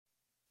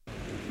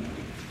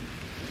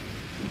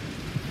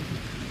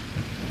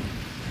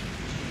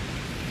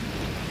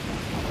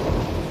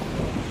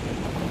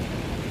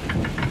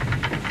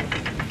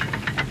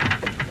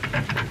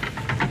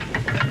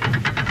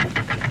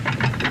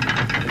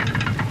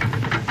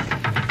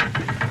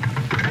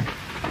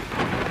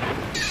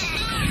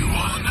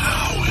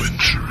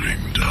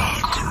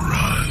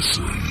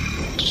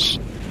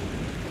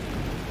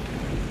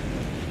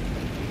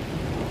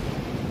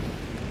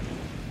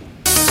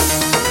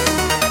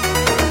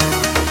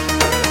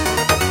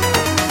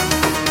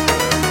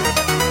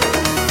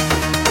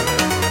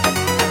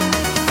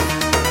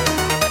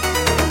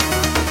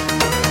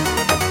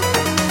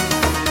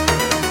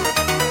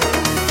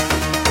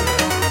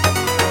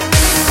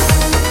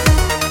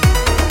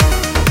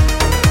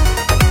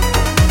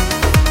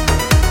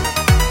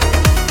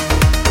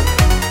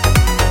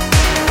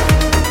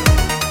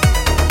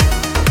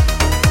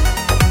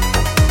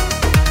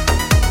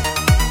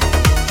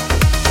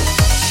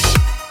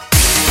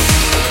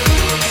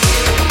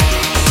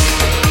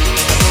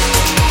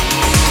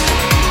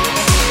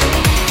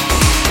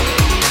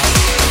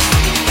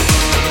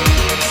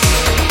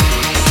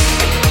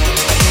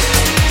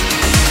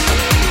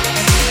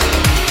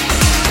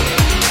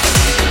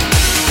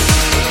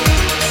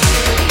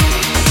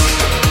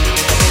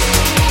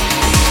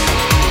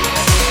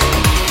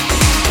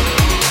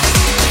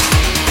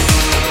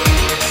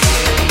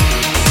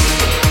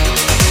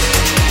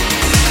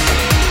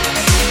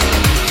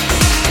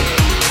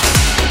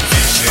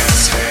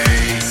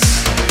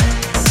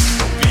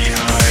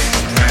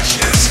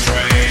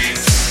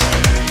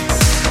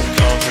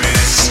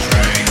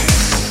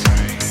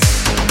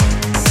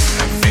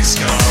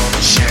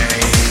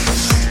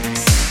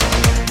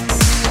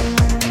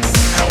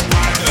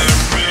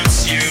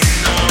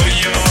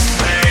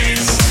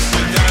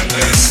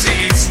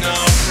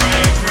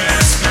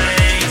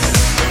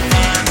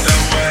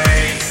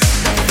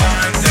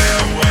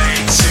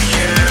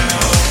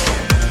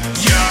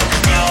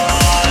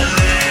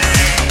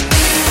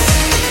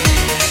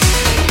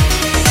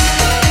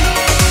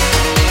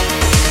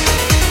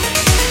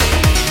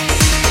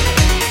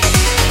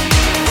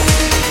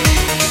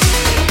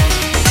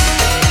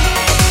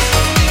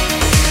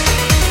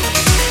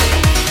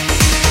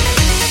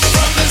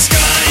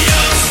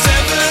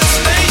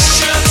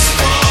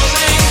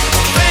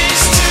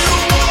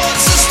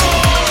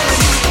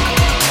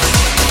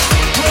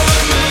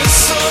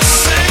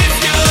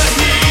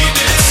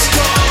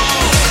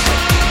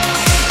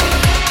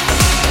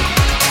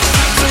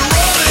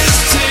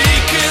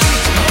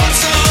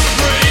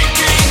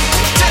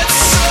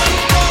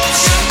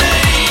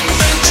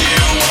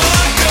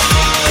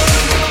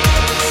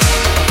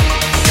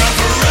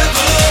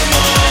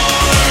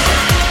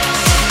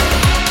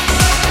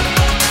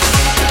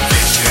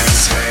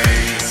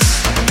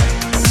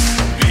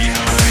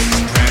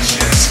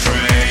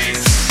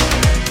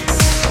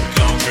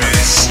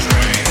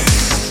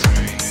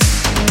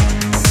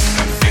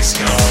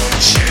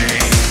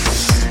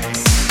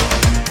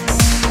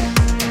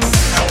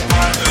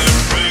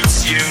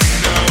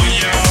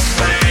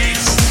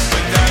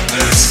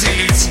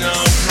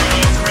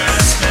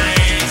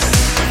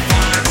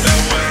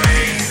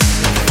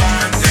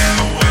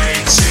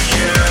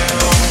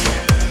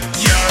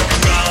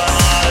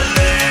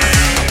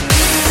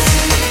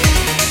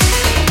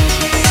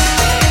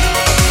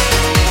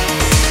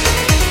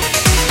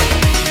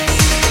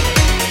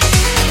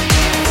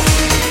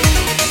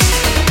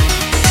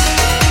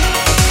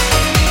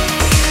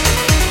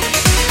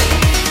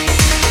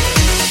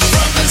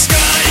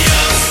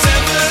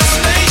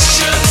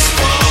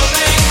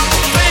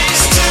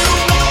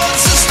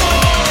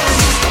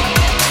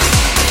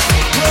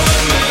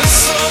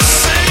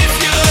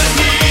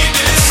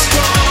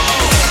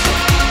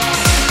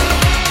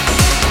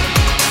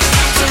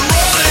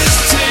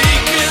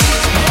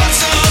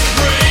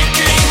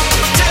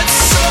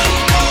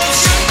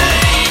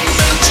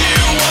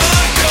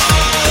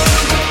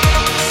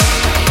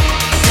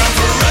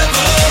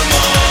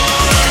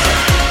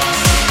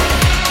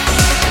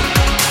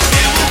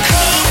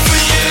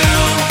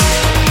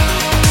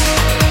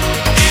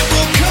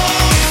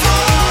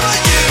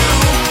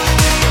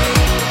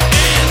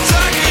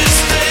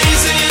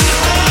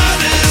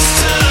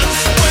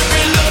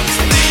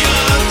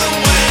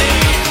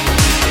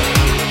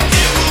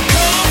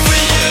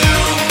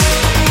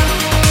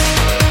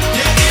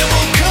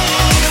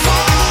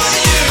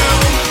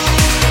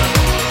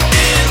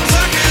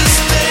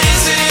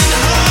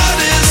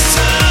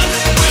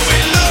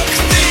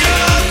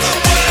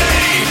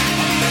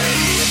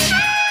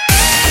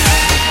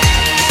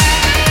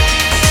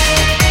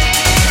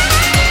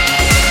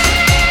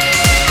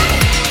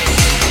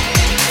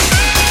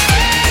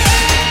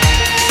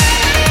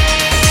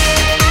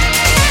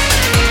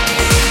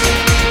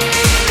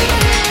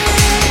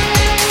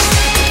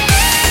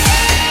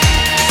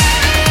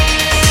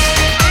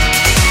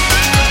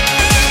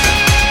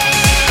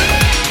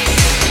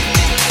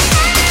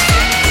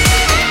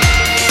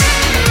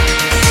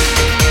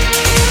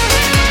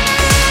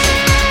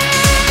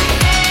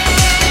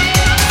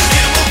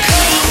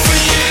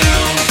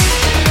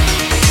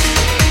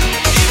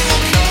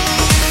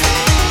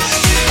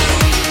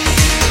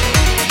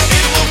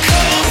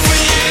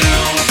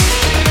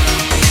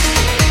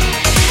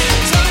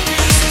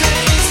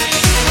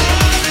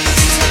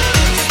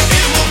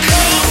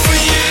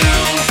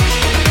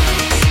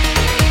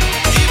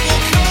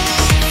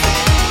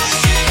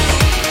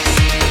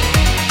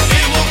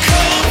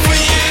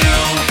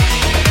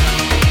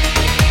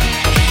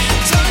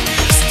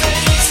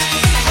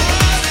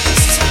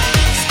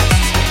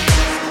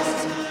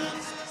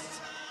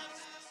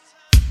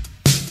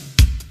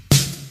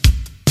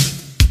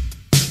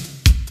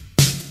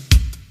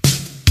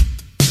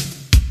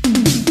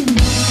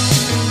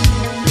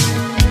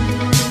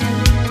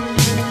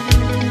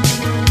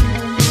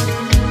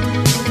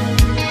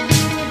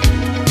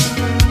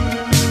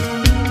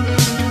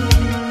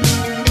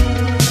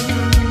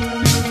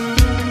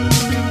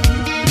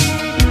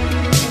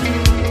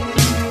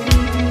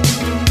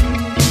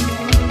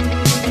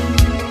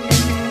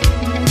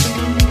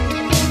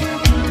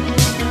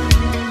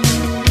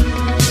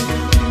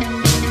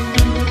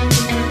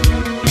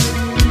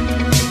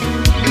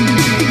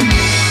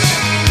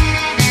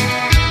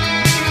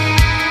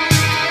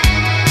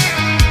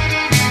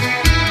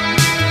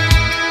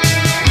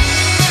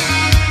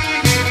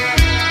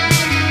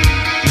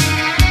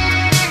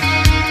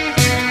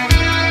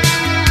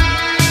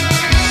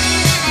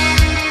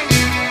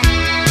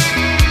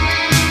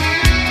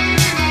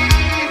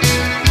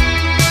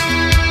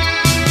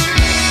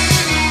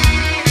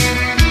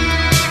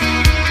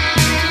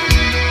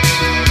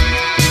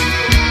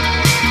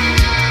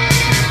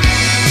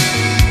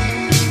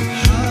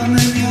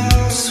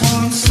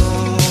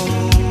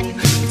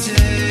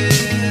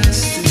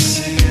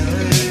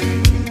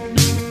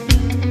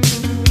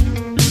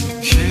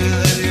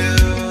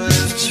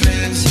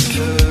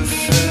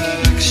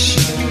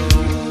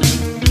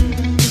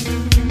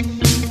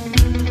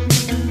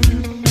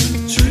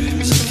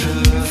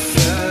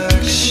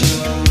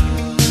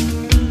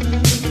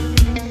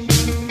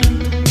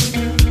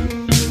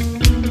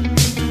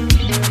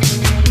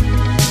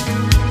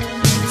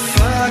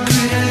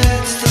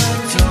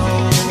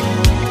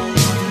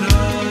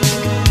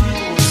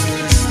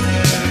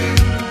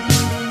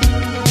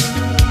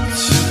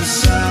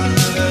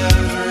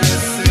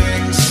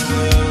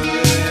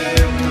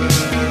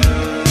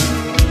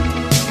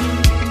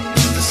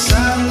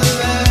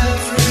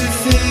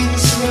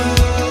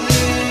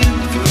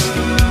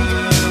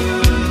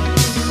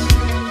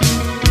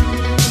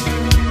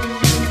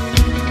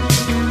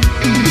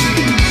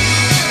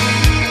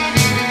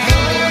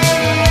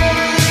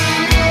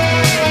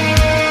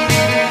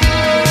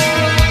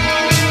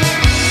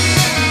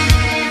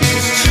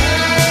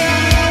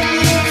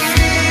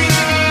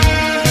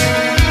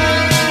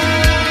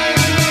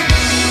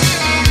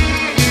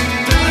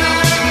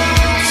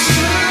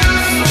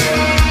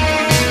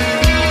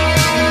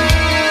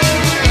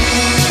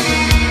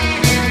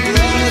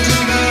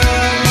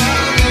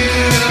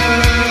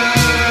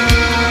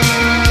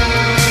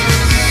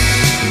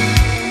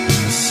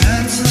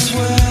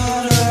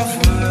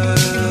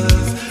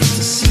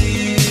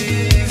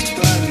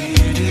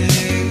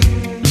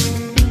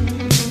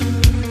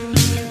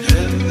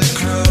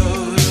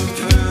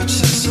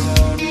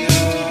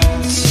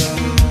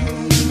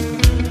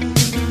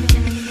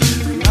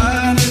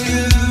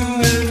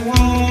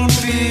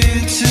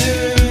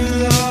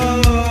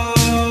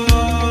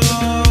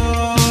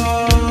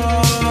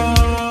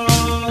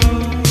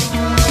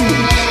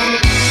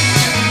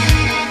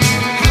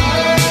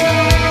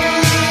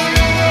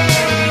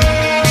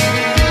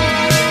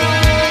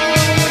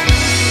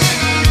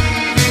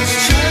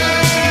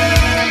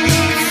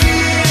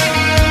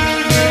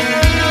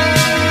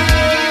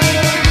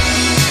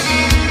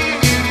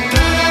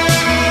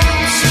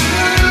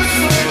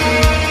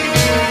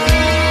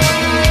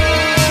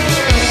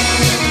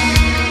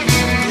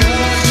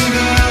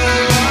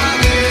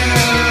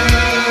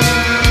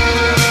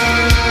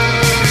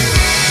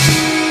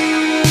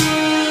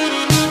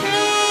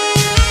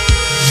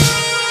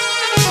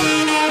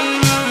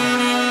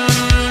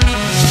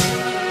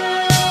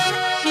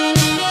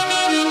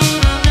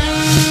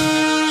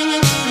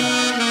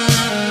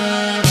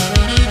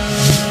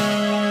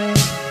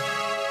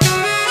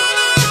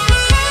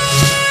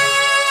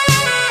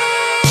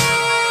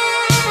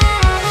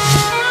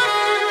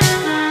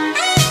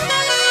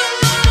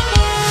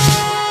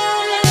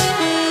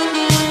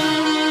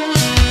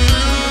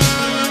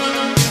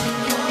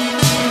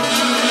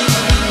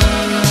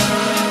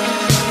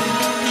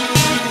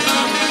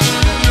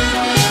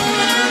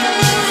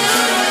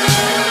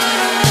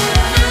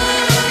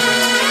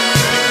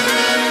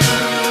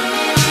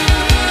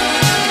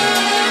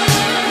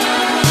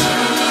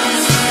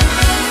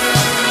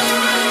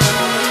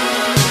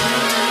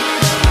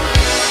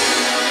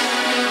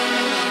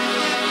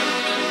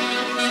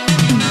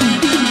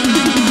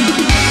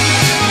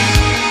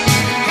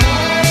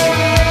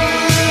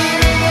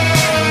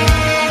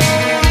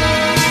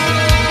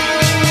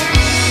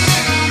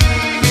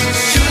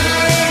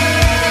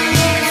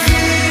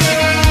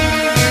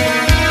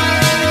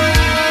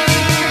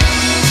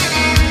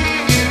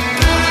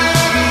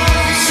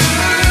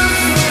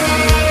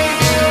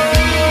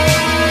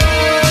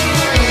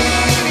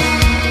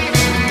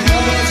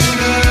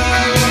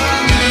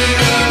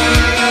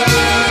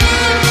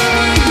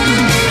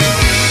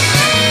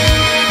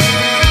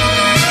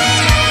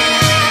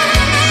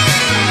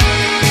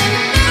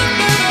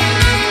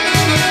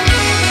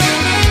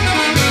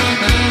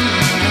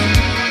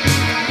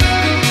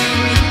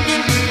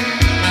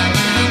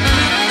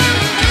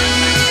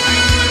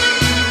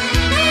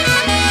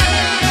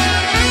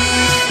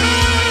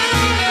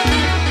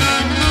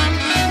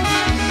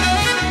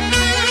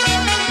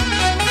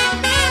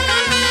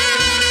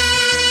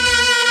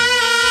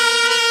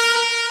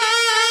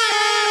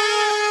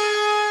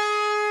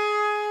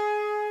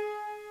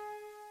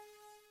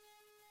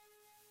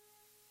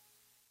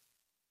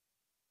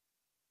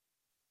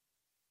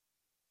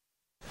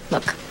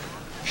Look,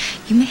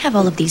 you may have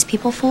all of these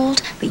people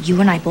fooled, but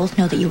you and I both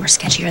know that you are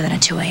sketchier than a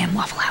 2 a.m.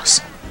 Waffle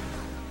House.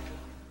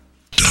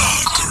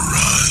 Dark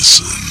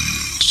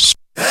Horizons.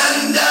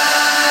 And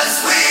as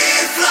we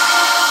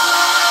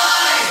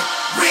fly,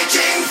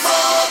 reaching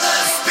for the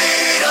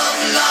speed of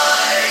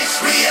light,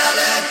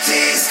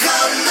 realities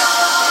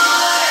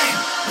collide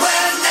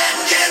when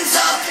engines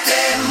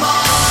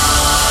optimize.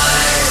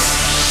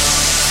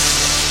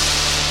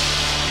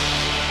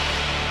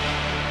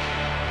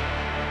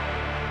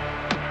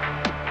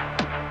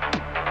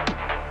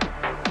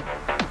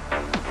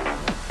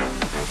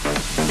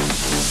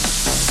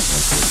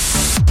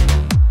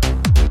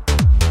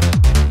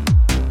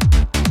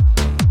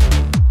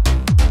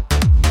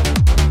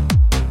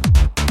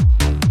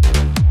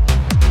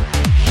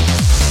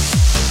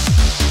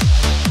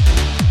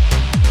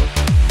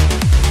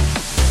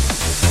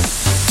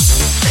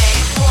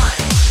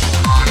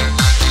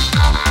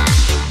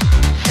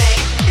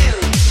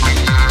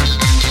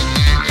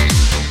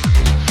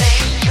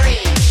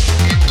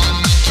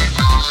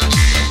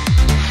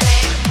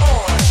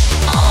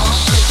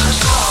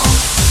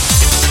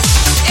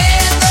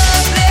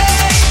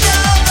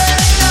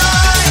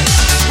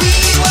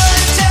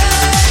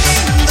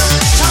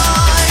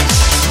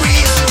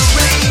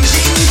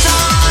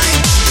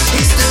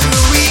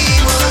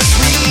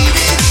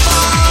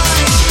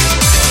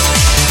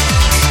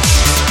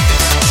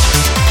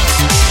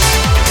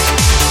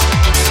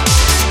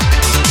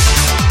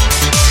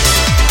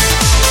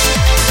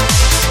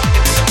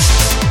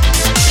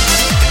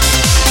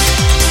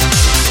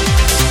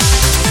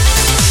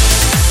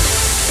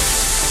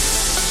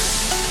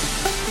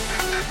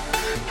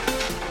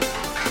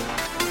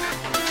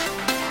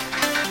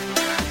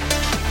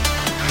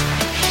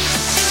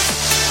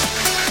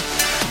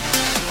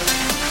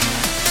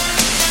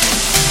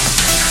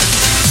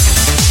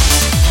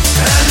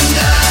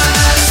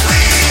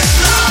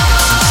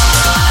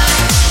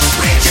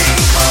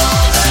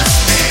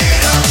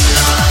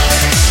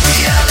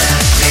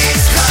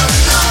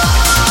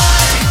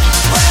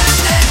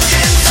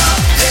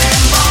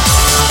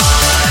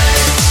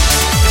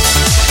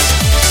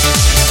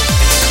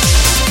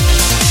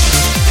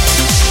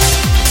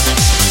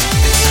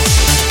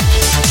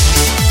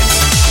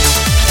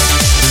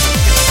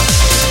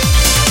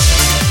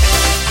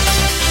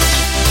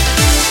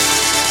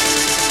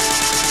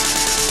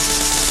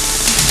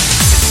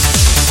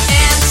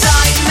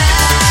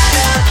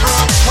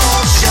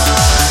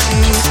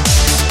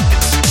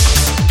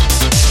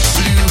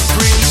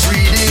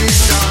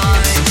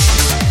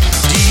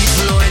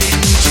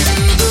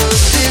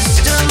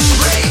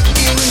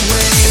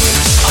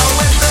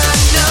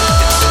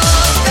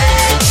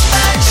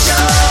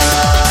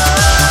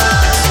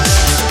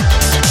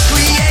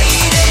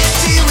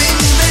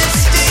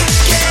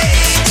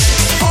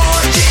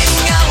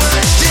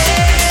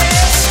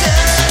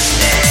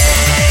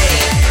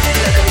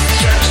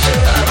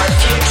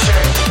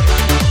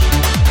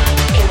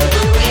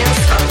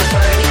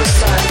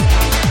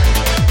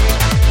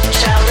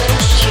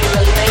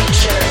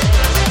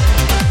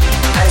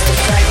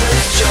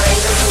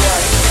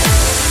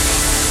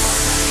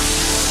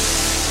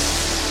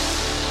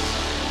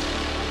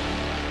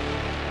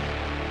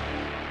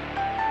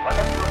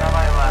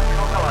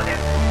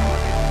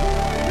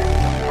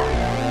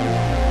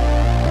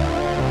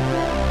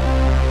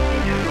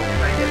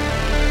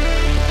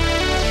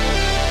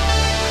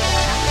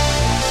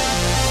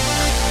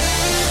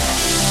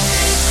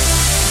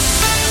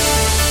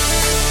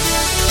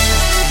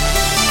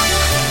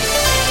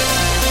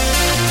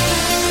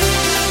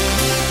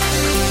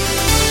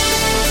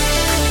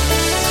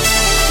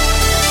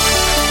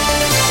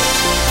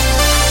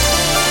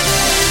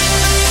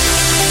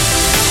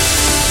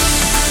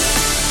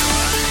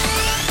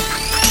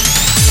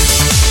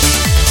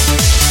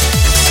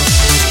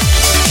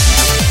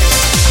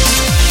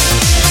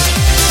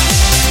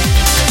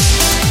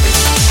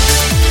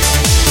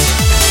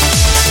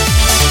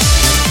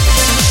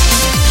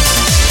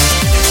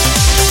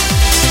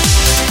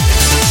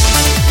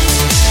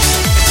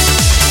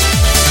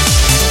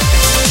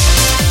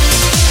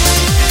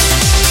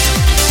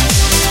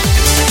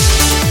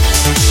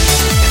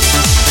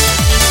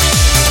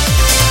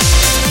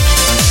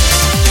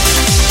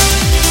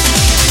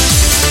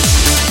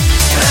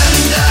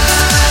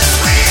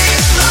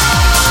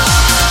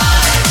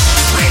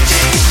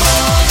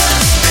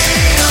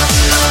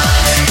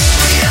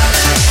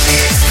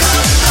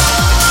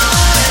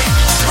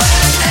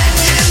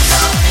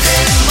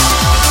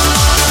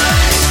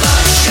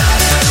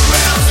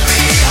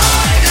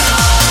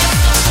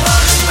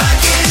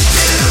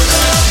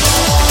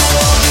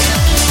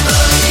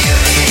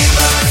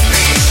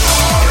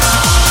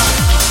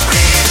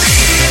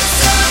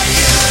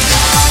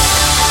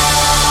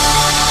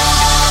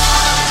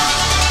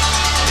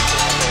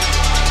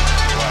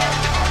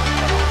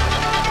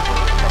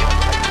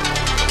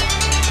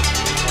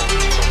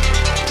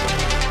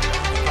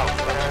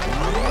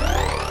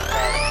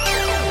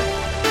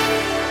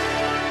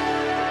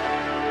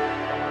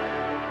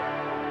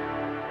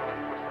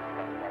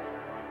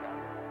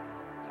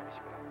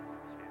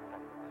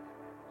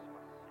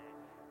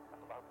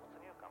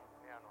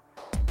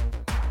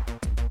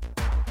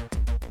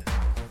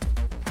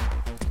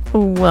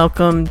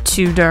 Welcome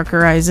to Dark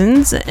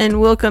Horizons, and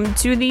welcome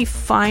to the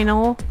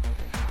final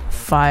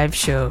 5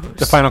 shows.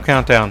 The final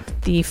countdown.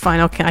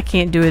 I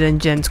can't do it in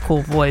Jen's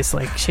cool voice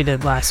like she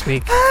did last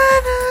week.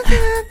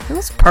 It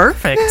was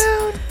perfect.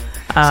 Sorry,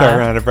 I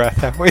ran out of breath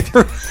halfway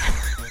through.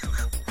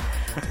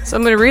 So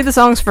I'm going to read the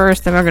songs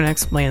first, then we're going to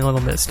explain a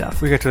little bit of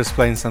stuff. We get to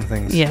explain some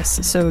things.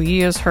 Yes, so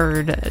you just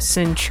heard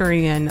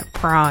Centurion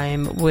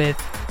Prime with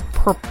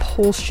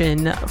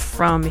Propulsion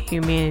from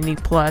Humanity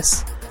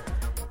Plus.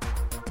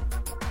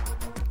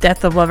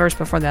 Death of Lovers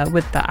before that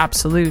with The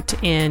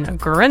Absolute, and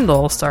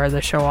Grendel started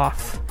the show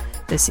off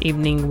this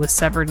evening with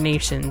Severed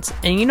Nations.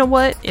 And you know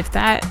what? If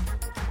that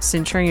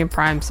Centurion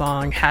Prime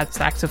song had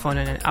saxophone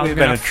in it, I was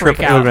going to freak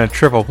out. It would have been a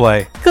triple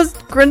play. Because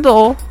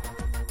Grendel,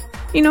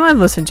 you know, I've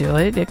listened to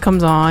it. It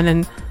comes on,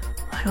 and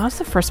like, that's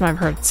the first time I've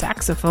heard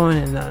saxophone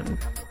in an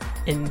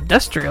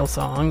industrial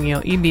song, you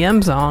know,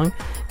 EBM song.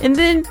 And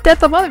then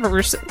Death of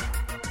Lovers,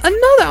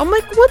 another. I'm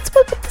like, what's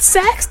with the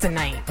sax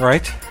tonight?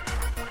 Right?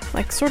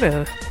 Like, sort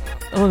of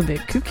a little bit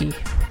kooky.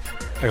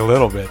 Like a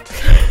little bit.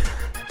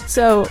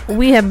 So,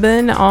 we have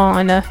been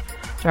on,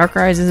 Dark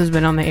Horizons has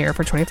been on the air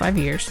for 25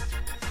 years.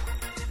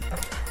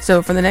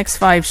 So, for the next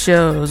 5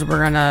 shows,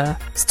 we're gonna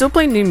still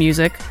play new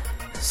music,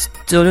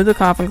 still do the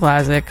Coffin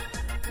Classic,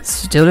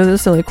 still do the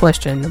Silly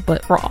Question,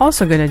 but we're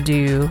also gonna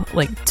do,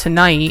 like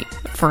tonight,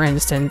 for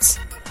instance,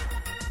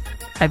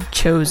 I've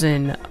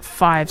chosen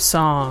 5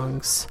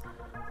 songs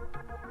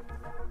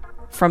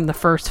from the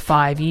first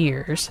 5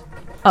 years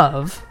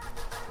of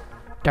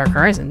Dark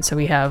Horizon. So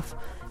we have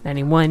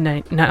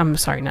 91, I'm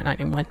sorry, not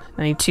 91,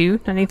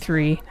 92,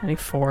 93,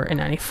 94, and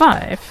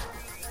 95.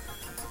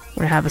 We're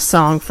going to have a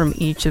song from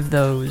each of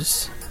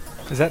those.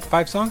 Is that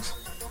 5 songs?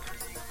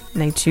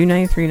 92,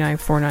 93,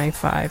 94,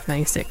 95,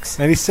 96.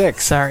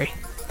 96. Sorry.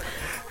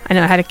 I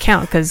know I had to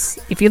count, because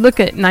if you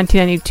look at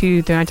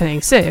 1992 through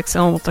 1996, it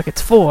almost like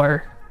it's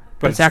 4,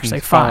 but it's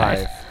actually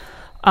 5.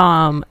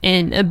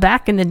 And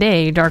back in the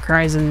day, Dark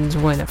Horizons,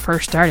 when it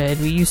first started,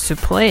 we used to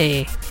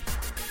play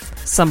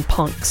some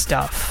punk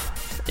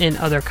stuff and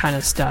other kind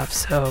of stuff.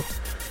 So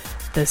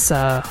this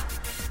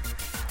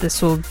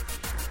will,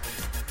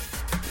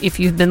 if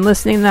you've been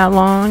listening that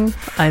long,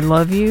 I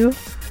love you.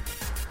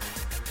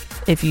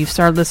 If you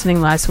started listening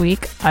last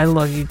week, I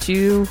love you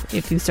too.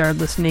 If you started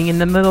listening in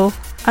the middle,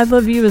 I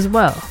love you as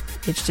well.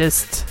 It's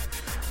just,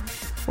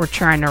 we're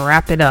trying to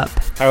wrap it up.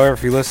 However,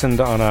 if you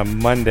listened on a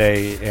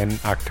Monday in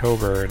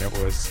October and it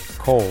was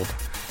cold,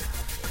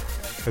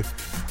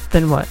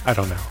 Then what? I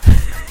don't know.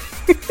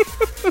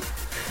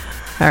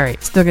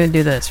 Alright, still gonna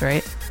do this,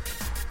 right?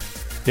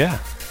 Yeah.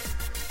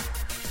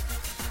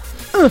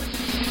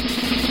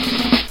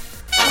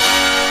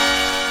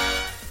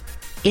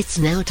 It's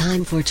now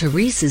time for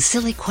Teresa's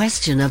Silly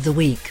Question of the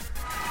Week.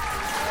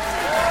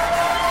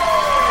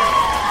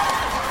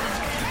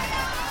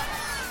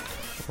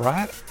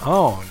 Right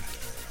on.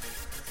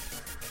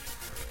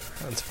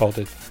 That's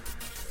folded.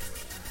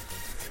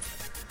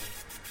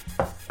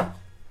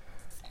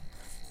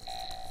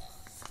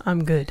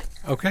 I'm good.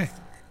 Okay.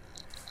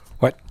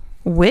 What?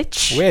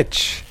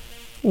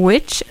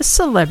 Which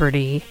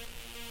celebrity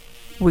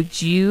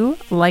would you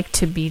like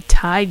to be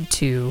tied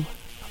to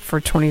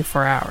for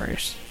 24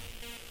 hours?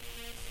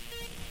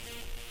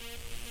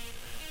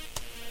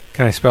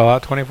 Can I spell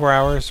out 24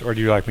 hours, or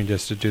do you like me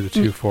just to do the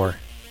 2-4?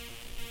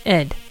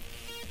 Ed,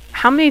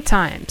 how many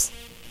times?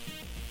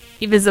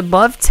 If it's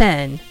above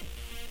 10,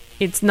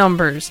 it's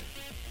numbers.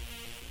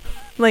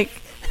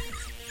 Like,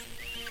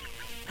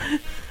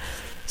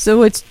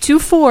 so it's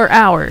 2-4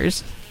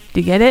 hours.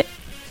 Do you get it?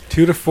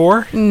 2 to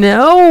 4?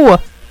 No!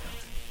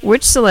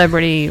 Which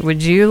celebrity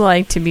would you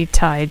like to be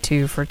tied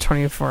to for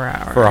 24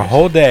 hours? For a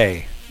whole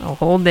day. A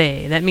whole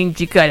day. That means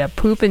you gotta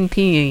poop and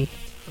pee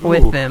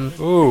with them.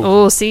 Ooh.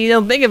 Oh, see, you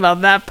don't think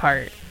about that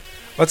part.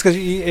 Well, it's because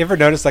you ever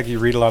notice, like, you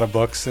read a lot of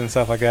books and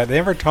stuff like that. They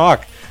never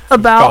talk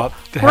About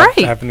right.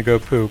 having to go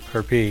poop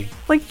or pee.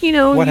 Like, you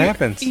know, What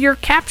happens? You're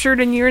captured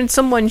and you're in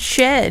someone's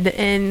shed,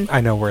 and I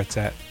know where it's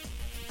at.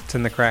 It's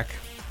in the crack.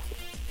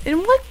 in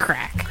what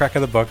crack? Crack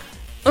of the book.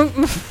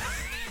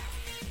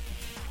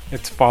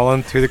 It's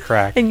fallen through the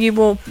crack. And you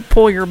won't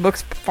pull your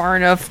books far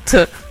enough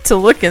to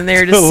look in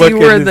there to To see look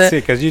where in and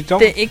see, 'cause you don't-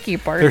 the icky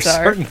parts There's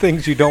are. certain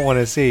things you don't want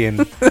to see,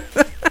 and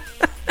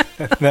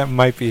that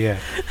might be it.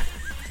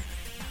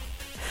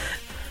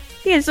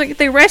 Yeah, it's like if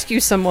they rescue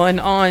someone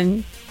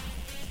on,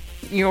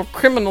 you know,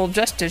 criminal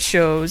justice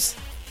shows,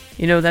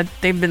 you know, that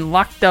they've been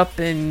locked up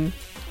in.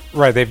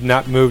 Right, they've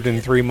not moved in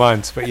 3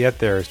 months, but yet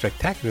they're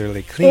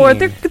spectacularly clean. Or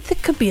they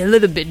could be a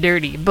little bit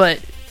dirty, but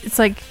it's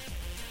like,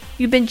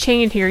 you've been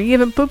chained here. You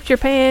haven't pooped your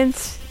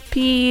pants,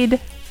 peed.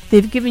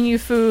 They've given you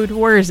food.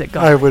 Where is it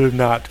going? I would have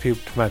not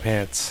pooped my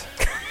pants.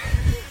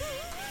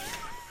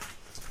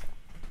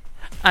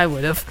 I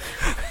would have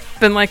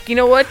been like, you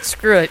know what?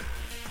 Screw it.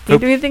 Can't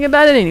do anything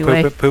about it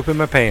anyway. Poop in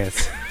my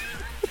pants.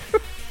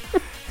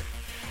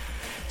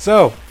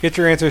 So, get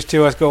your answers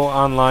to us. Go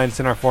online,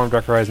 send our form,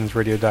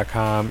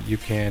 darkhorizonsradio.com. You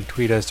can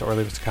tweet us or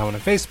leave us a comment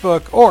on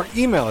Facebook, or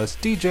email us,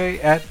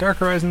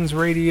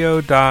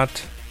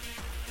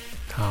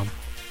 dj@darkhorizonsradio.com.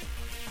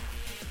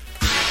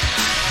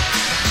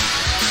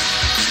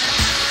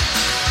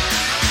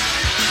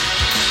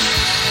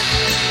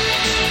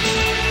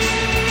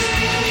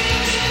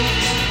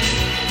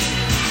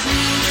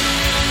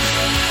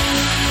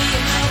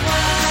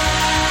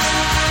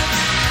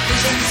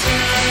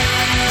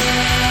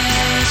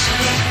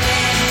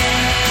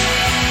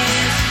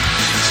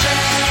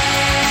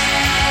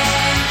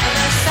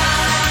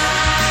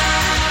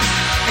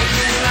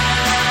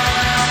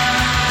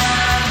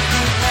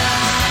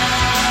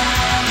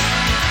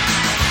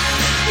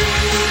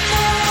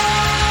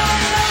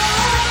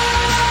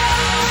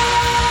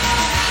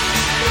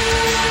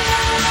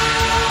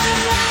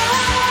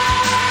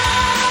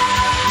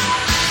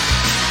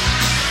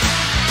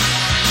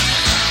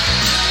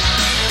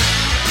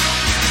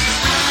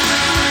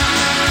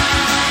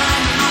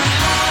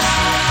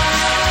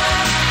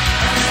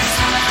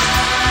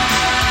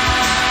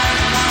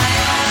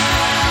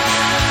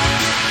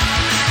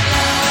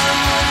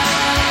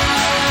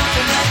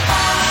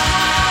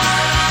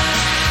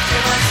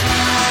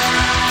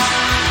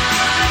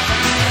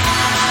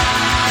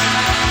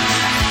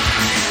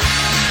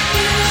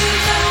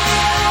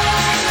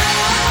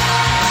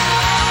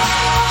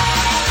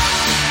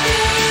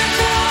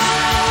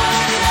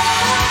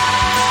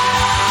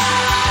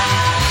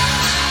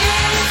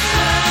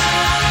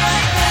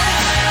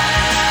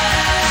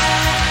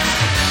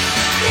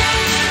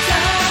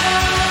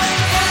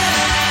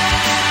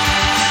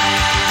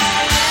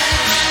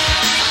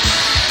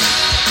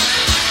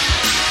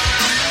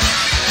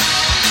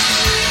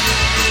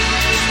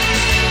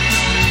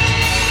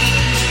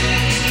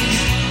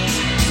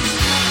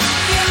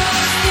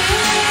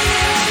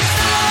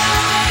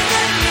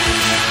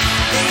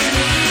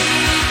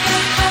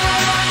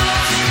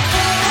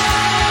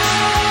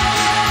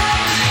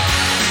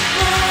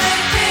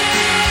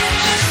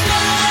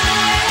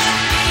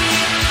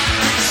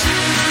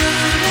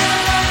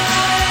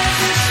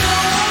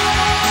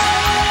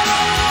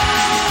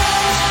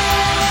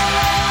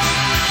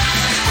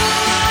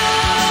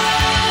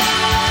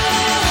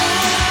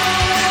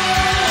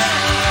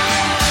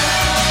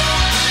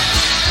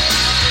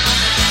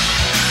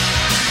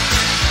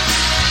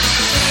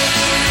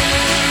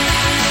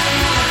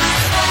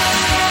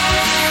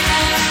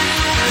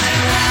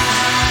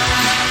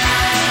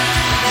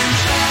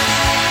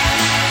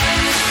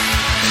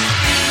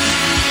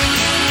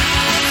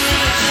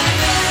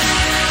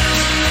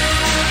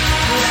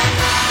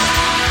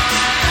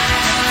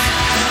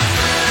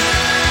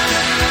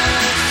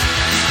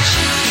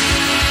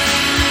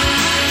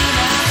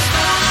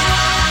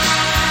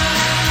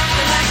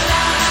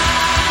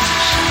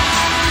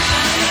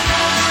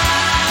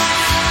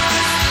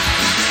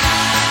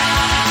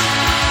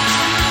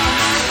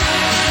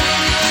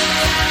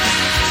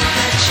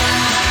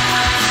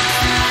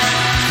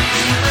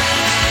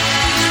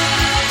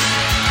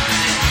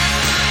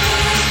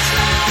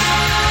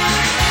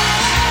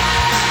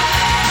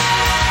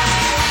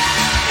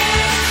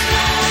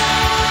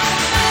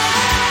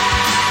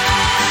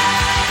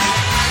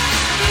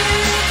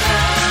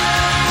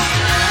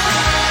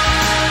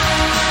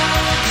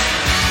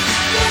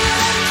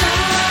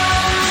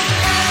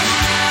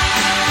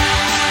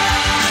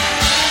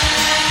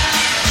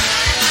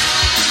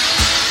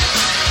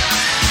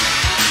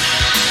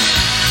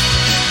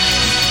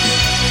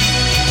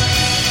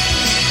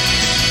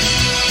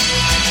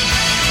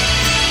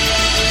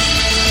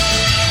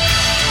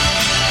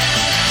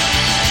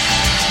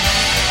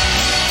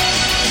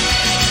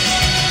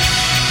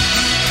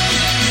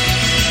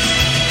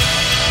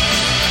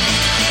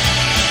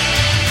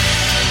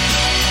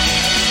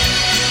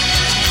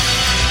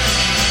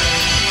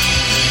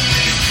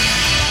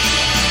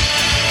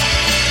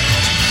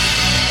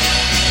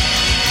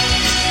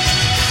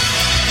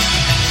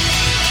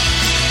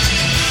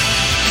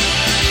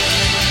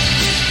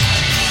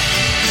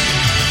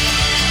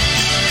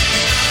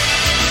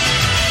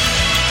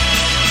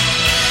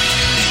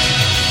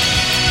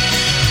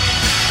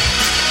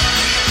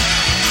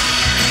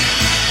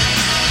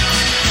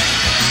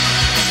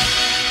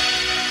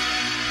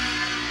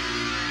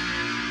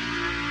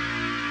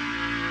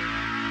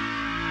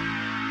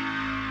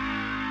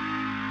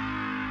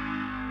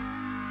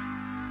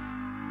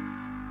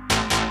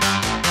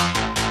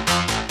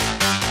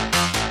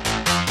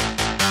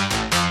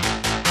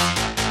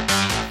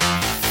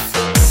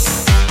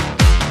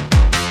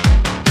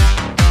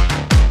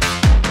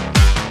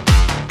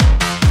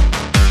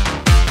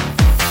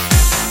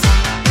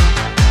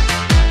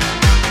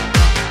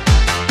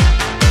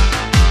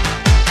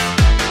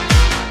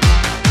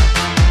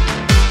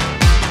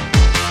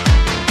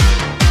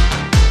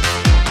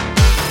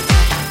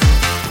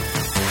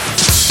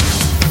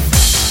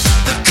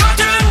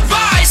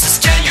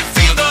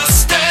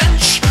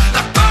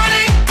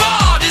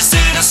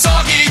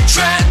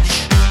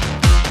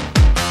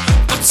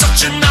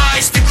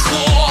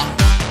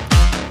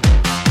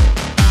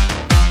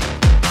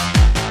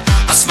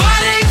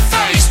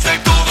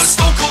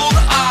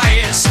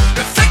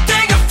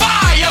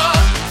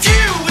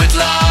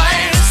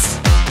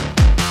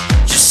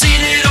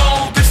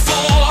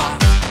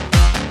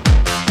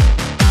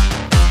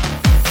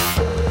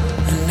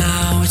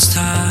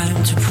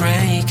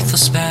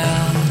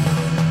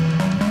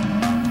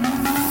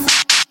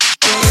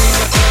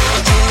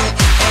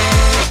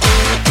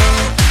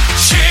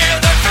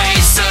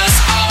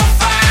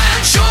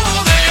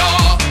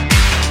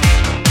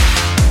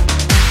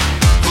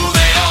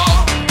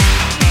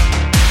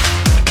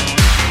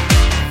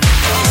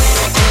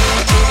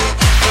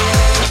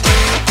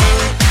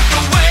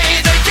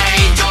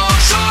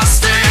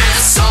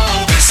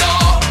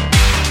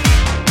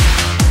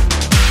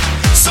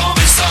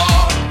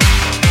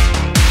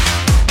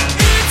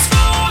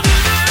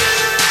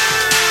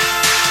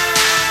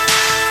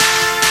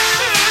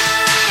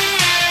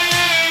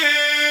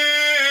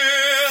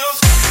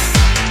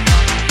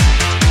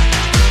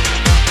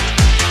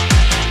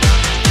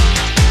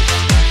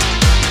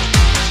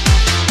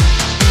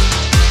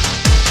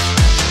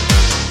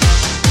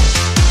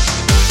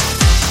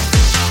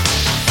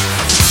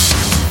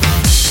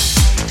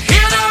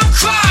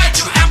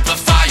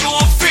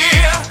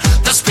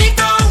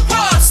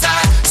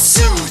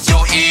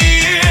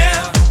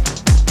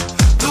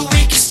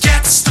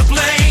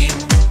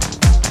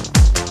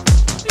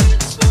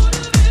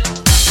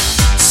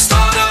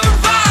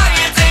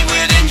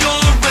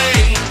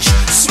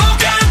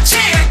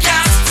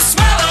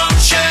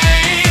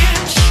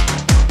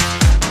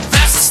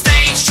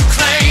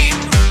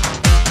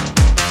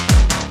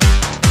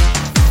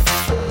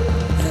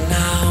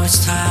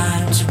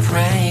 to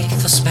break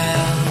the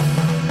spell.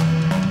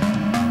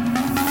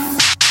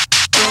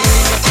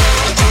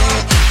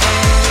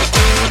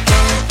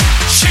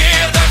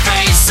 Cheer their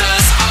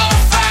faces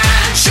off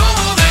and show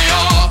who they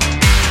are.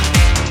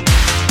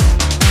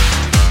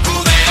 Who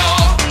they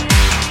are.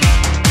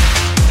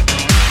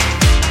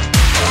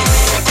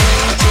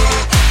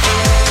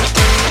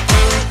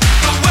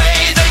 The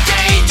way they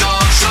gained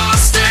your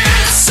trust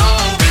is so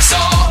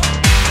bizarre.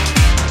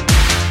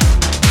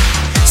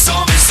 So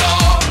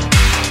bizarre.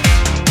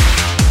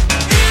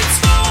 It's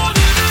more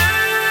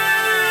than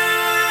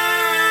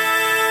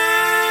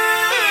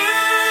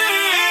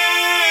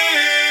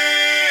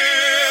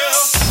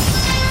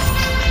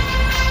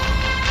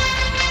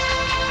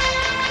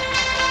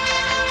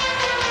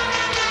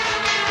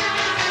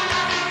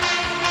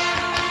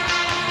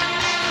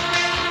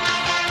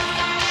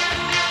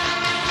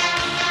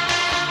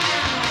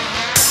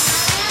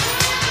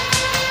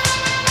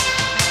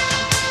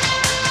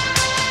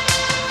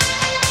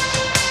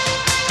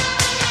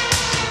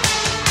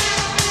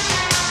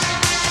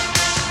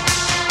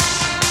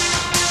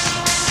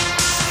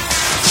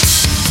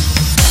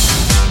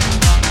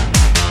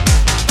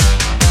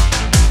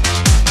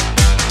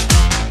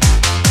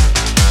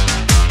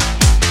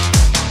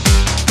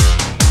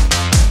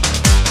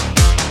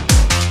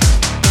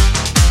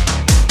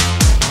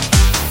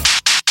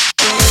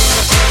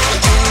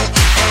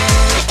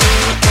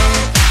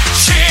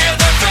cheer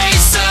their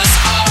faces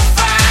off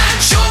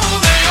and show who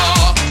they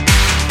are.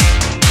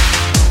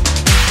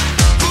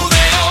 Who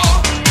they are.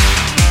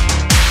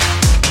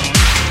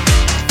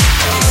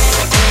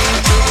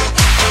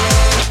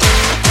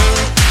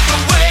 The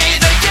way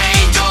they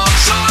gained your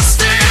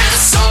trust is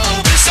so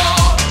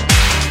bizarre.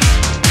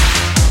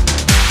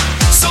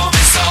 So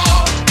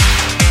bizarre.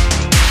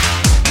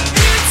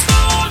 It's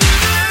more than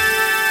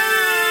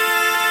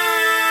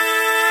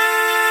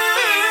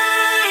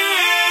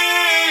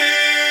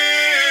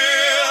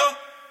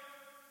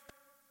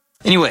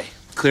Anyway,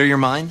 clear your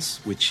minds,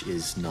 which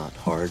is not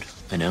hard,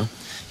 I know.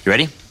 You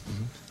ready?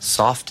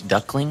 Soft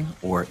Duckling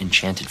or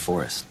Enchanted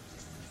Forest?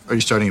 Are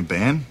you starting a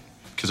band?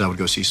 Because I would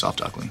go see Soft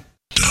Duckling.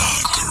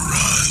 Dark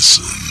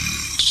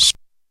Horizons.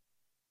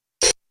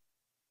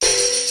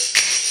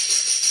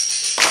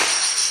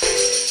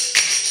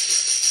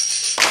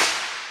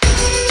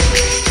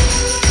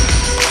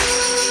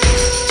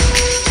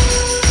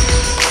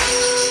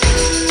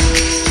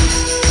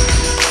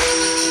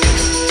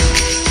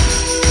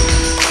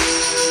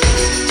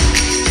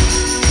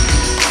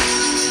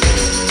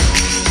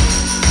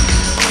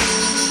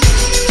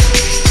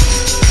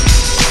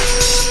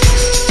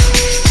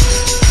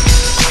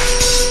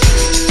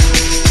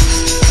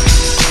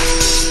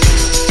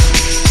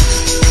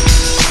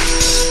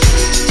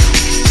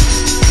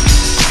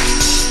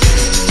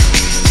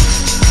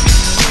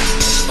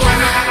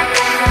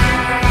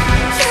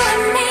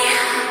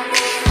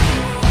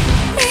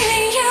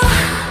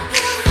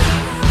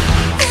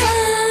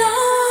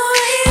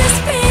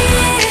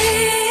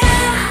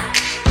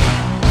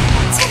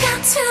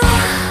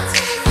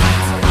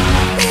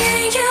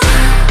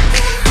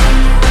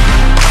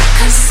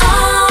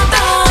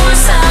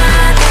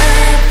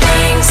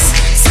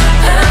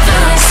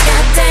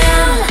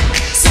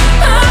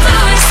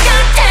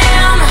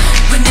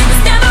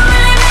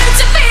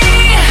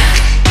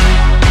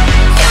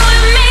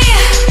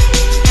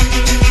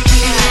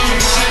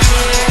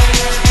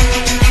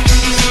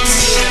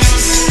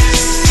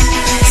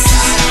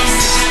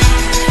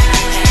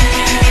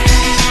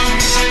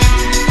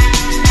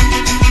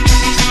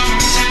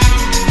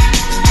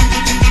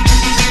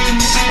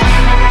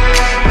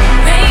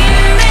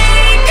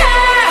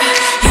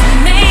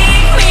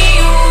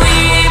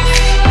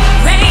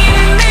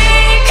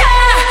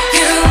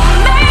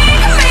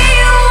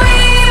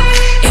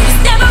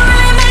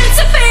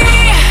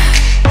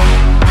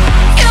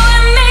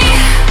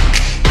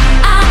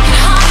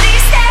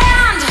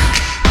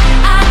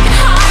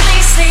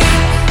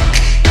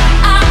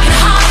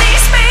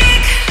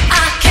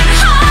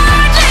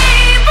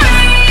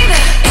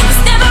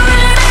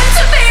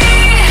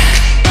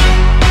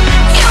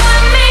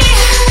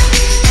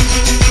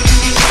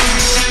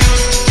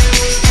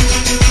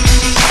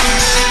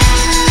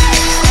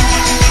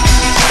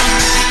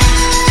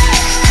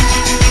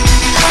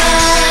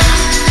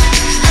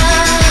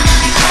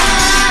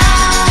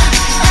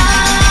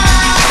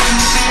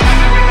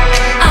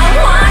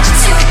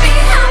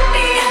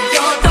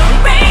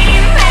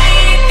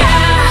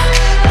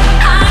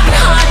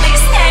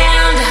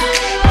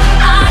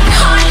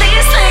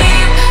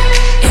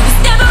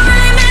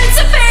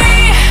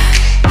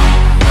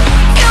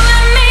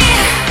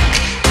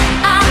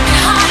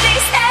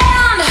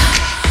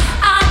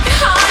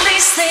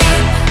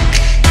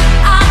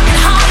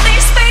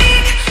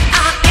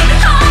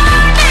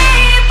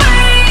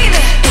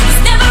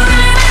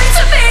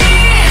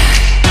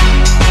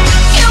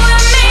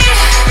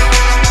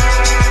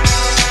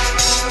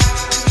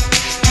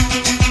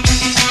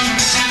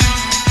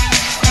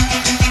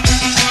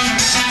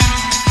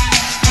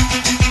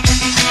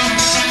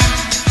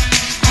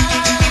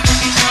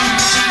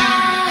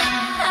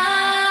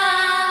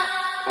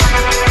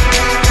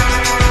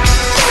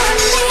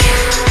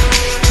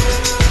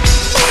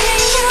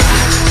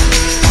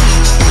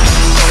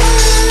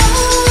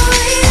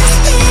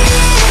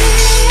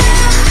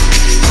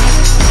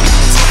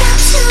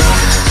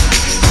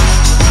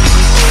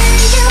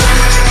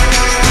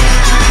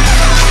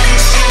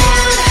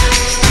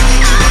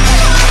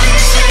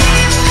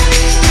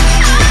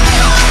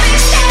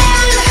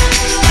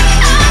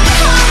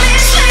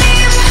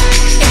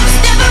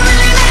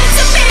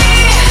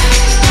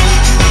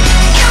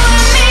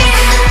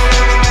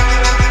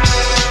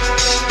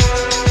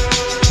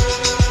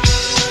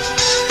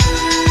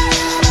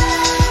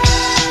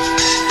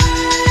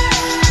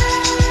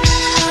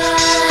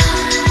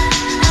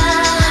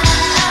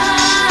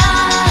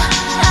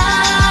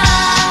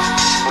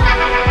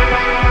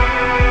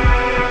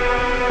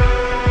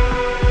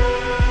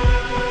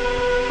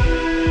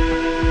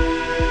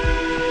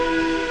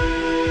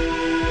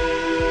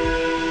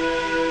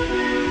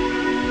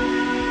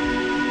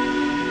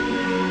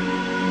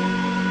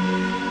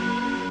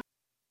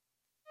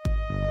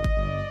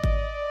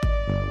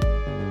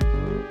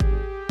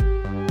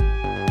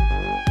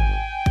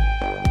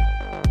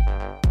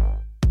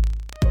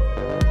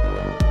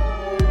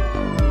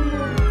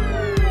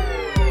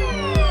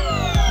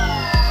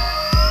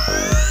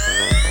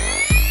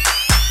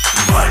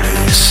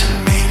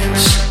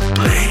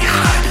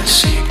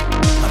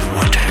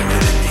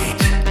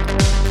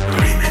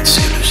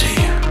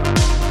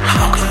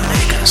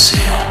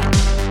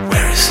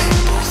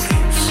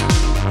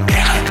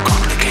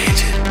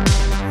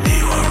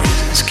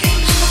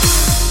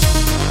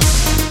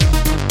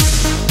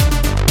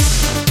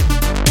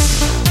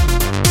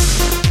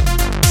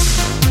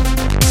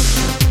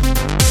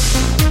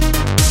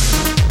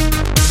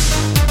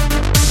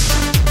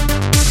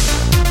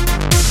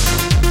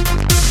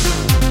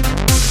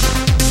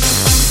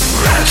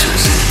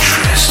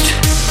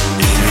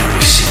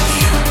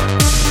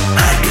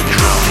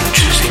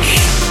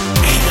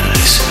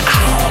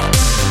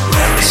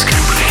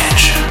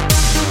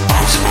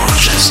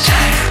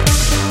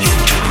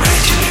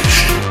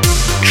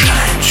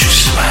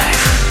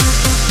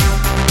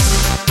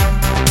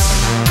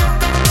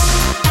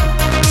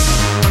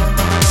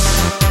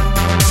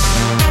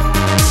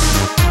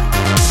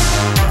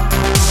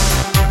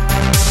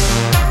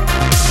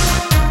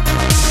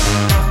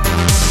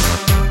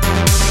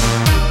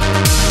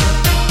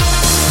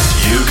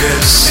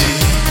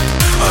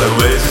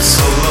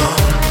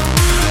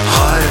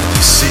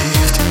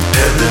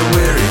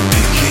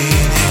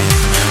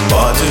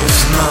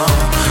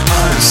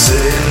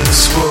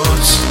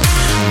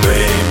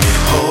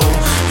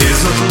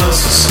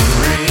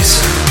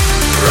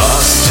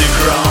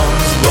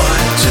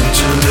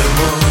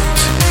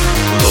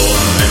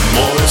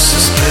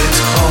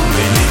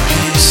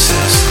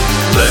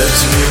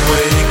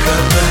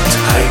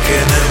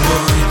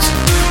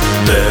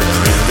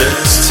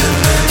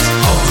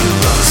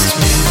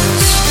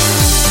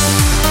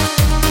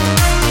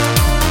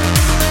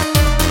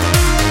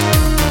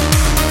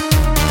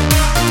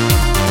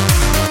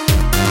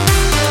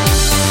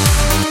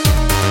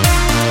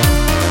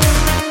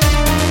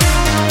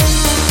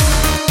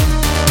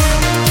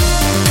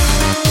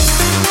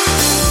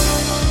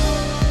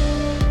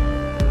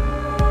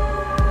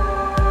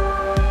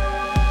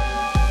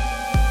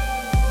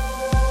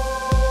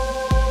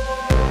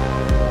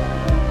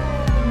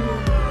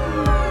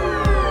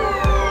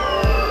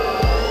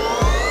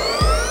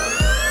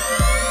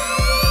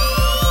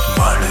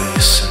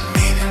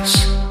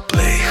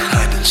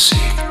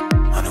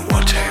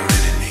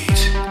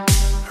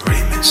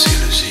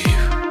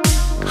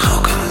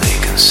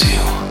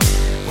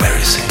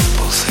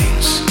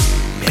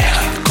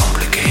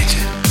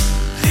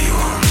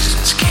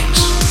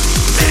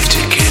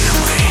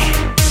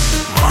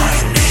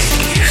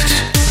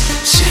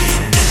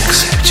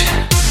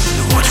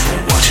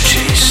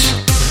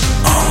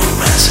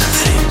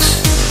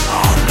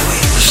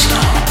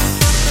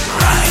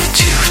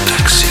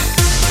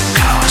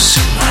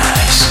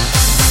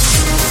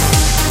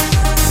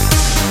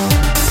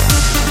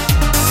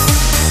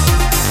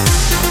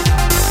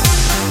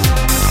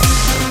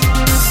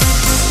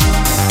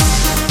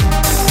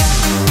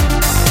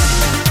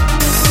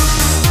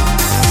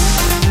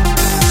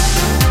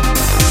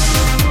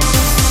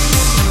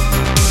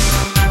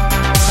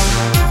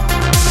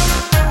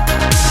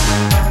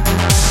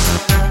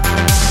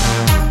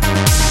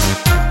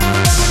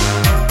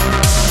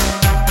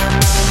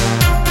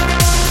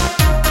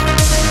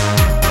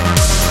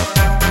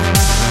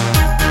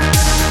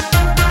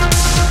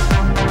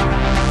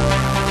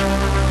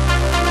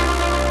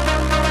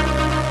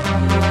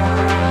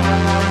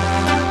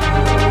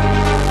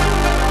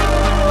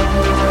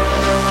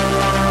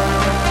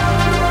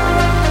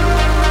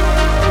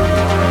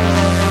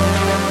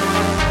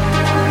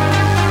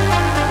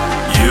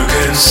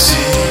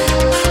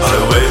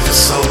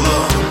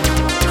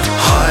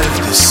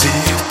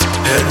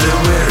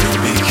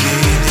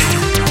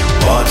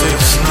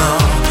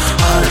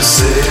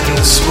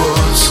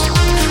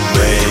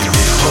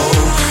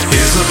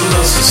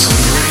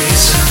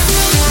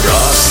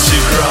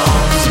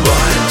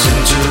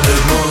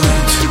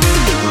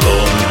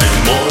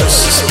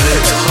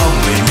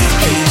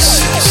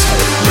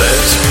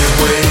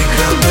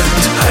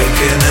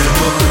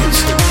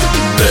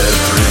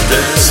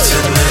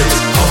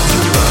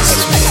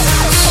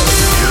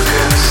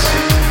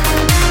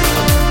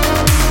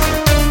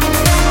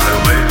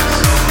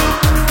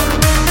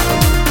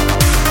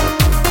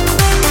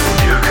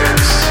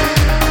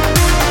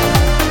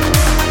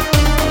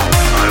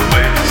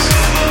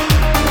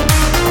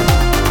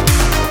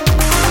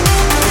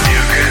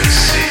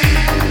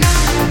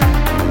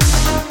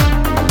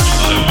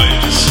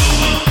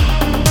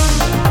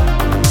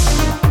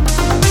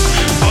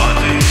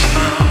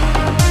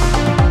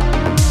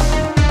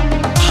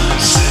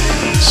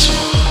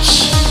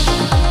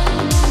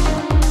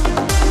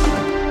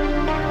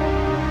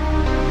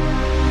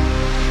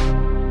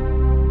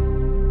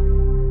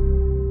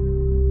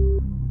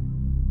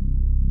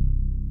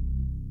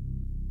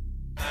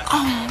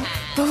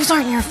 Those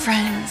aren't your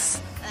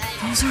friends.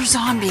 Those are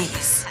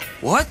zombies.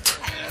 What?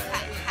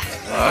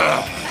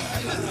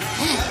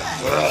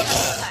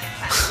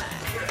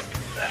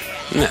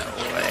 No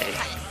way.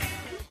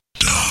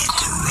 Dark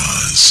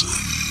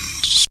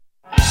Horizons.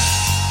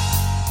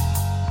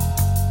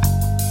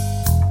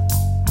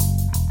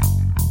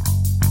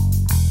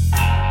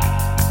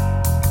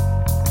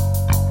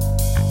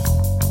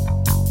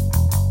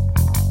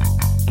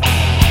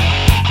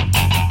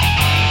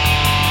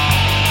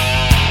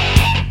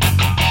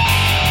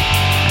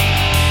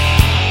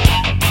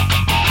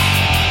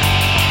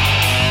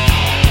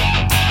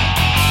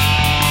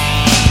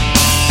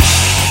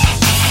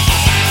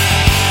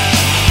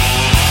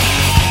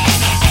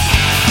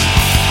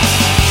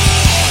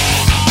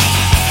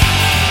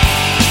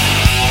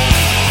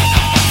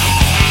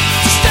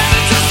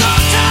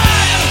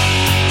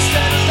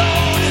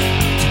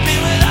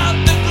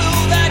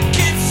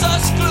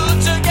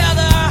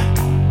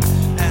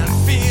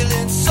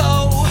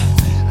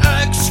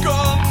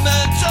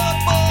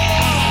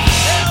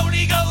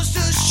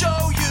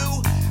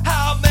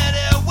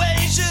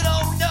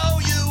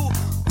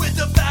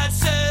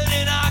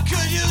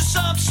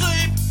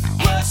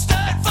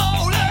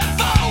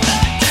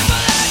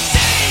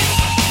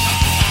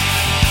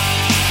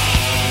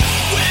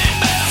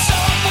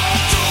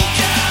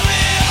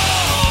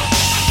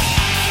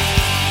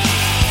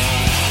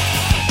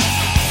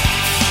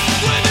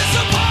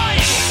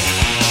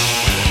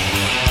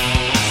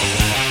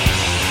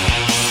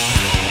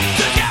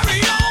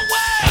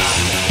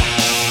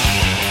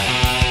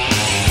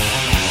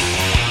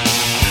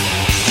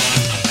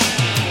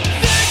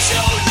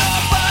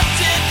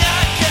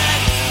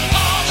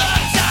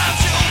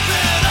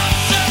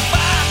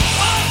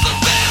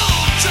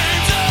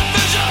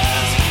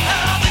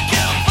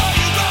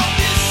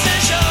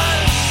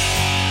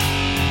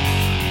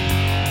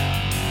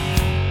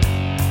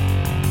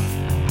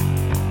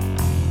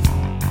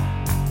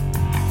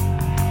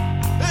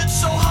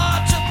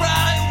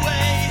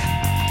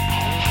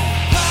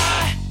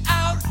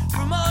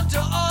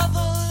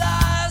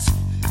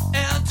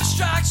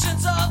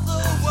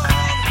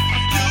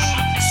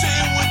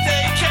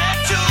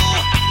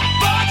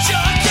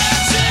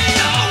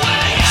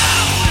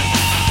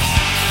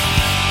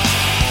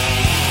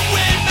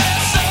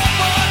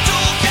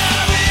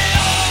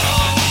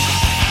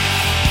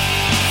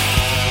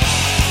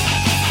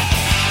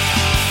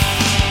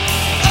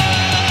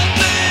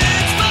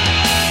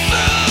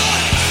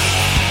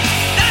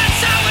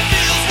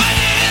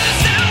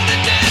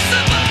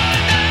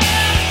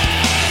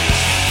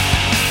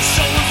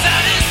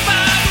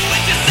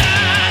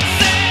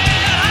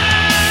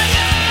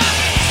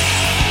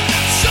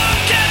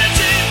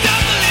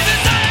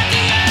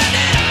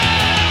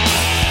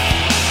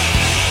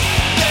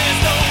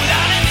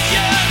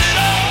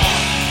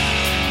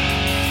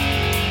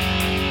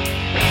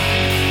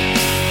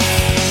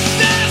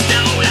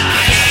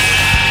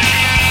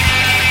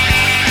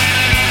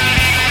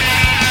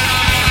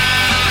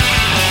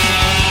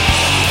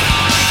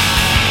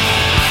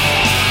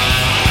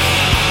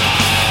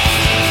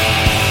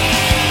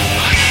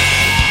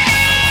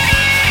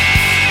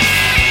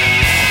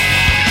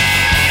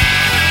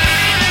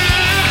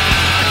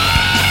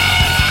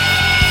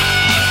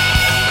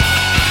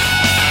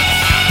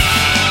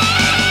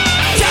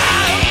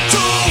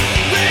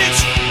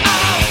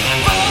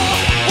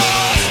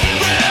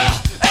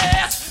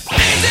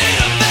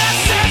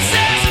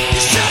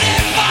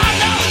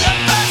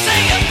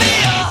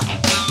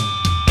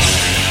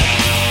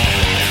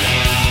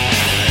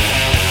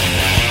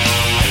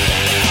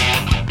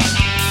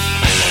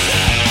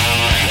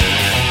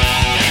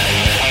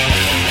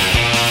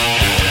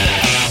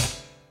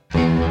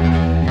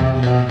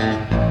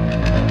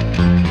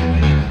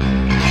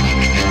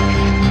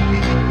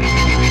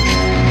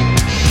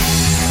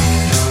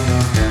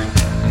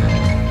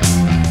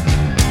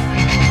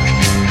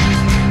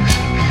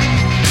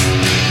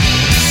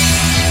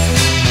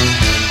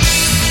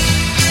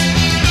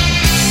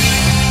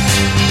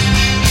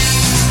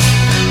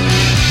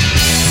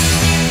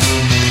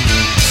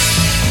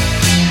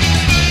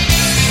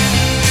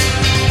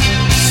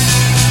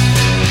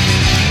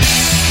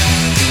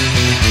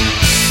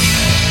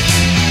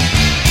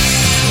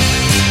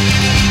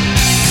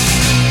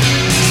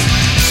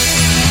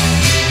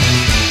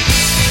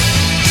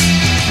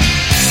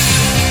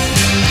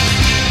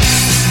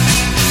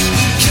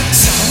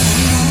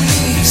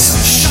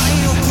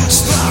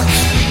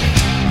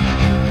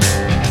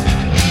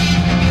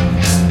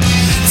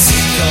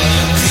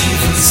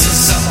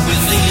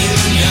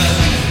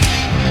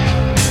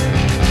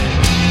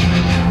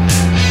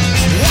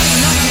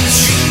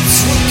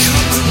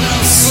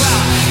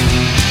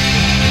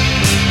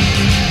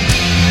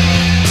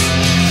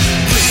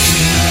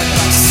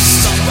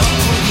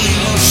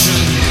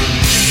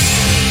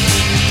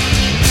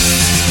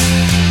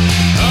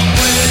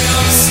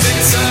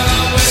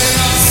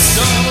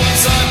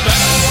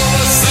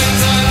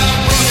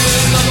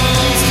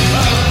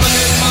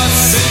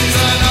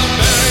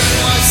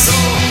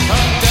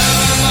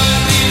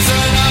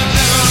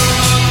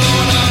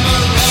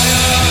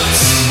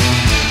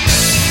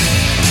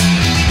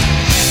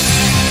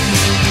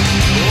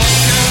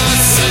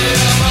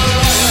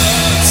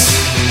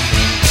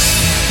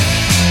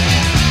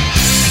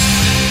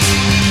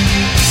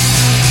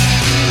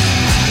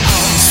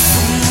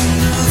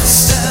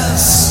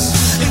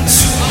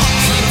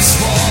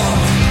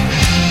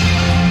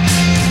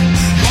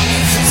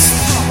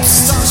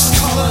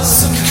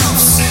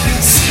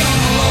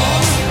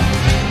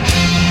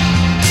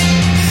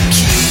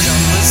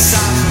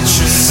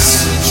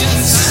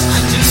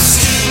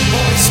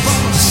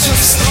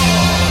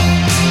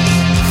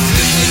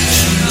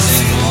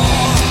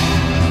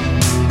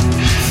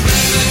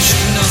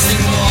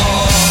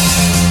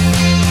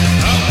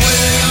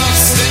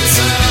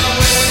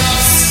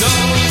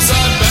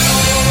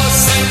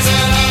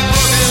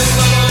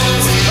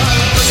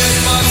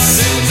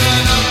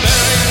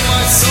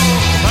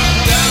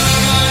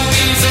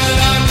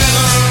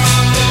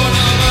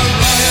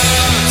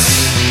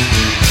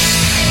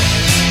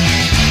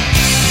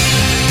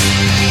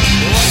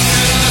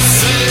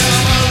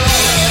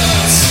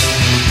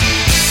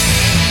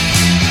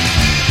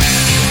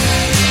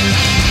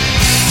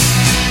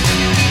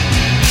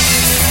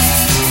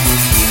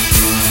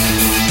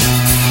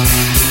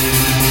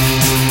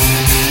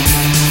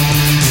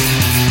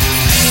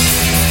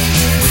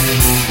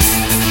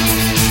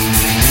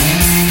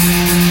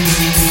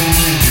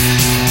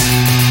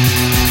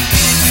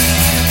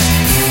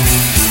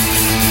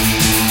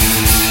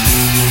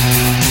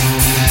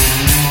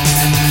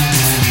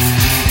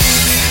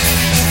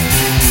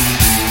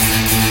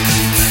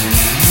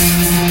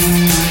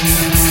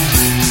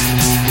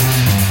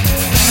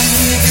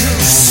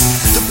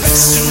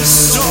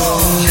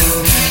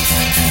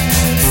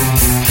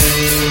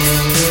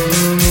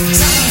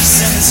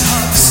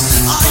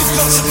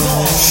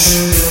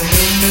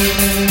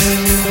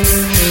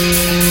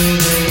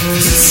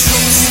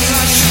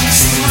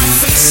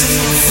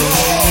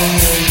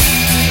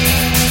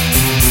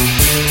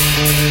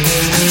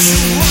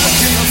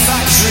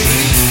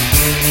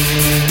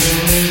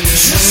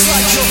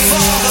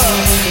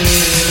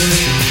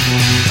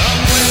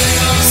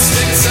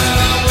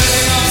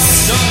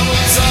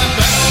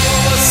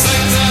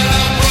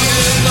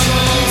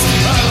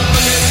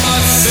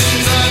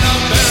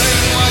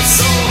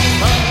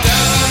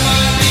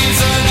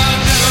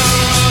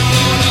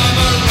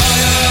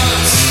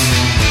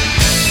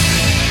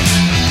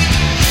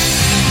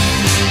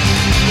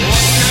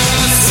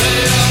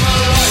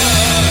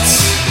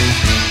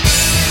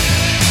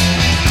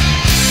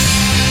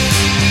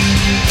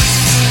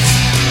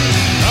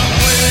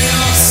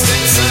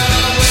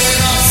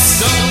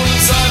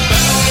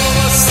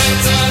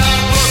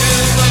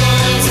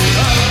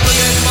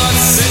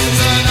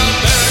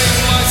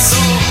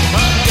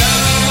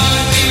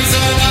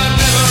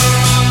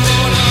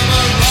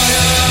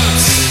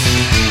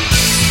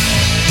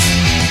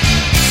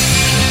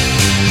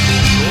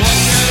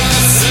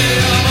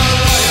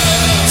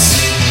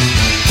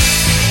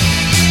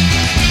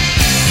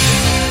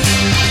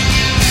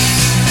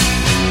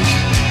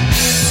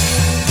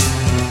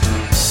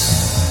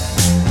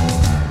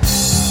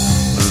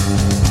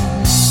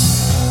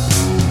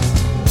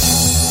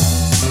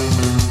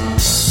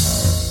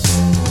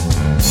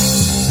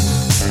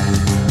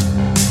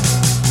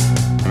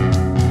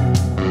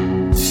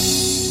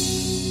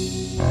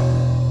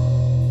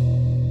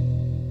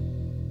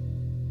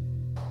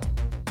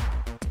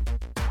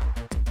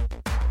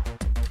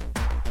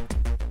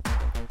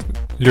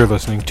 You're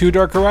listening to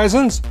Dark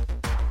Horizons.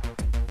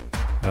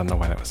 I don't know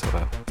why that was so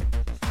loud.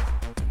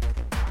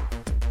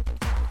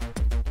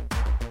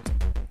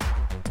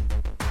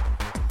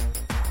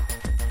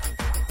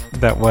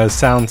 That was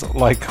Sounds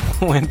Like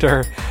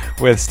Winter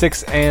with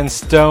Sticks and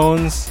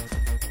Stones.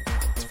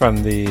 It's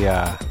from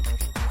the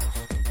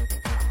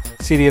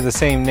CD of the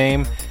same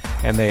name,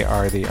 and they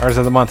are the Artists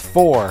of the Month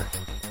for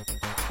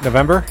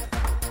November,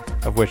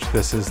 of which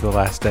this is the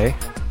last day.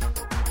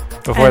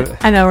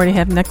 And I already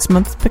have next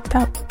month's picked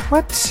out.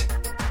 What?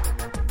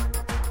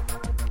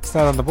 It's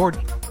not on the board.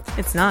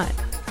 It's not.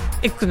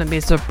 It's going to be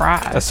a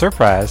surprise. A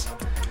surprise.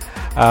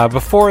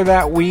 Before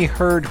that, we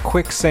heard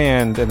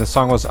Quicksand, and the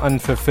song was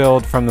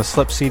Unfulfilled from the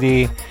Slip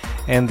CD,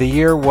 and the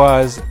year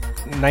was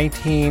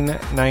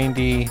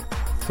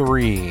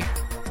 1993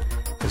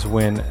 is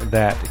when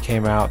that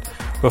came out.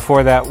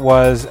 Before that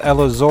was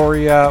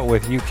Elozoria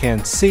with You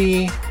Can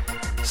See,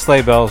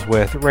 Sleigh Bells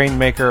with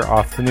Rainmaker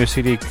off the new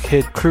CD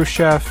Kid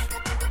Khrushchev.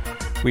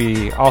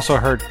 We also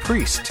heard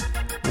Priest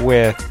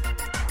with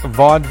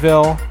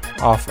Vaudeville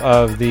off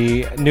of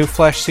the New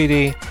Flesh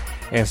CD,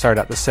 and started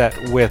out the set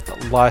with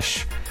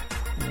Lush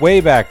way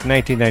back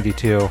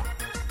 1992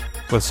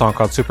 with a song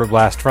called Super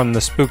Blast from the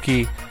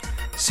Spooky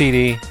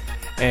CD.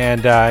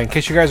 And in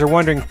case you guys are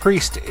wondering,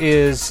 Priest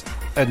is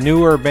a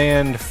newer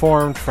band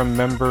formed from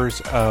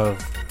members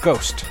of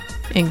Ghost.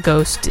 And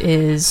Ghost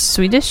is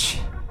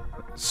Swedish.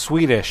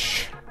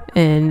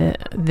 And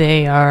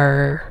they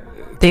are...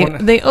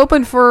 They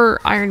opened for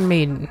Iron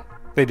Maiden.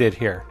 They did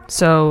here.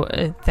 So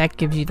that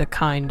gives you the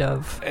kind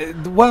of...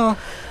 well,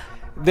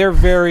 they're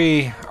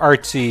very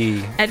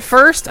artsy. At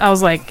first, I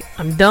was like,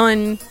 I'm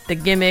done. The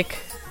gimmick.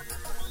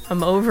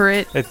 I'm over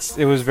it.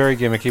 It was very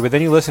gimmicky. But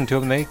then you listen to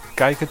them, the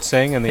guy could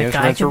sing, and the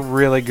instruments are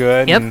really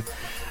good. Yep.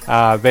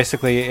 And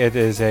basically, it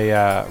is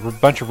a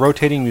bunch of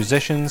rotating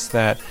musicians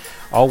that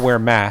all wear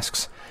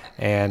masks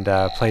and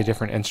play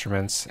different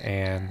instruments.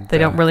 And they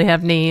don't really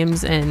have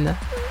names, and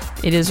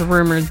it is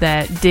rumored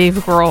that Dave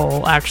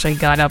Grohl actually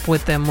got up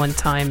with them one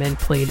time and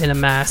played in a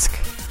mask.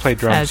 Played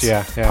drums,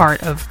 as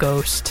part of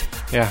Ghost.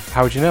 Yeah,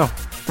 how would you know?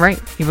 Right,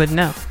 you wouldn't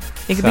know.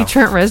 It could be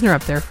Trent Reznor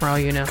up there for all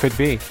you know. Could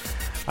be.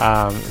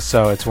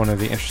 So it's one of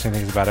the interesting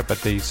things about it,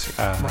 but these...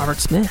 Robert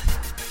Smith.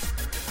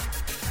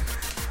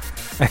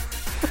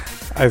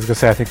 I was going to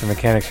say, I think the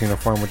Mechanics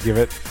uniform would give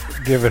it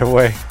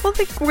away. Well,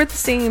 they were the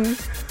same...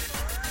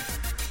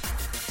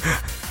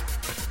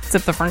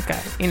 Except the front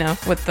guy,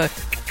 with the...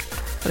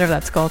 whatever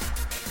that's called.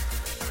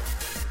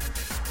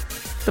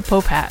 The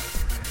Pope hat.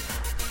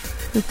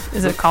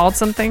 Is it called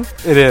something?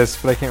 It is,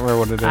 but I can't remember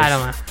what it is. I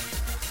don't know.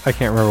 I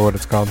can't remember what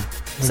it's called.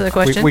 So the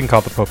question? We can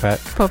call it the Pope hat.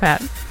 Pope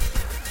hat.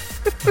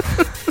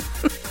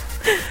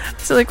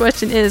 So the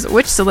question is,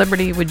 which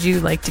celebrity would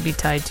you like to be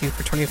tied to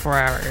for 24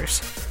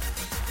 hours?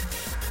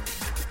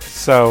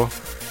 So,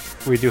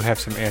 we do have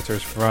some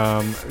answers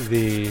from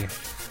the...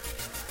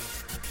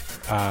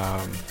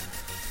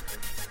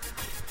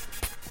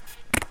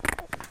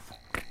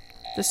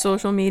 the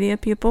social media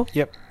people?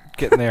 Yep,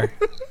 getting there.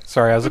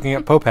 Sorry, I was looking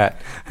at Pope hat.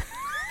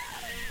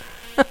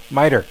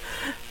 Miter.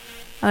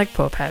 I like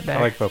Pope hat better.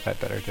 I like Pope hat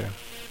better, too.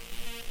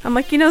 I'm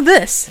like,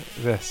 this.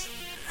 This.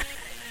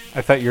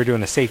 I thought you were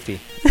doing a safety.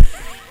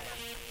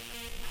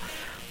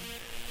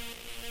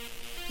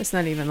 It's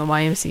not even the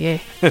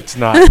YMCA. It's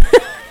not.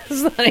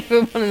 It's not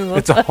even one of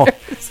those.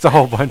 It's a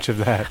whole bunch of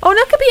that. Oh, no,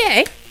 it could be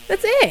A.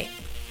 That's A.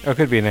 Oh, it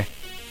could be an A.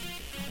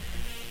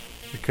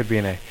 It could be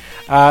an A.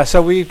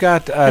 So we've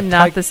got...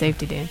 not the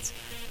safety dance.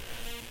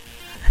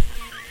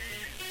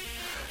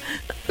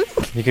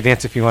 You can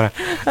dance if you want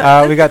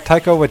to. We got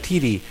Taika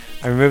Waititi.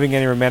 I'm removing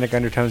any romantic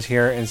undertones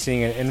here and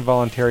seeing an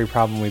involuntary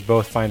problem we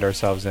both find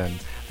ourselves in.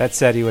 That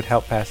said, he would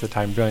help pass the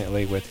time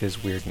brilliantly with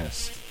his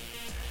weirdness.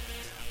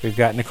 We've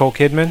got Nicole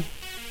Kidman.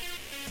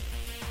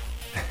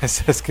 It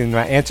says, can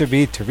my answer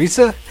be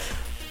Teresa?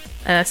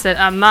 And I said,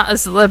 I'm not a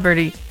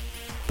celebrity,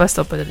 but I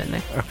still put it in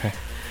there. Okay.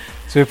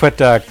 So we put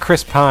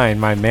Chris Pine,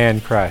 my man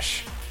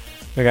crush.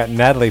 We got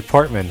Natalie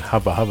Portman,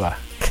 hubba hubba.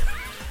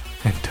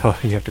 Until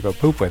you have to go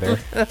poop with her.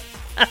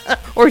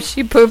 Or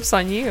she poops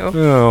on you.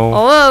 Oh.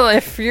 Oh,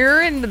 if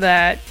you're into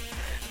that.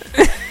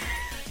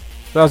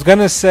 So I was going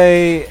to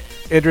say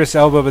Idris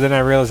Elba, but then I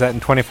realized that in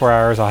 24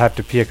 hours I'll have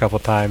to pee a couple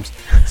times.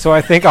 So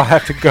I think I'll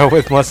have to go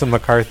with Melissa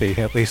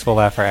McCarthy. At least we'll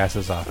laugh our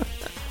asses off.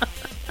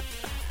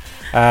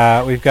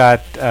 We've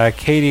got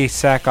Katie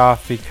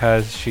Sackhoff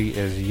because she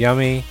is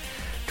yummy.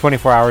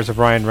 24 hours of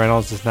Ryan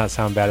Reynolds does not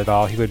sound bad at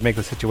all. He would make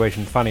the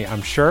situation funny,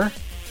 I'm sure.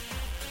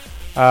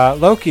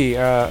 Loki,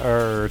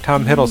 or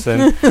Tom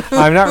Hiddleston.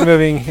 I'm not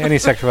removing any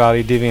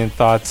sexuality, deviant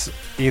thoughts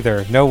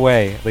either. No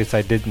way. At least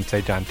I didn't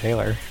say John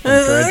Taylor.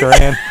 Duran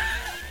Duran.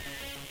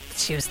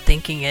 She was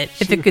thinking it.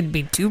 If it could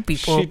be two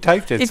people. She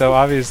typed it, so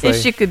obviously.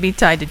 If she could be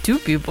tied to two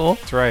people.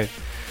 That's right.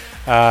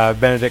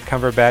 Benedict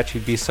Cumberbatch,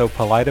 he'd be so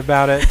polite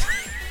about it.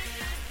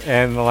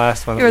 And the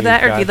last one. Or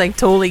that, or be like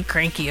totally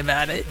cranky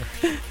about it.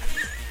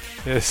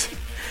 Is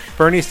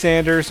Bernie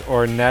Sanders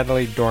or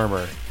Natalie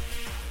Dormer?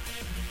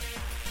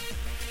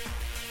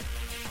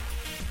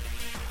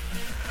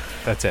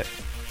 That's it.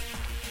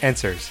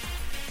 Answers.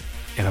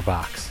 in a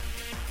box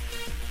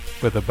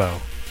with a bow.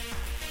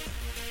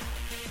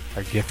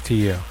 Our gift to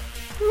you.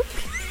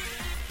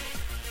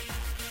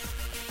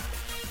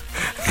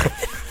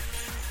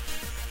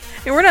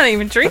 And we're not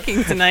even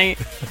drinking tonight.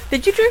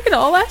 Did you drink it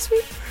all last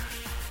week?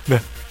 No.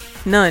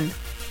 None.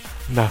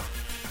 No.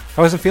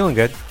 I wasn't feeling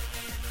good.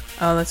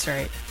 Oh, that's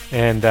right.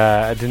 And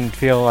I didn't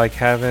feel like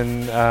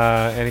having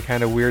any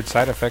kind of weird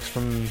side effects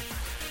from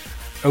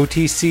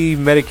OTC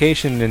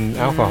medication and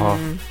alcohol.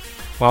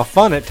 While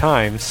fun at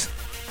times,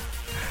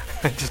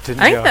 I just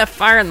didn't I think go. that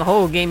fire in the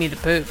hole gave me the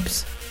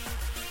poops.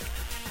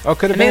 Oh,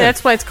 could I have think been.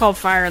 that's why it's called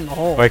fire in the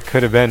hole. Well, it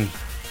could have been.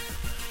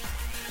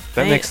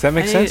 That makes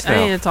sense I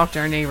need now. to talk to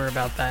our neighbor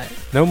about that.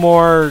 No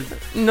more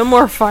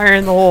fire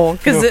in the hole,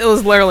 because it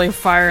was literally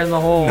fire in the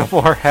hole. No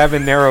more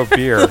habanero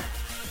beer.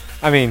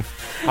 I mean,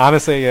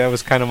 honestly, that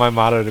was kind of my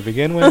motto to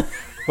begin with.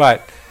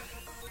 But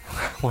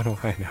what do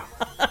I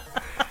know?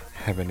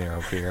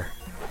 Habanero beer.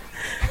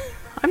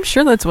 I'm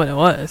sure that's what it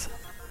was.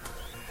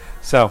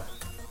 So,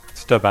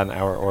 still about an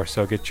hour or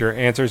so. Get your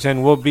answers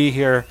in. We'll be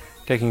here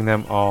taking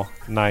them all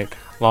night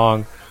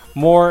long.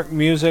 More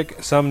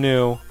music, some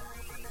new,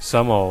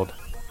 some old.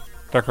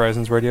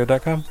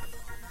 DarkHorizonsRadio.com.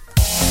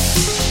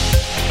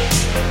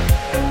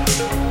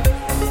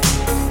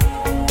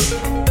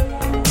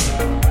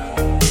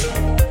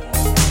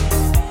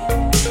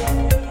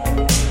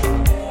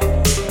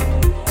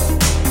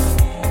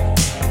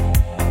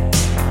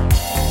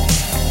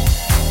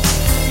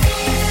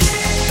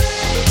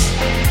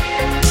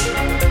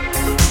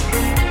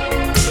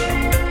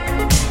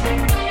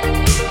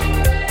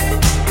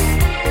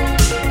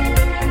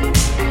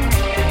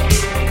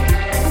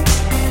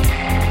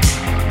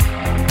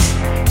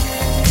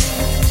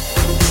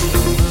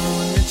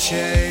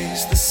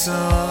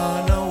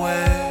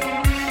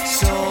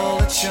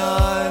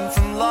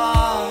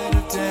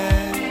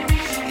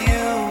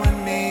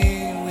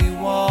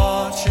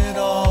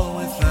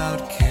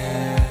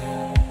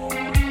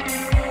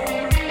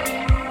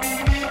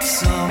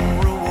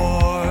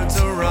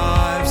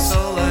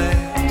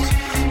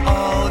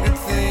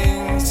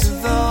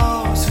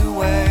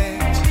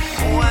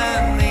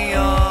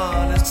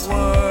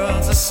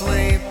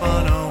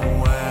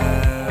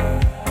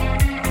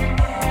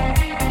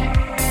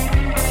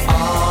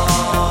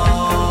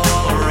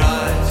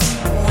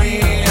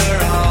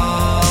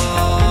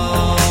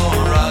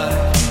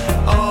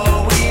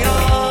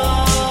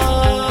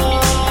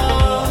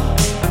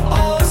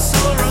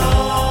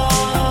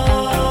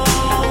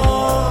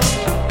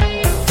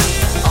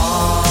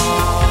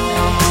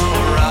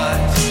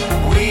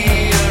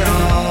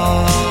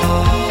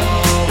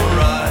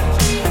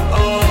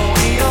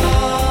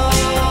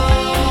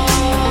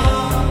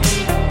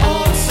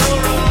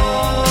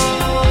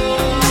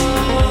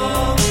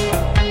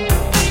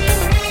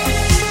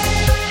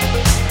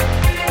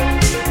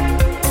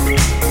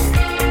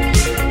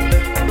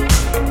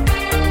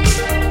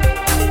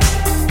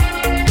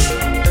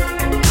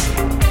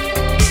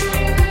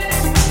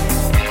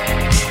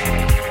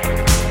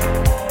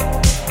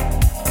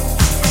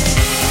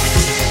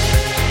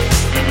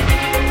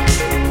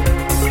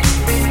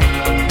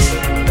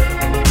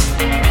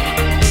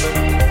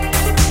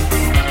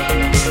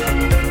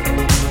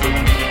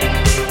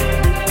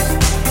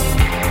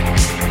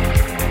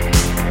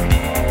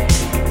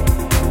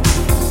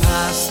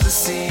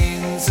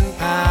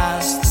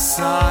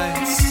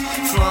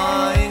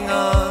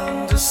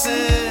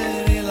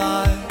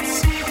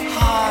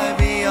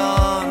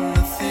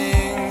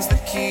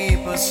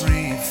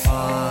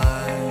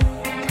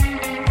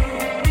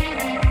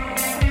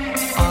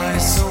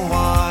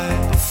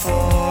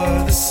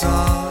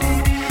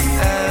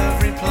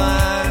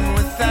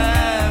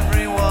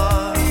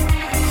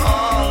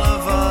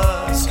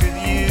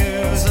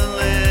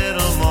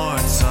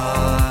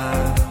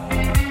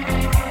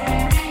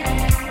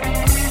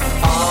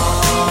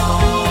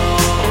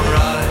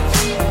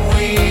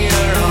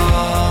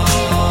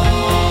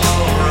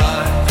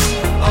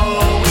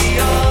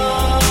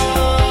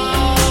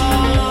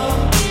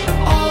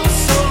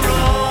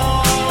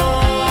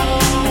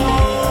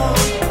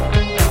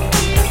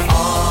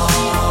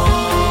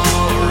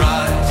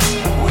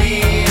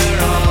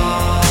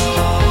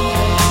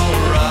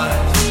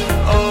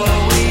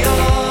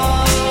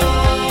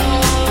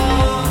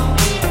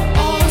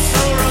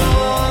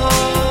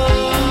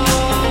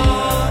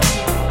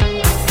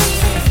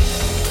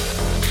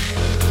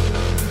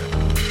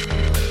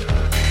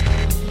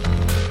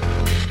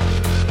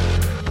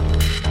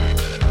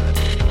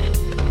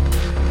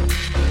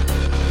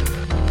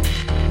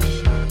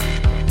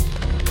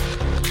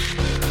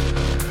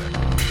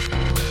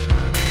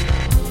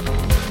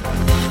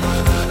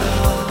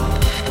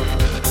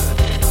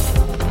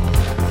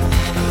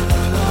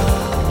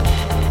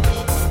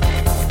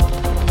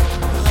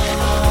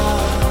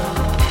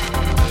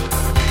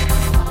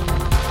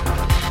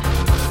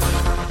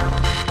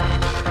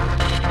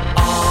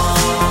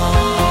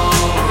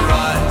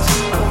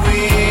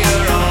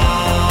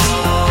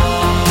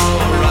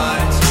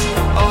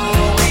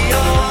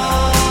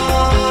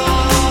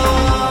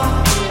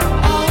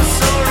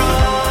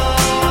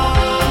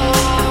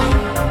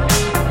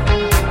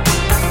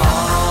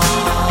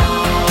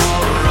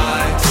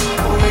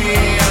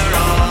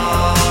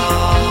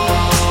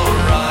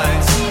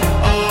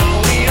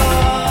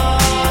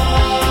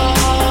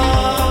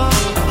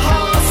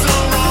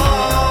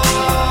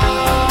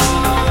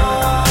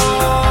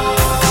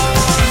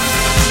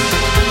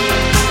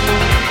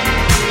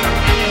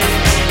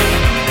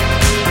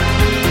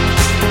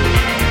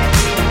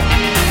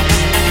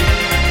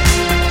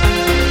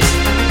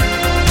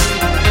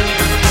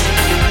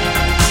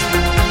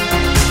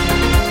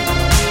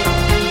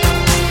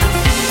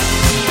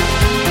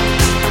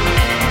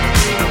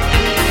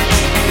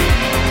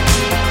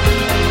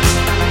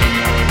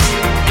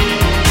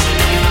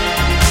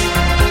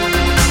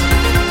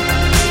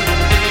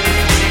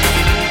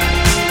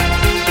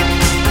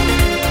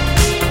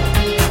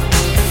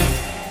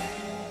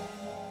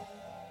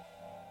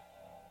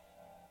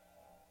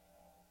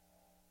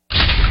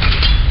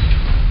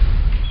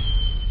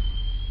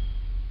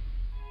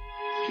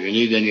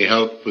 you need any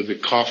help with the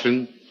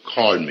coffin,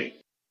 call me.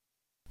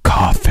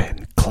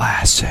 Coffin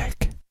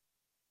Classic.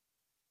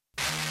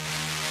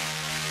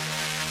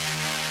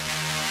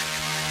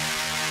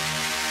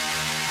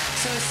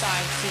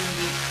 Suicide seemed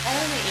the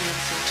only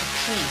answer to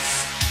peace.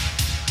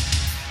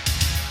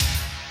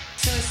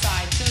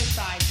 Suicide,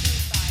 suicide,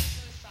 suicide,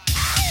 suicide.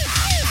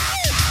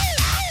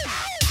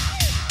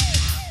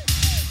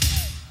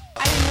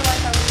 I didn't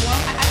realize I was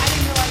alone. I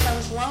didn't realize I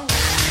was alone.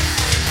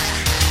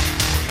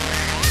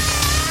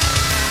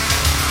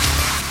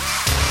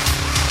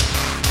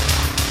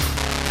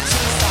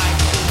 Suicide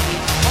seemed the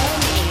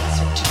only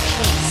answer to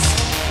peace.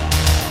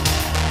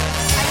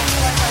 I didn't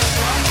realize I was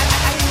alone.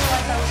 I didn't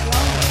realize I was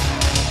alone.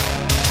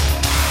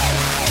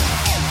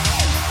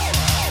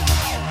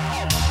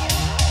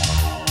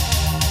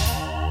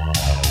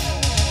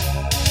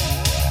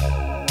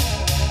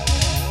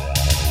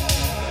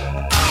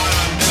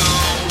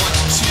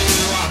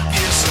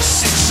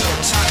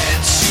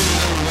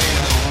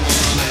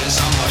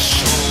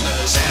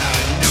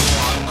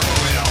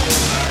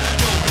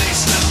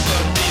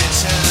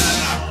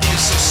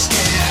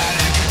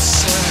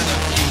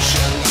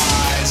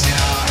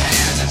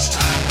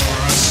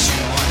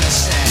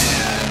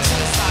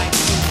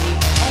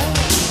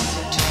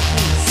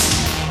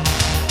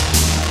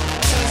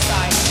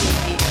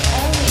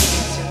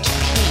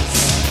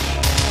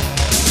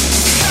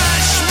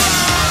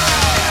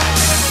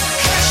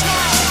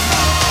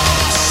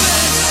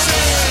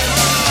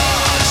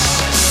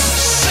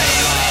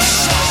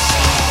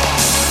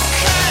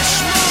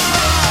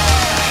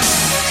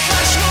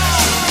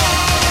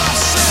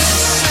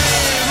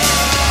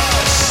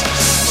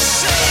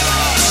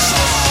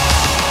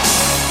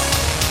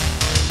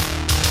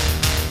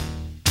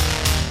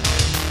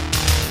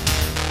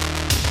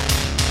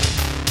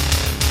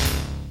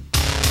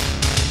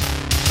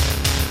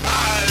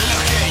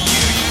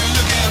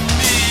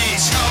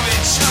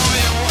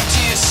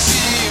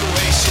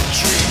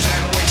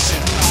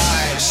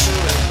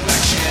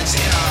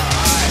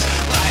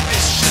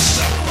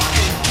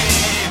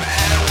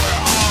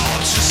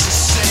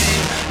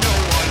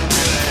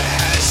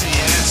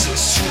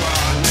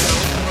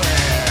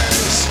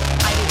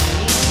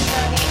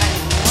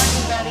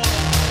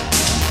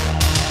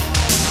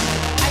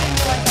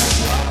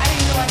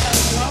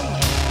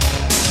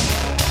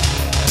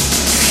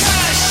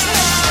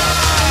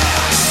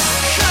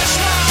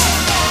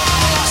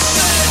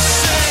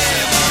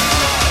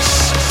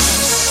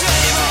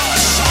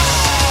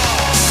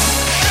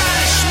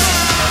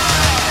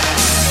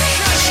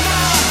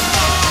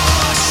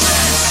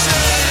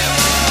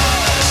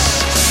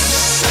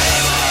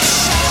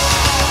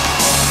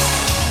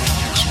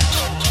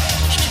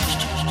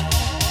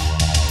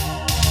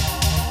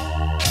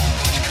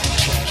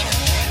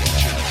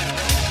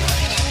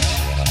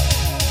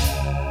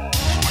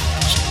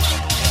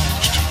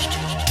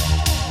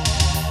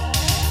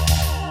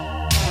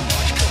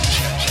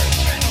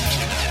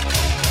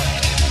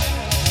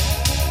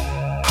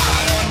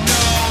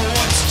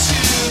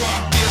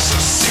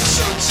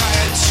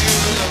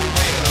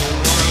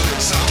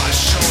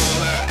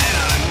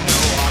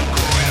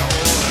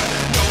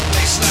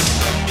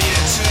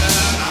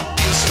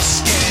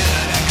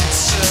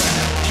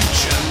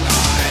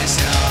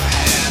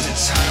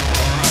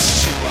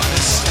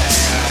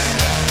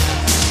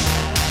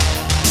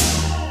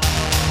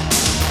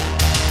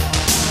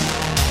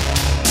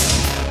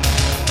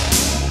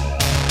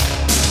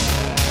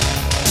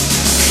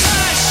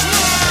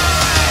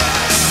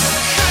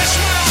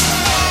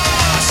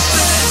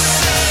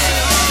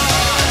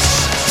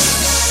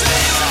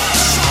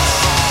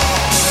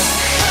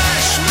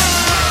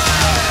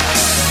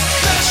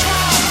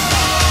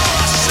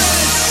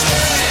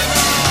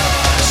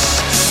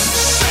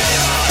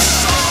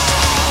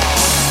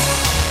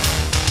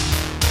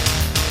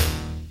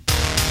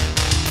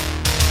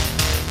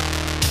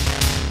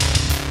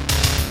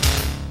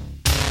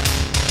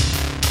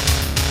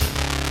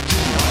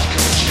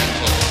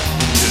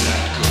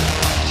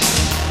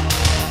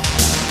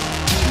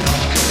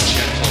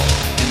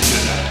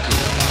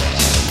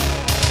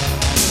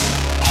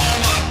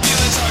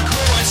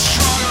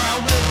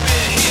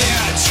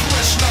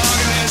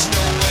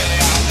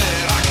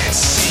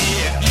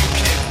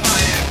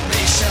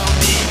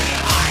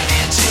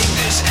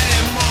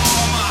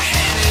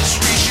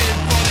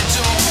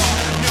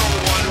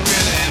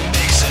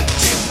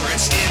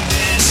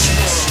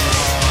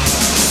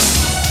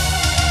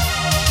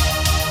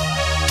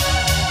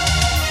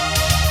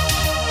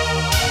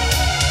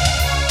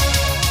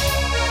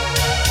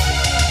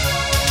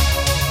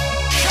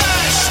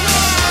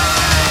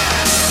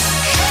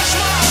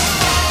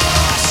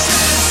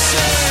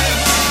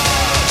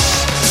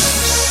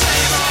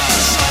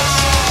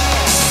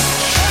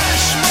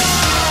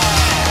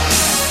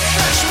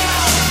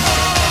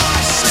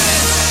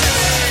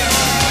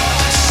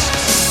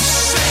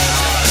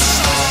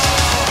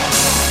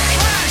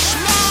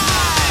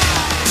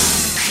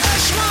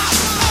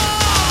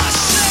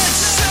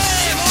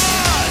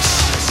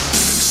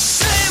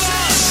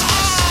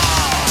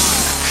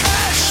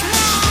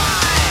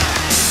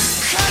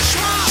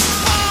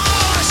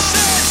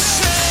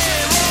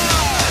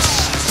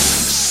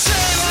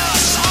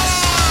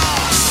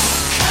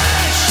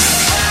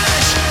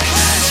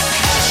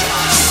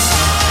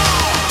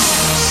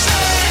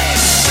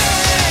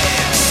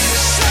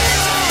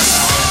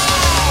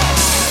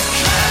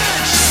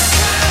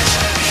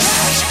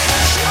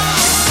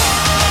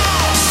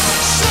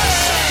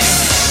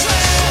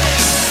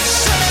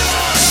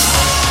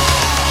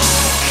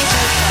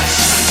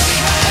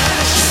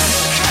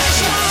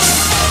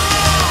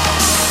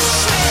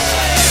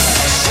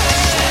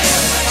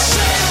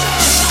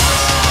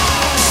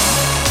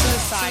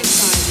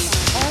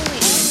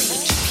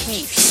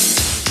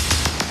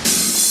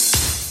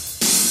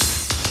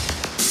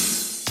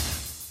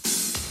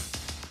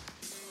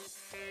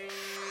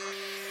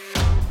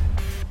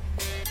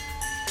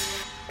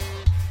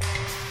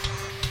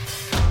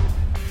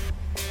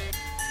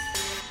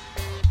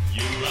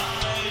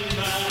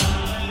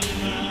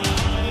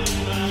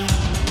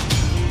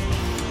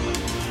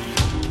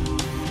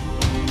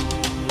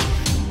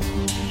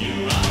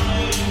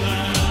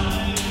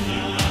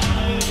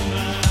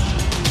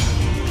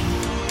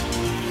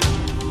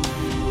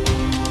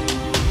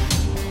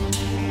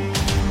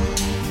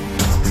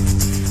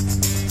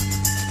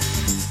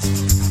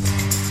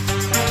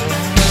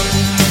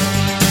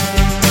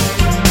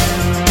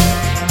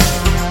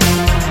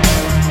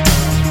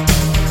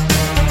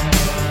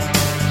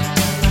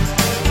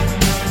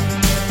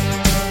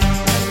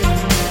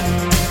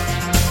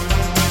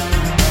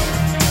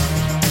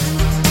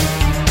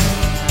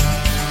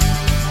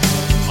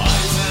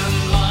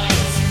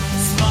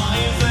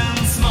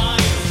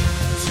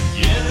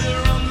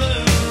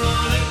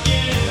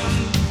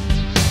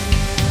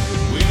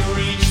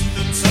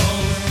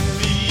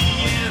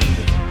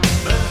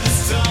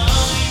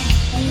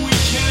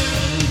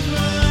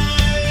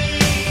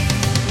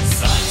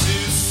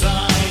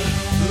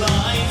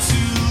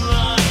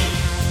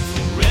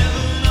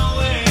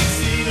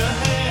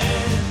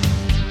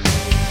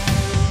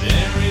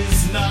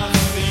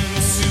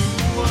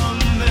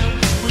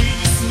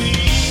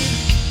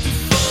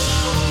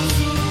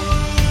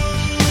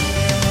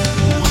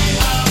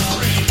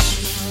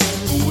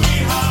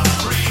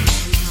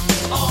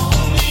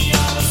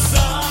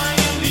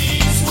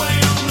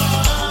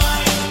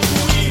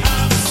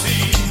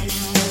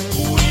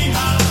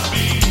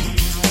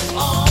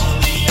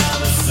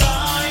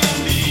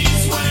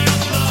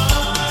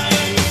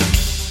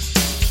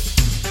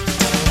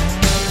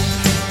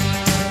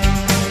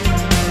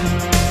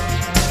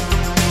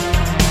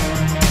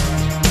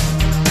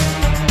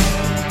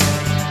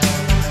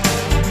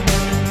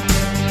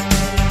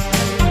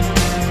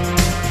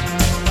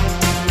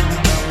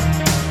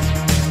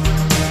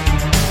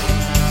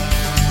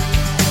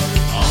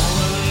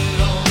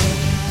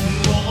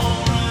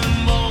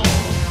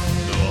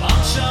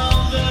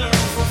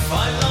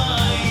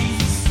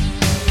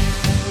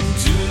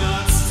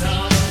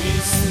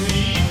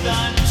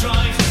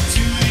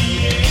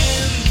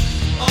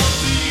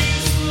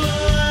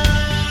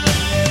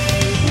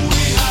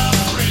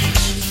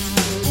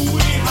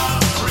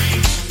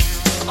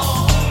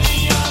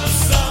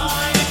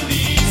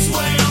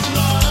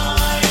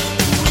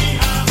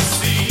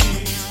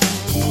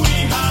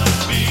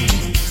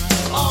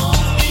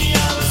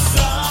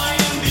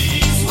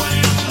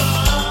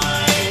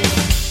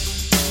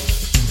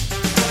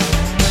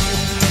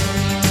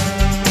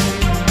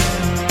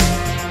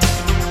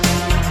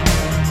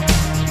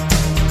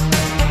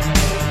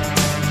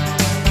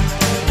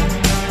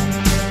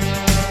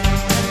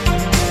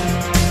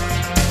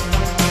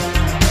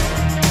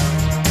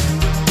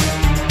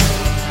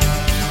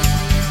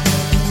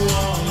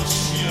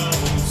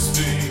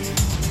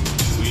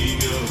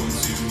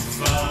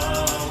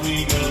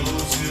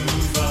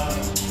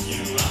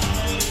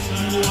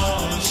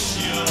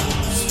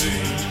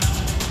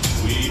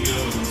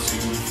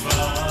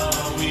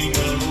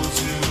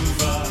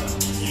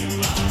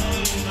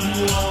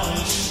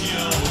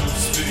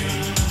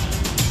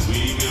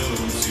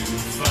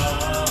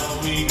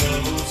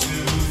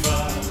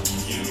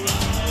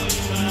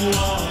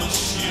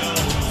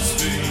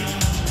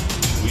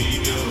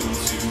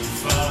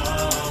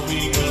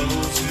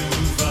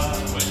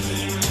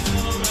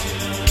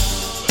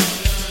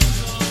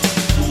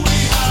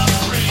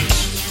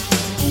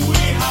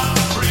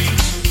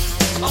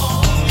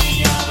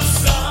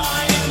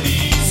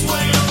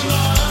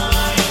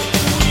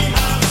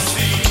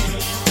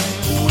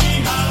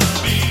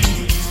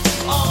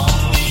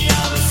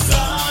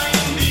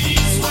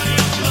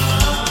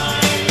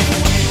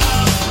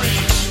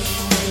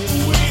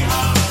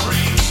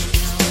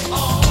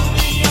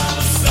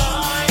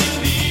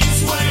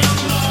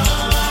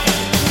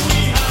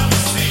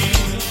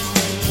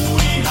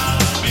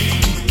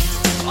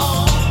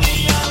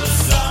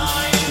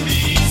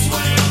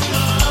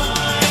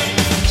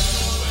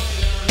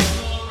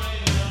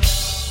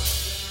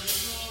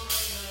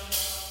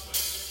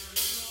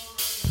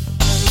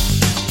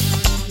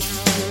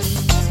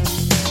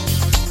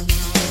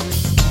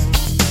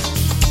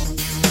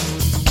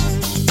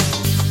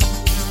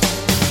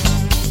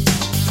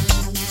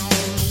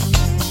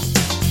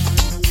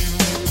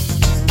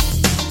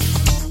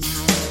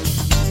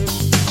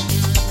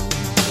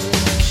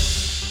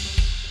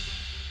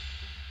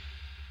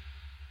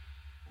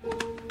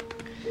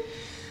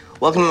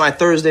 Welcome to my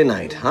Thursday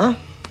night, huh?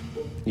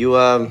 You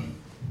want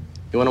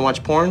to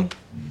watch porn?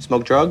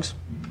 Smoke drugs?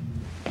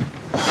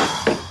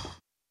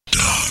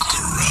 Dark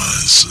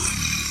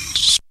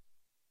Horizons.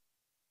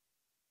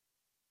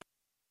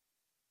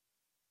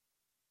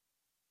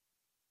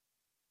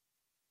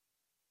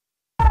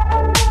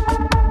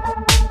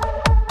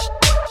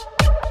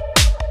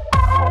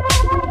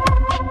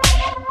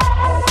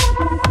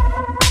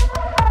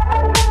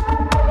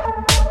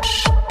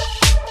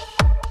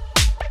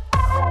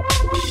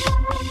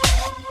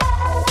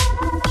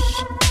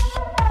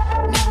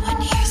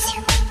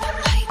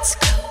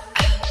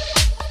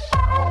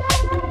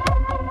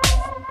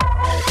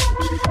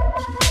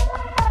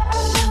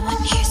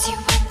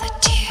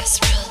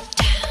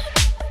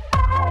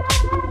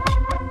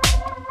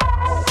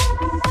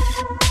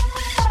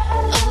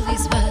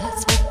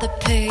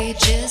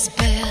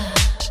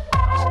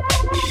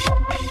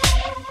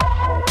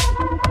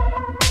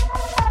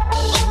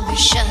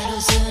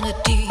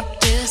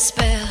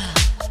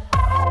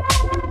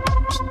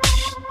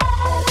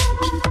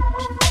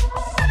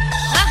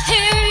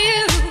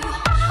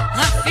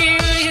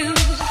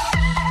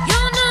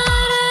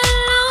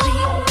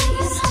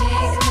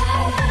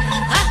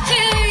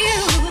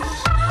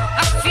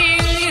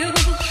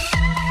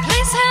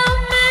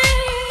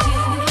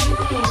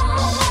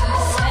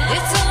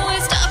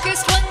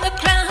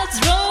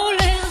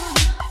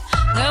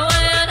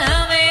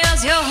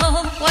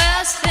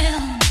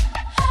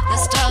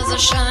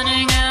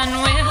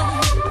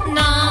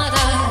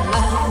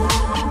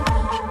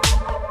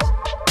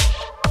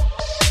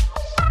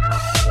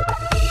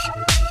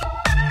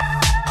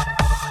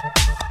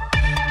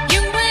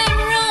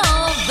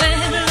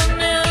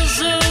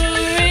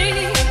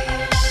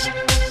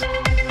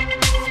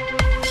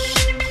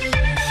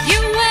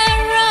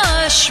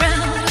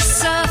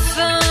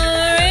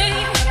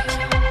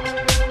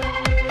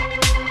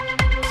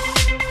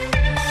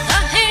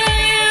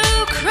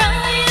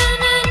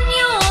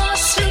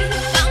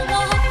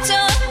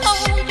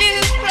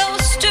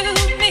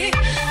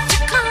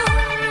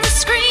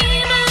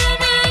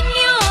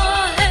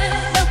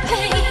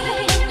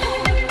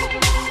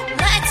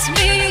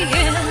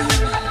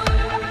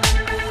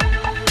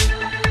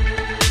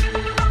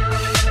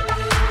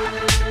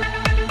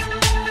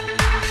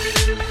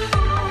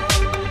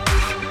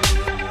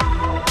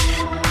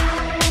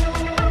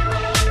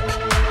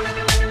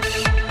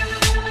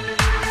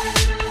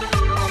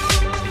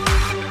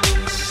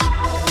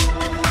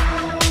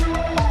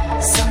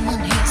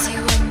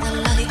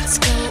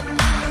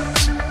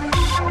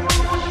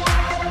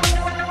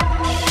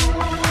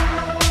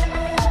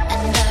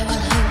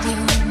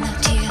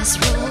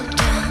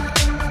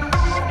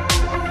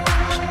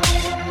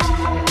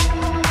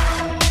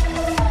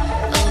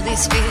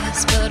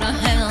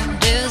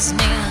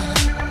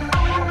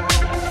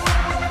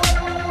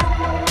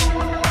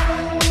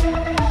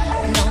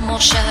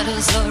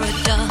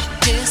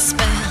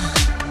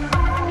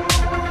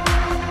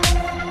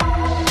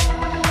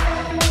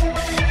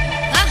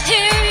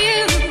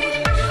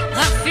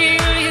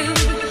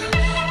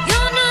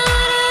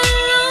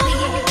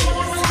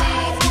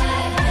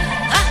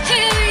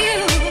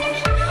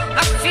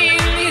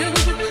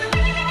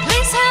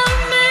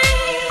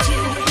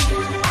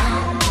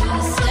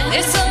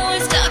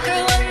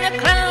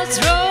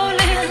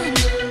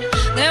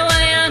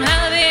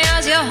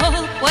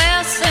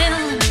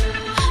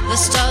 The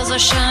stars are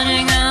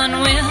shining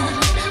and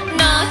we're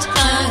not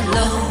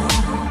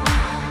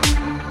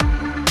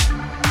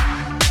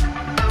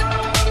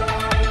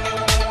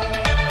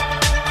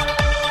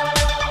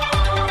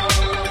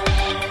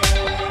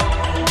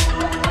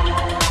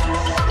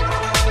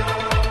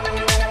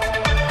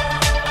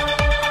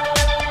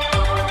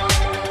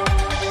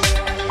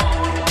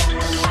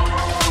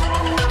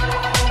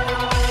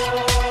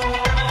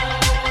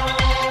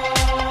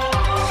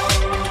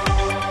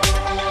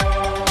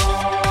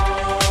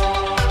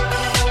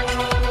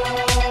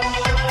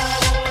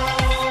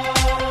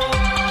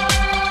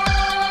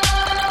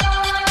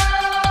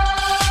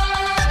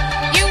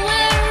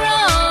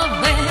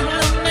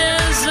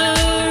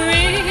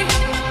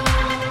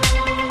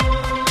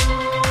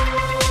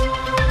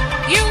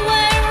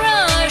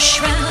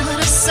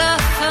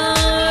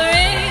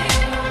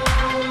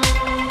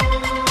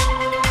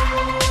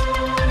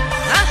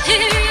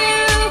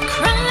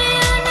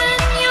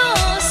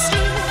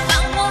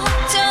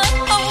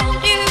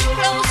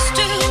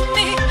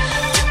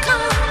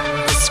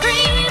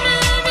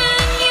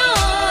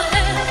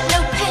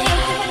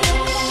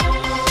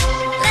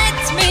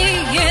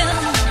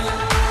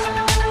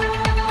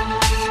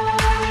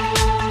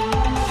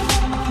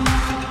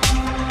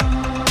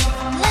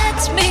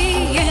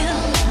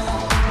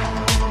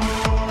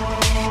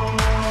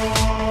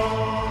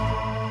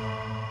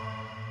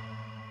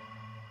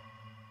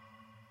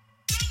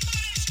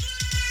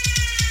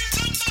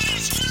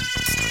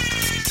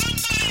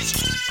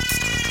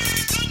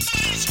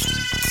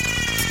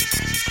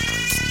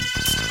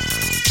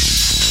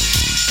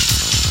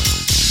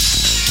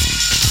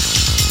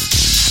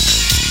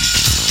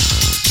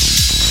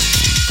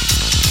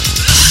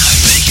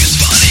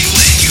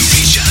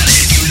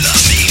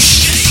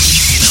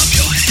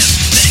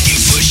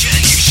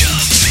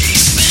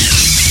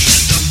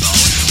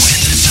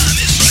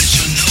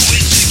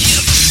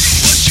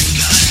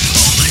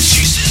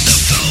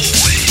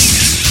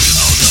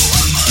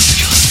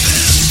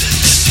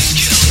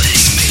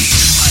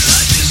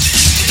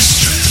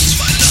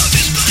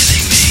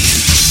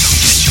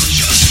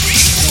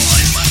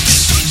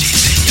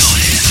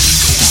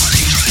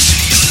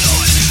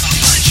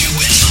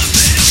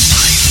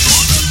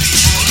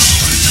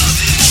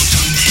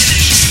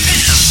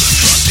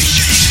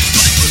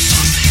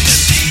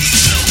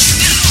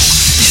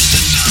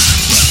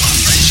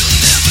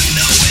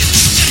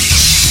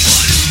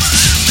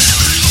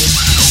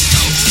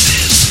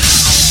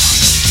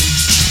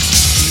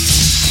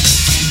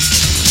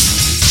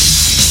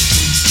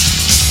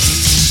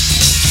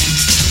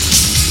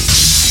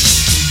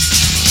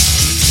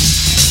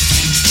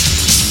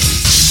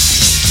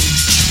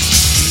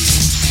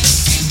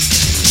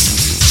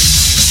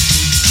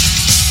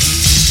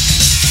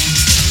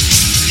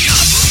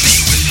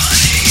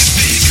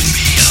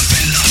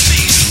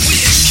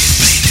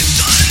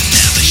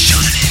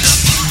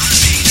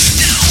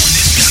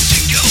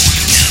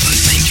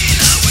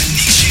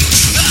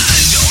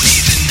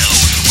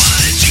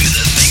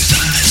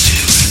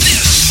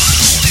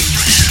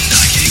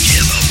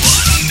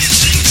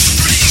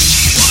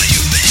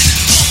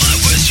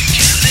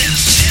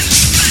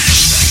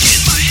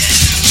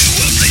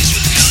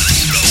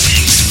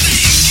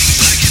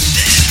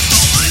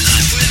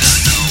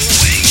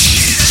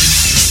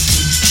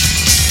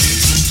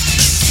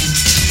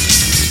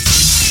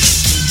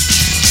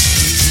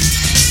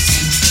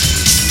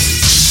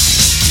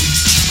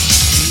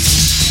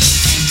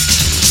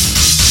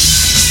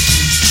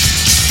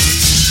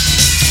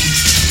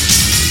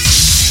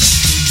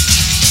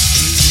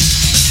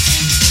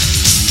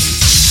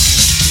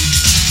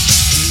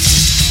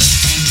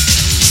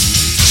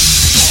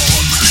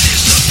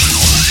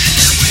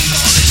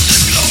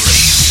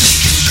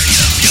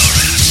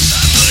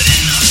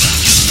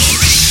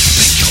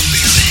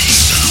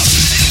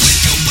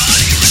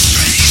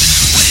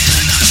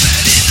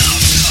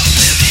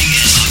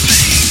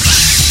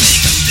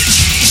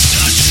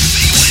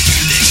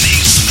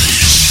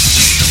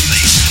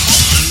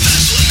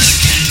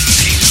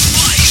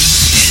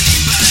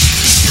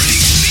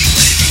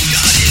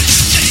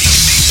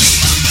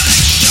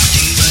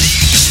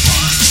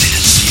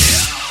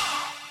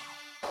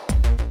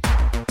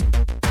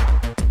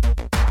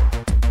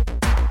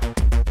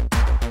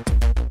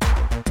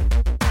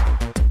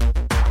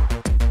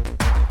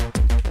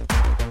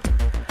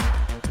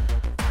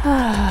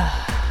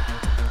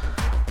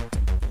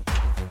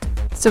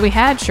So we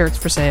had shirts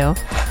for sale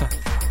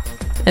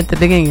at the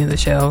beginning of the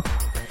show.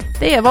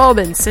 They have all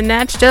been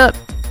snatched up.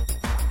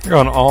 They're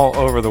going all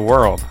over the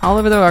world. All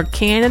over the world.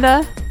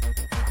 Canada,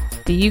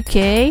 the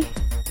UK,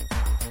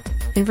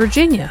 and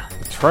Virginia.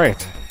 That's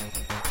right.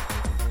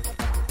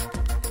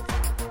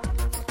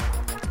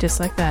 Just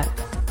like that.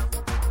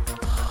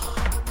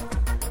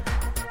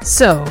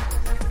 So,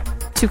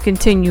 to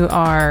continue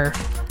our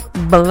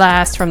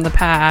blast from the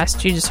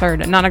past, you just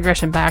heard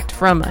Non-Aggression Backed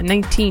from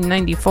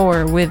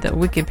 1994 with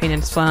Wicked Pain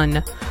and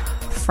Fun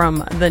from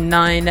the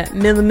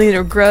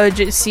 9mm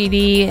Grudge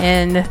CD.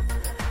 And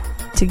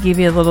to give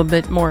you a little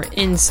bit more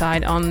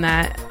insight on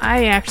that,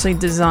 I actually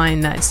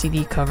designed that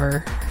CD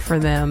cover for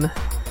them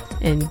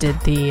and did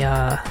the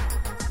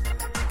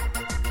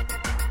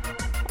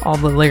all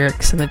the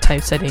lyrics and the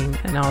typesetting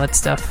and all that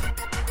stuff.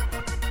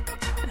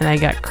 And I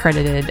got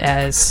credited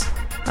as,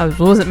 I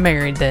wasn't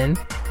married then,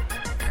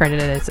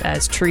 credited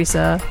as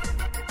Teresa,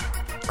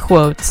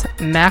 quote,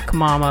 Mac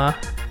Mama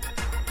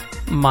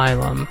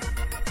Milam.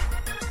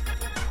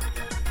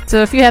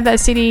 So if you have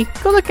that CD,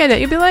 go look at it.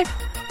 You'll be like,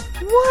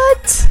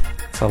 what?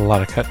 It's a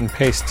lot of cut and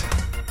paste.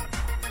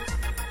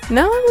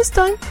 No, it was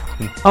done.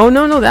 Oh,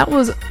 no, that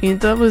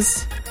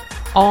was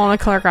all on a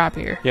color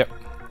copier. Yep.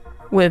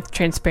 With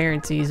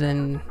transparencies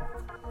and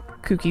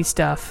kooky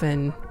stuff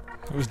and...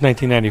 It was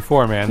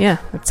 1994, man. Yeah,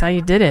 that's how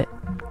you did it.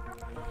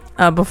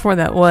 Before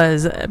that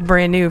was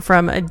brand new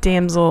from A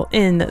Damsel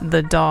in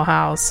the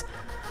Dollhouse.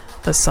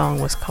 The song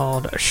was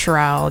called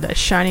Shroud,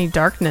 Shiny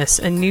Darkness.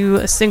 A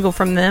new single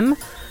from them,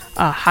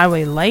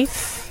 Highway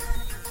Life.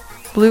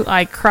 Blue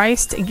Eye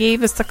Christ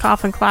gave us the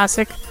Coffin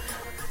Classic.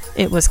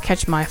 It was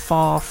Catch My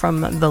Fall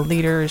from the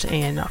Leaders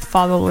and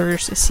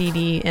Followers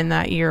CD, and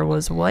that year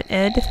was what,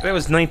 Ed? That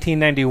was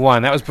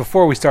 1991. That was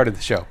before we started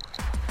the show.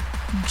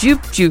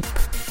 Jupe Jupe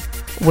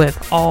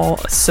with All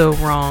So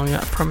Wrong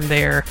from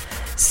their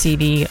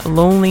CD,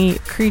 Lonely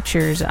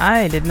Creatures.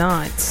 I did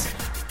not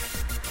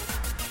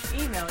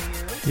email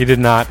you. You did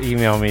not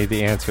email me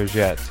the answers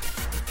yet.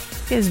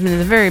 It has been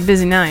a very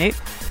busy night.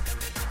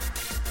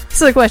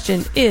 So the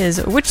question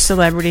is, which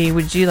celebrity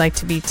would you like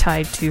to be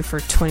tied to for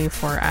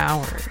 24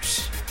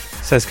 hours?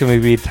 Says, can we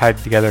be tied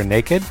together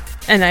naked?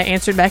 And I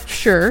answered back,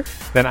 sure.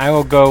 Then I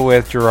will go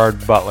with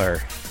Gerard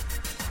Butler.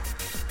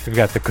 We've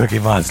got the Cookie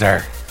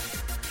Monster.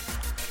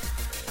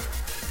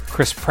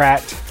 Chris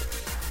Pratt,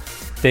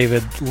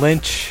 David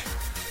Lynch,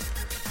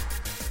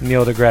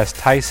 Neil deGrasse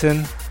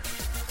Tyson,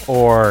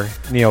 or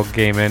Neil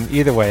Gaiman.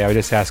 Either way, I would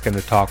just ask him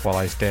to talk while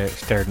I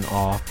stared in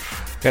awe.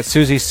 Got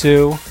Susie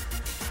Sue,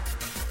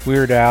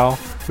 Weird Al.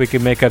 We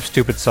can make up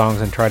stupid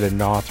songs and try to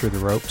gnaw through the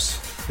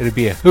ropes. It'd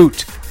be a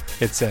hoot,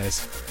 it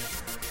says.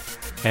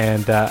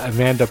 And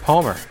Amanda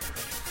Palmer.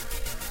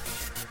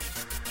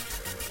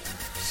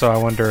 So I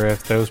wonder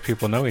if those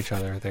people know each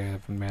other. They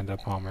have Amanda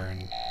Palmer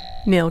and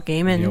Neil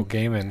Gaiman. Neil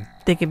Gaiman.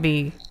 They could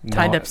be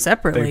tied up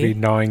separately. They'd be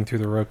gnawing through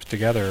the ropes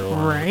together,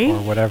 or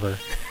whatever.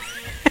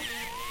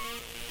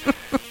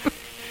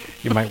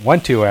 You might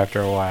want to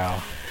after a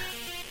while.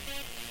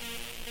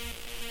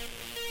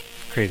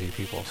 Crazy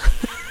people.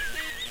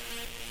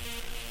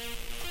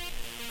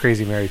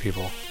 Crazy married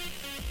people.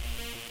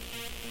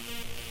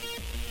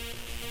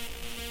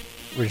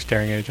 We're just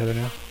staring at each other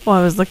now. Well,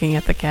 I was looking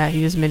at the cat.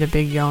 He just made a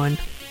big yawn.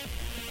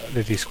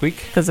 Did he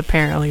squeak? Because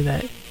apparently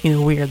that,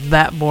 we are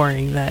that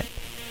boring that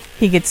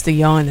he gets to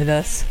yawn at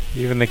us.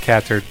 Even the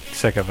cats are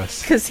sick of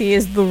us. Because he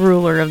is the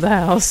ruler of the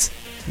house.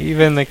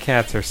 Even the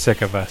cats are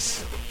sick of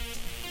us.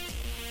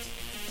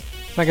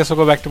 I guess we'll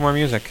go back to more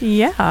music.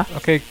 Yeah.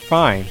 Okay,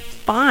 fine.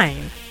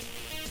 Fine.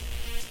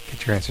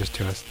 Get your answers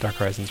to us,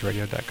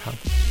 darkhorizonsradio.com.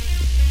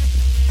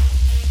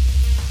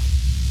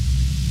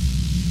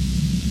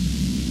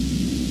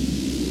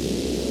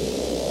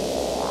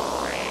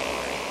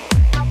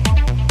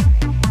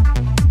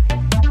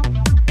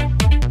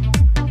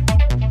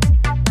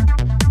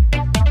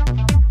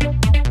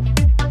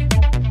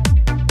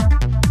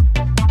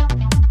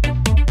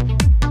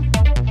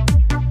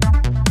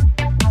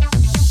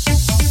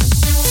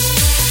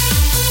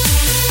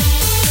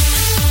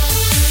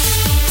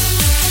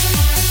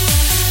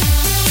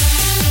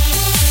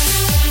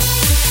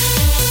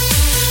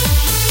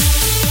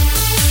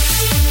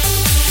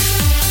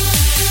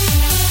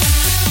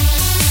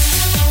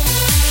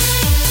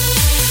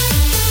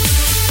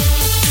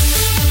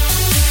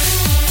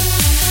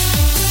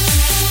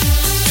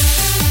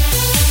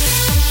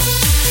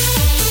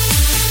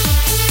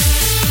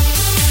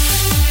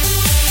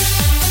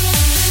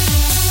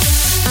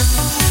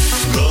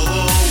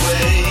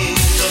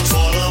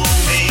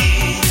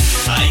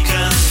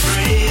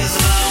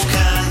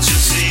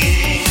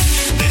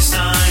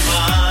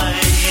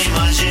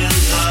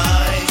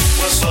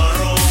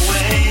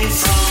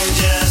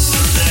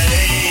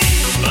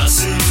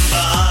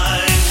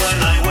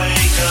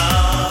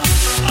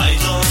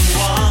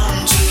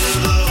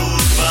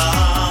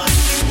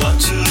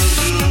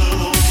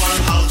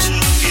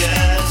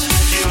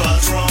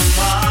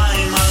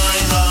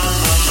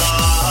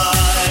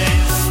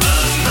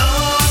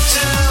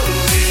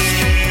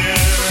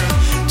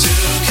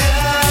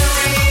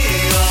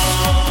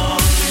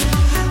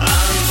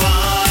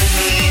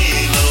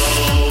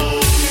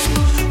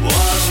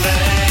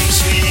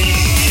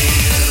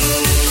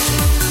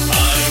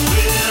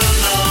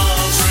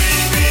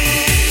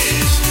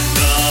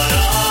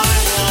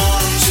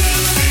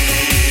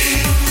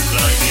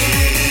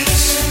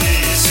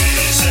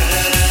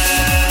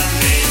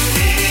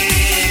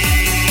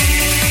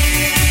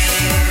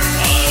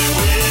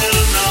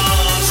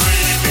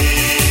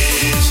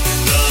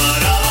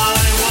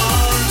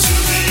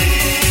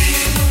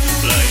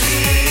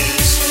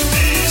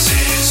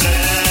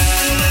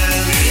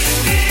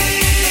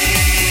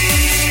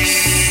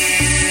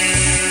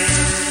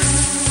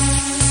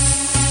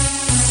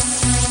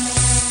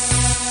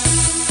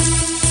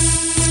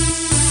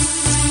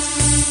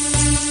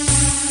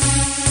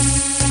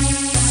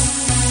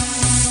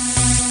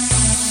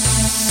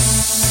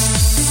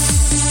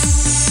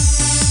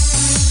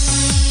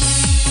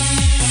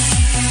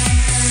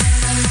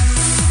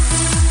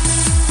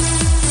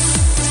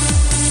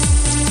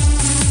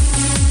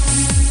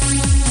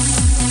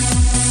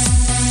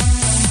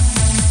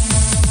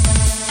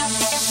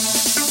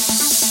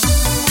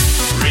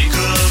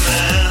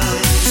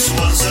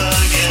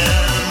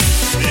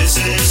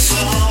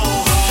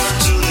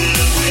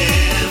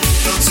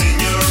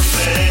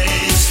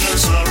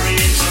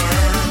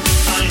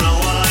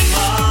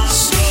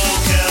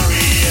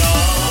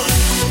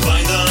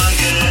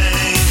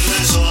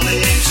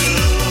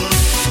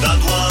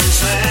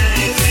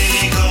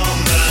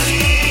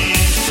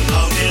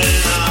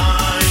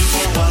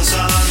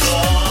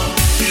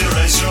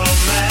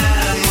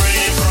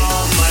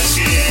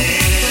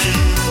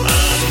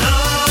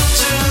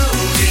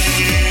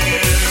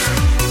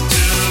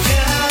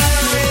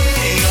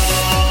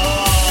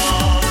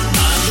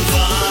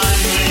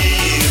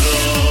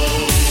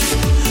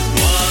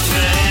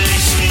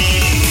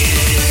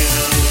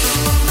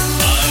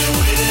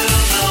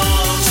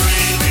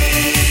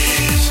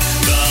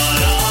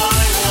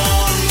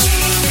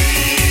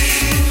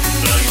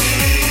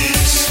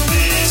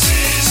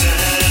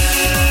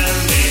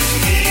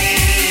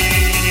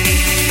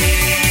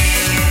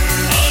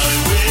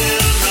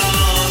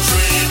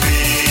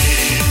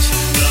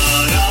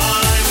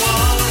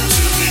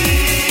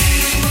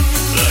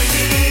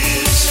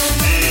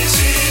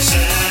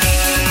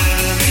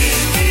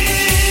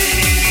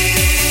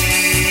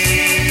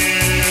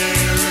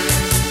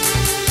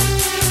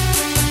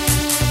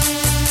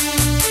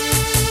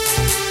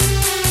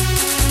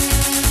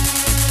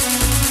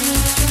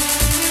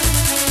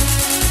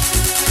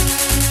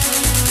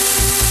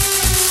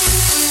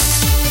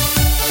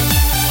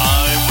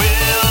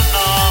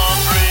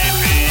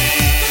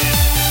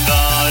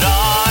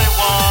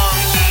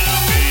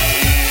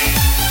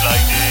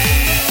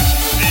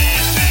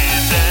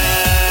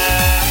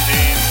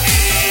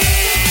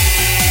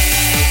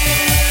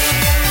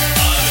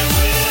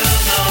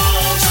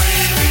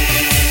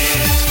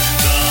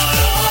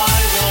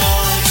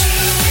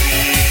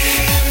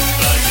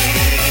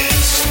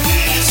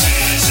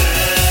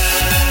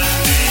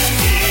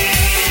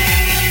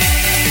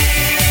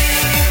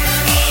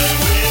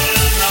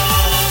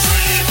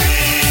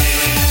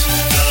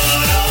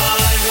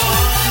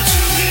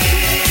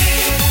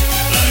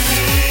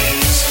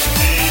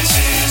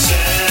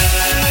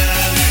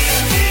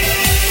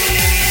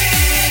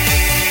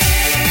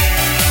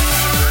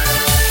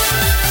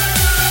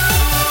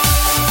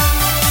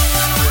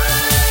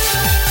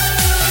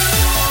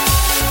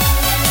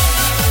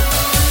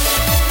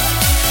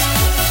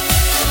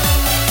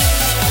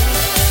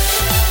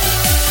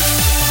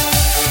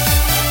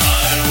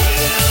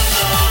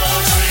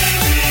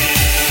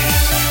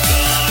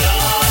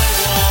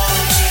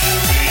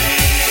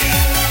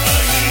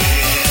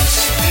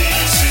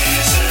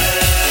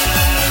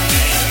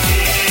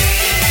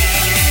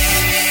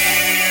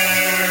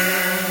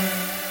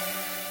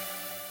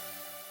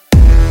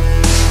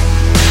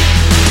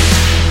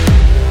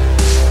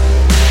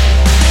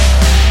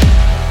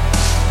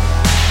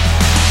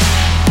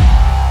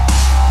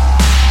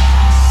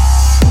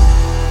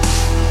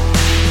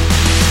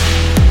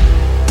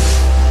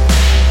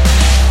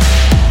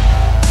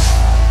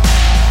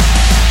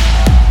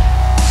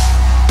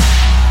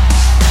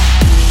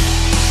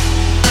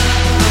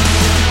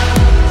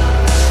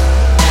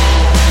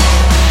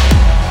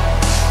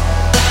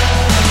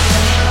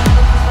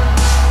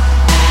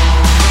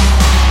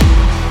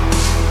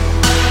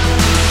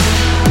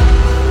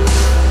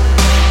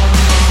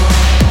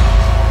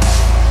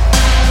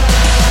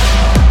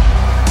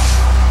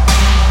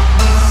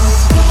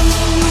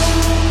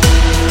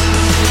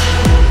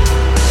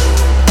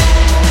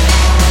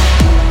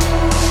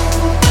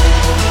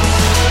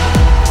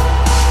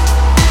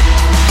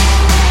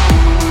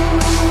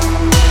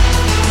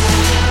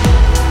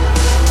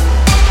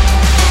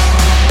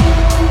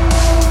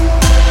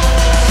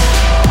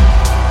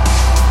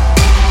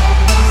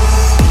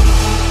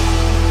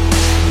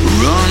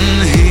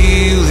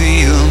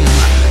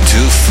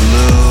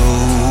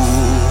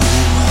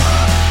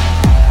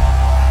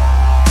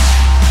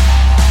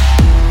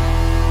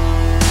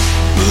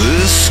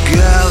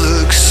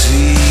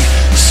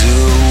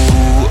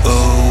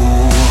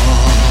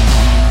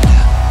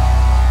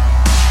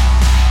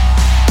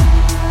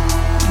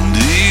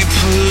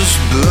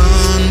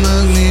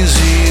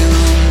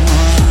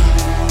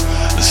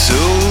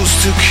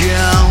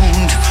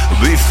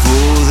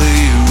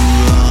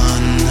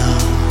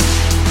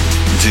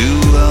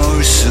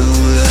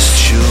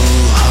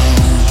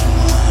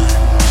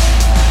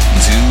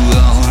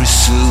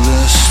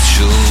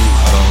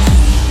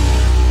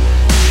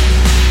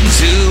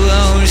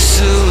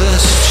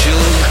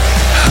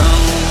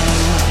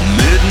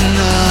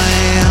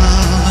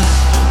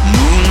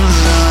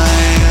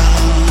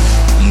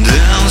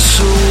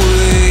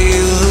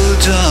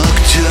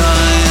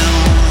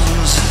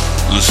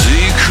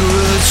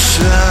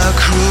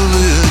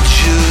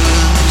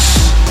 sacrilegious.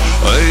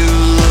 I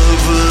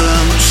love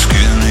them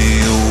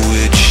skinny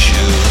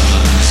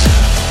witches.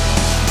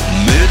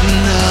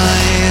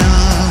 Midnight,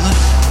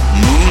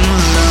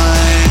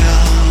 moonlight,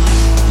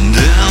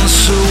 dance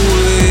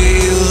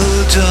away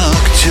the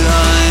dark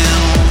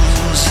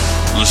times.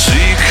 A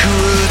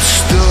secret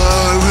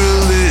star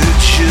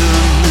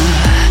religion.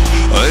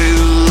 I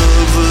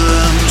love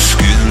them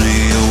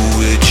skinny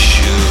witches.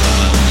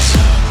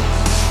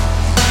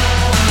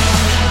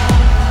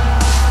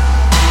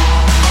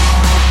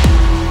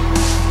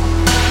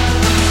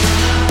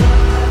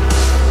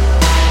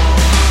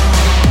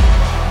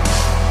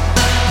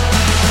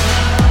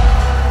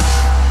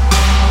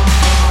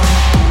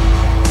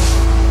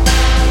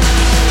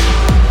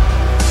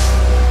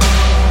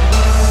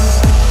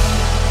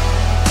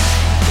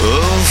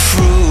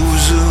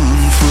 Frozen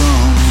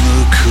from the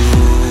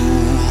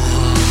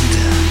cold,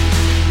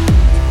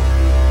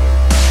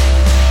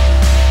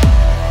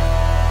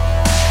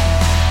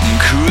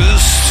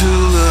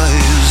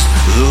 crystallized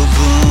the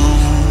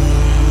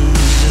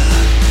bones,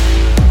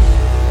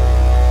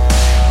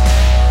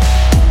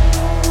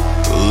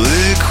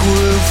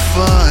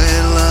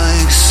 liquefied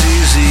like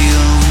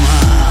cesium,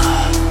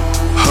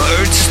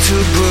 hearts to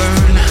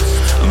burn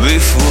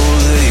before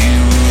they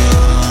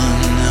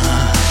run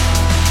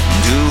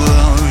to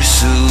our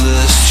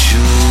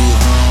celestial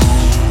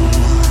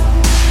home,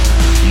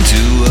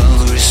 to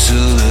our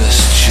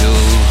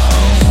celestial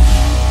home,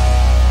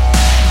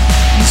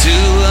 to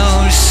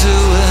our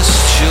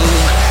celestial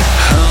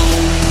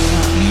home.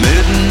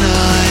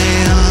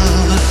 Midnight,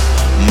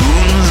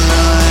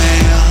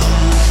 moonlight,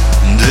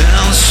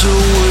 dance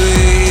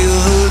away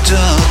the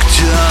dark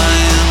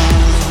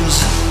times.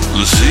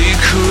 The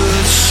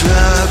secret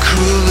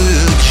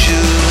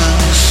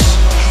sacrilegious.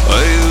 I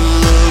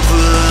love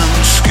them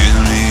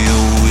skinny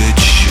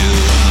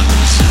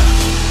witches.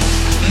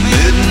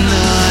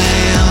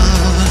 Midnight,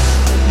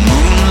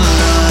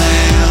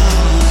 moonlight,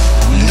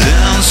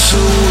 dance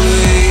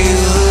away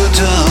the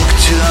dark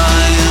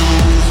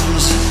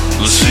times.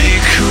 The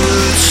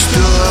secret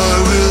star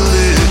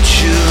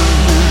religion.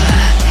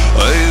 I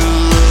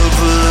love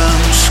them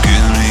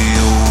skinny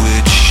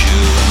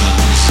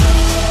witches.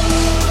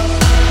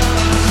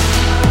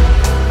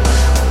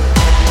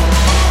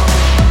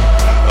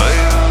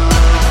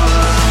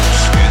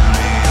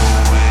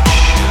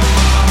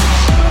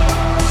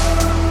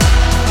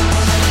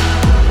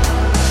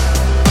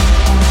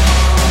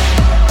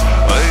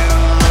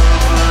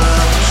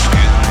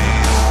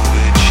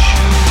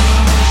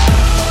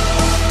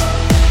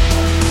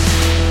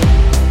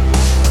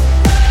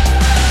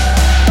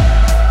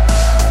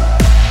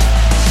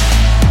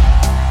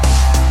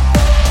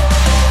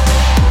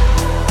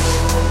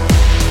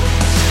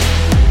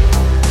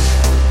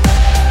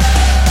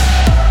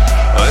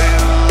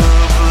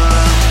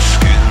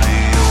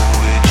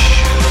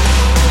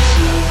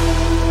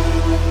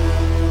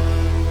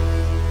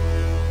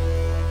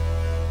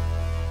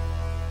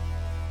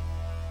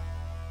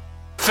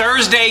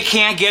 Thursday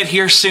can't get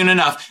here soon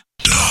enough.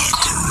 Dark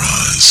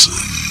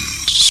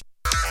Horizons.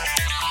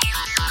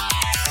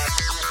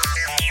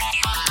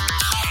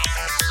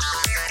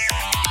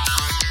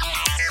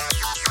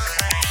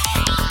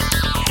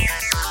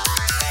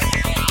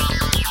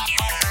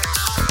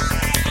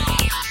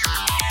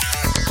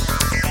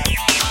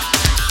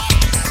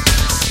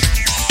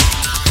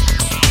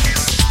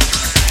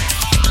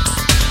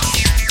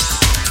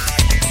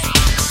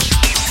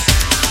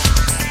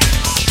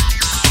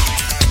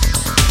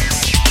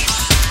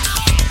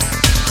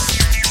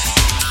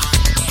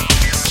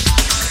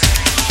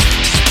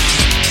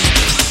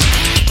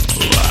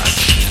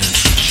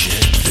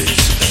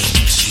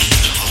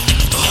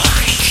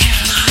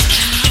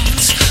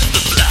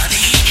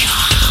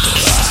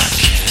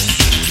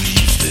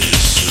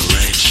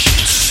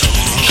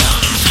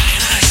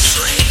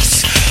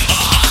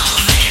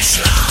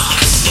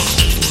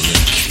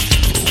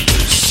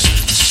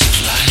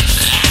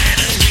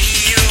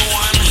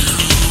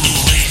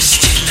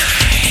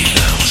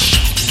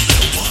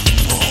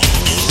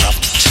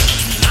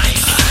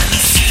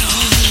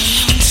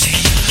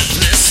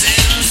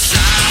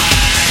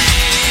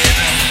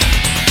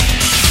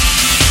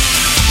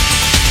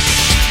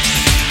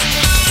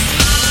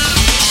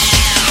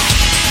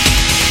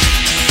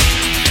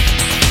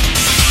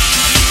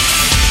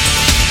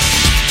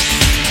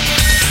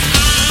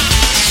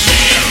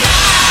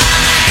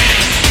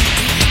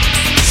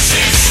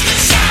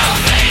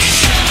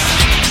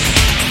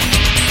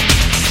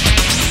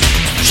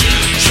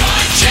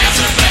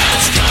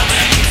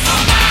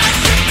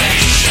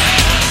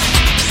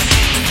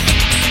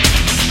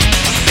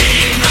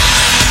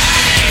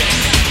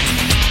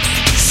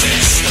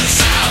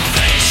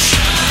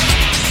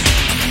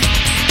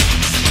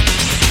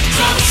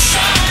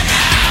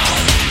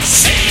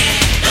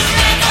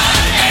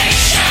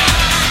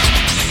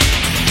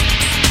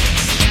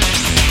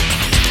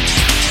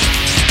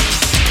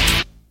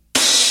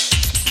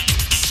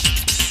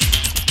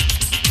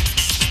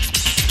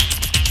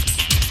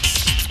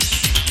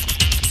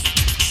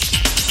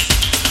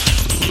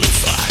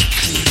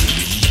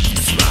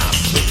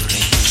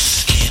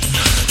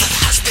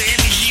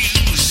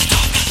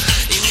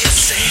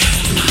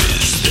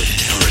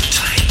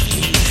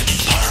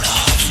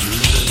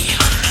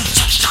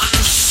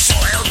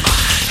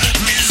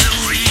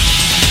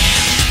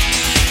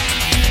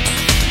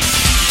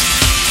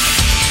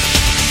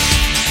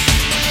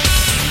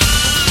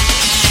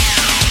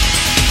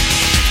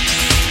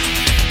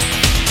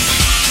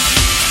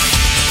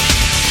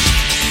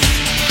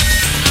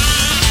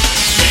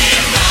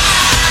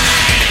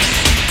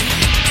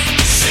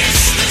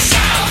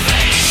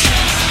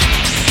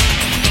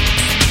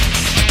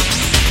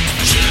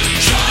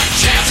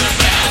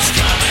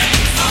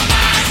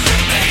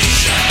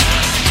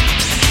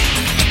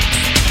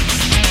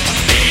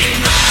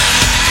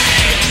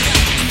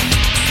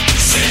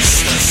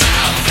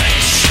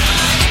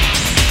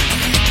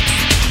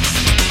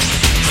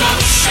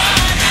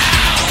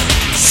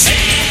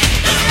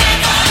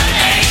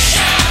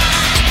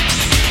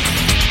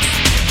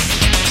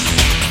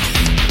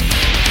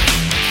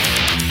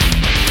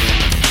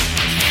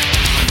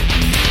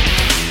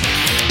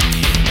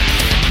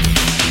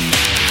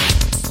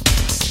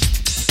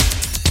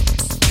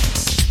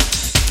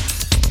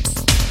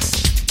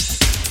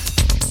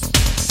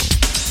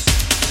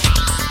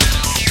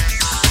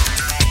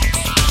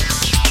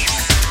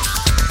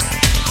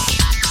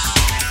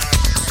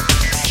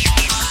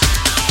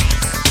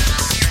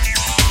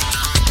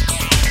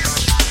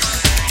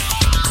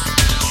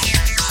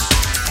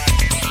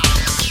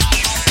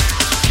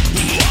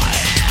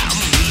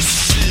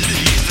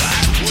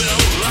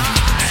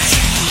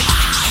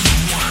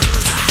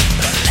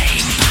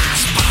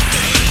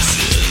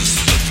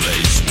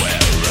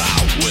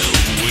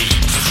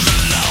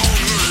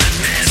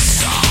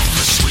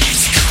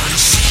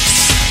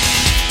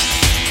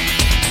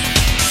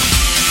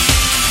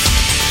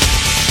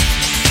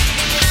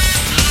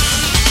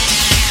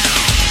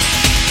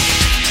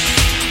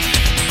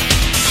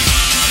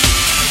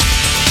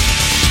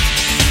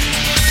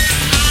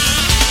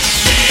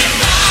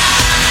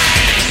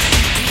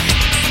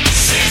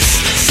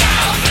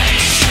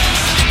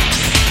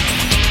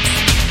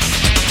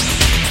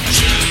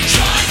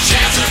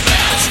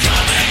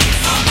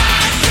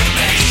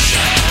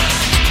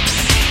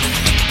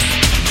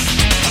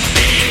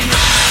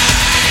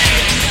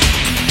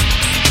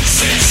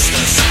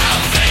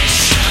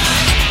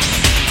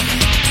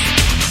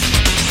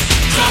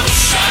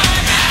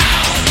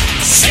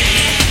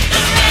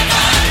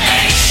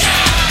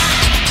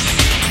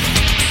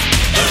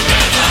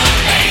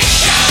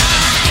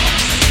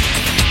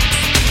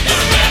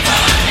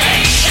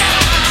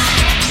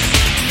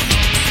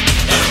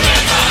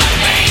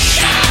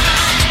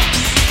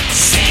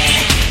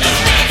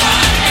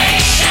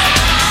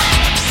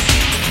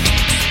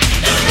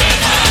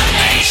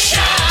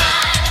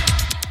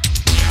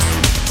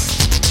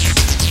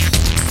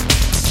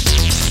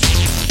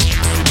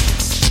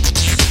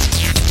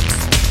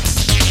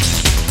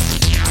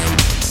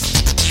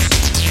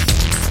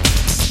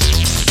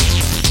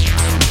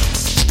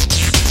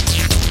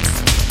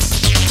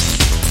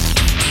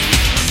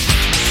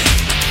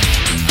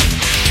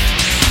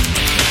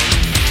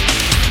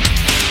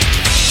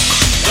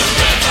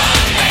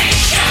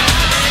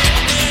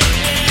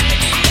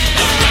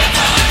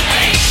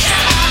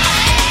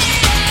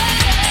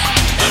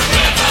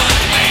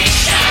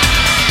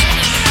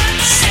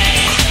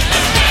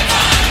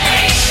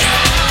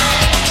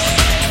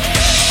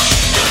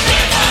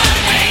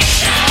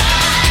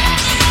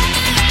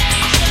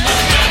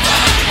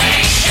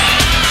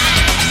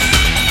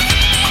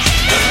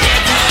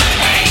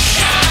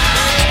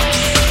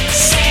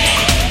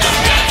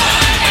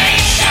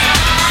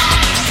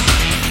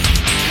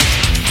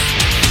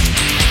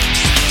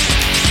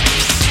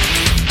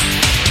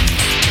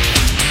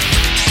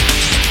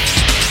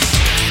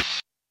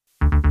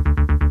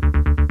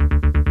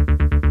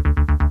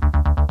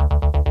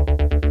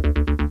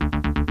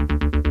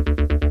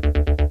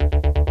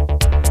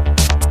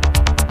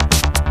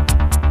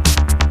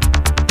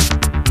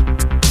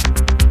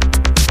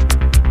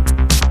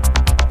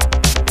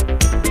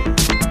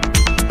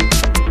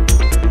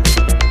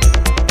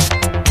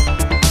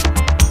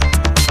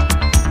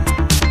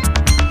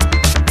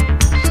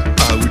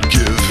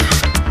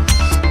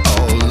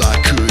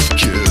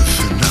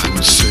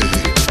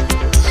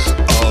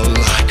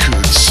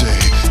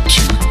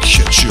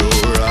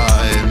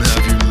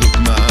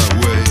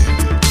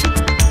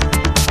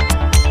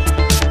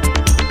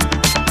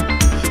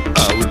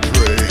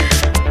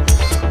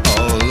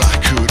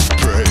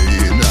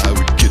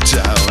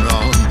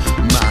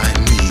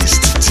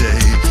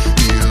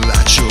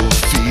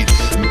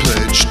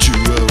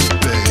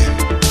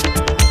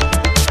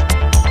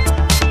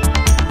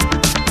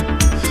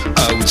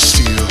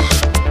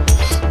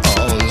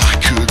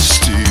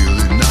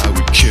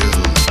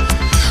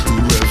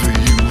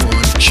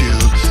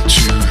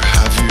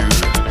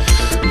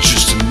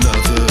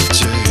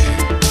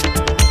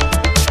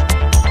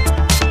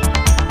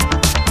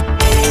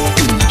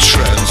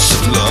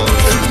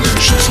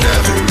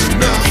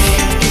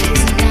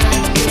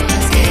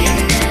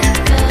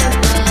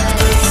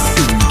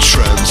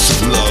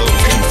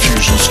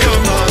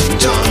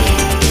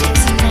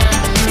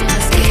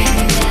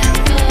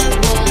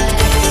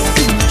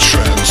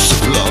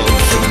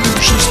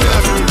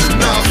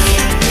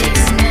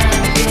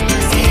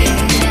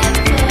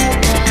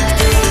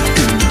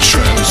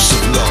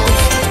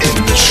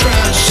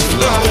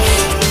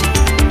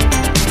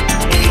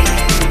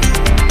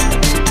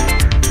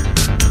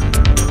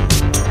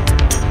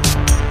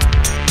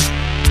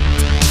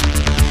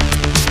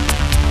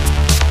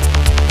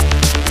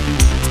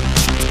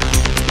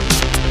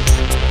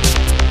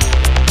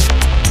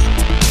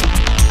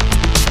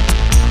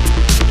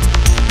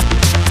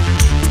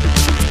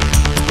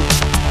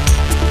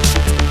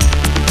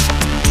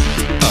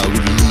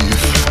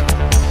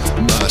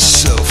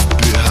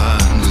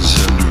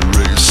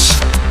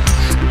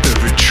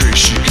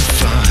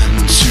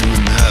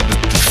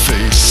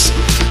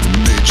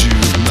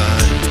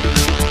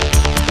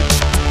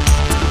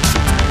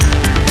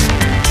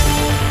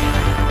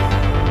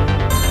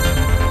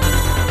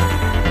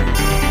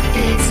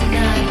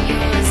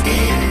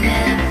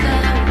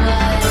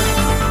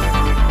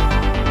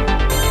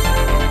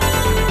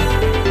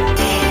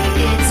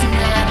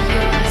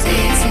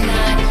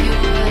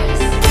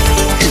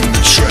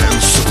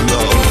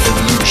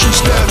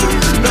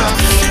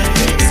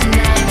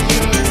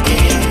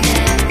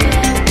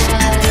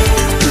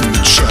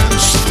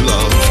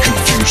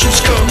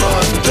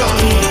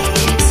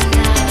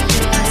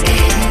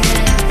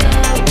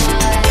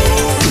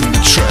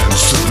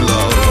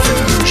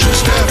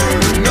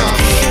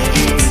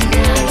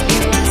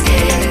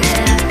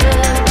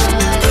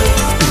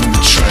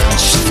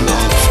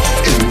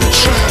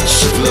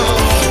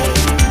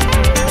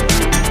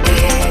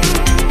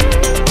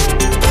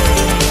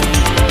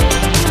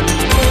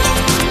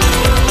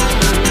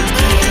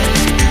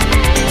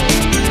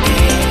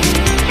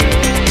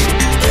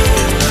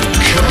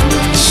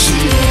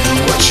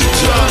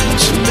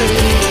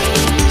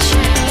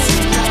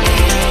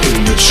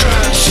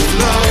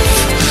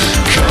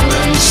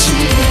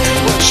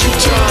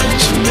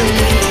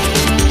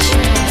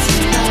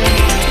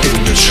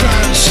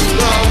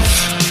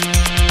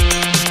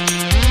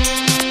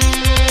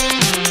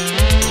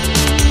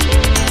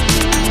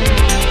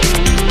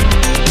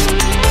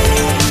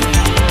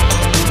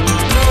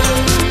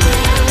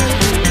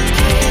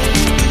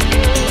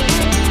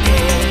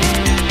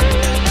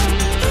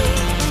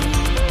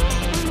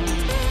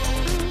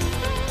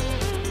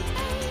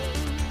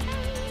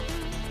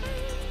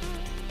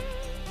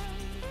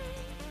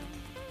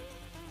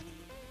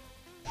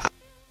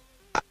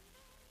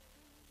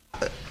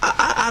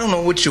 I don't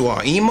know what you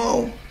are,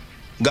 emo?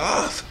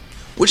 Goth?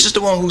 Which is the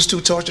one who's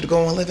too tortured to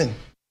go on living?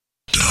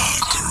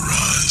 Dark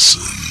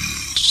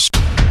Horizons.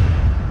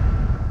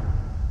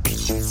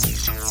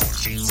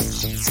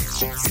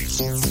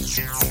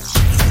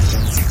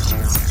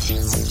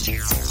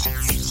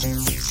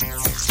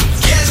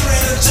 Get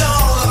ready to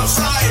dawn on a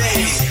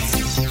Friday.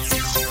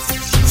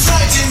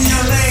 Frighten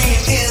your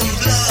name in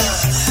blood.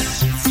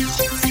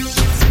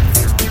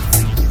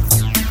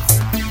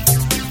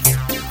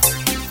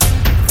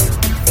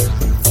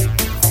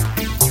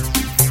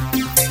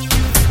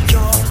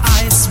 Your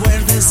eyes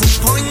were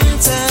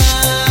disappointed.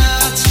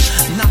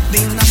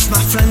 Nothing of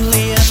my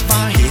friendly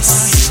advice.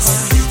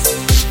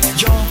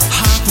 Your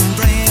heart and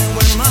brain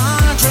were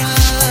murdered.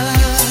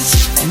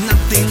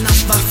 Nothing of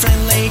my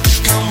friendly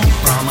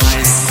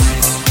compromise.